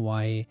adventures on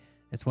Hawaii.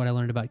 It's what I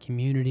learned about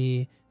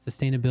community,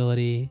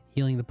 sustainability,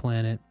 healing the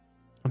planet.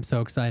 I'm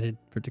so excited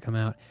for it to come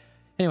out.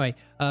 Anyway,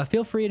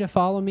 feel free to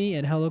follow me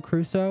at Hello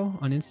Crusoe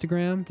on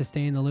Instagram to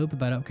stay in the loop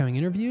about upcoming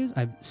interviews. I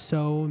have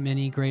so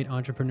many great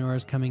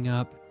entrepreneurs coming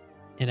up,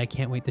 and I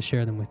can't wait to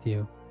share them with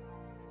you.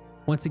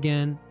 Once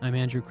again, I'm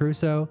Andrew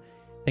Crusoe.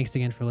 Thanks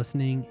again for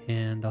listening,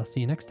 and I'll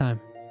see you next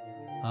time.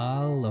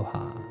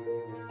 Aloha.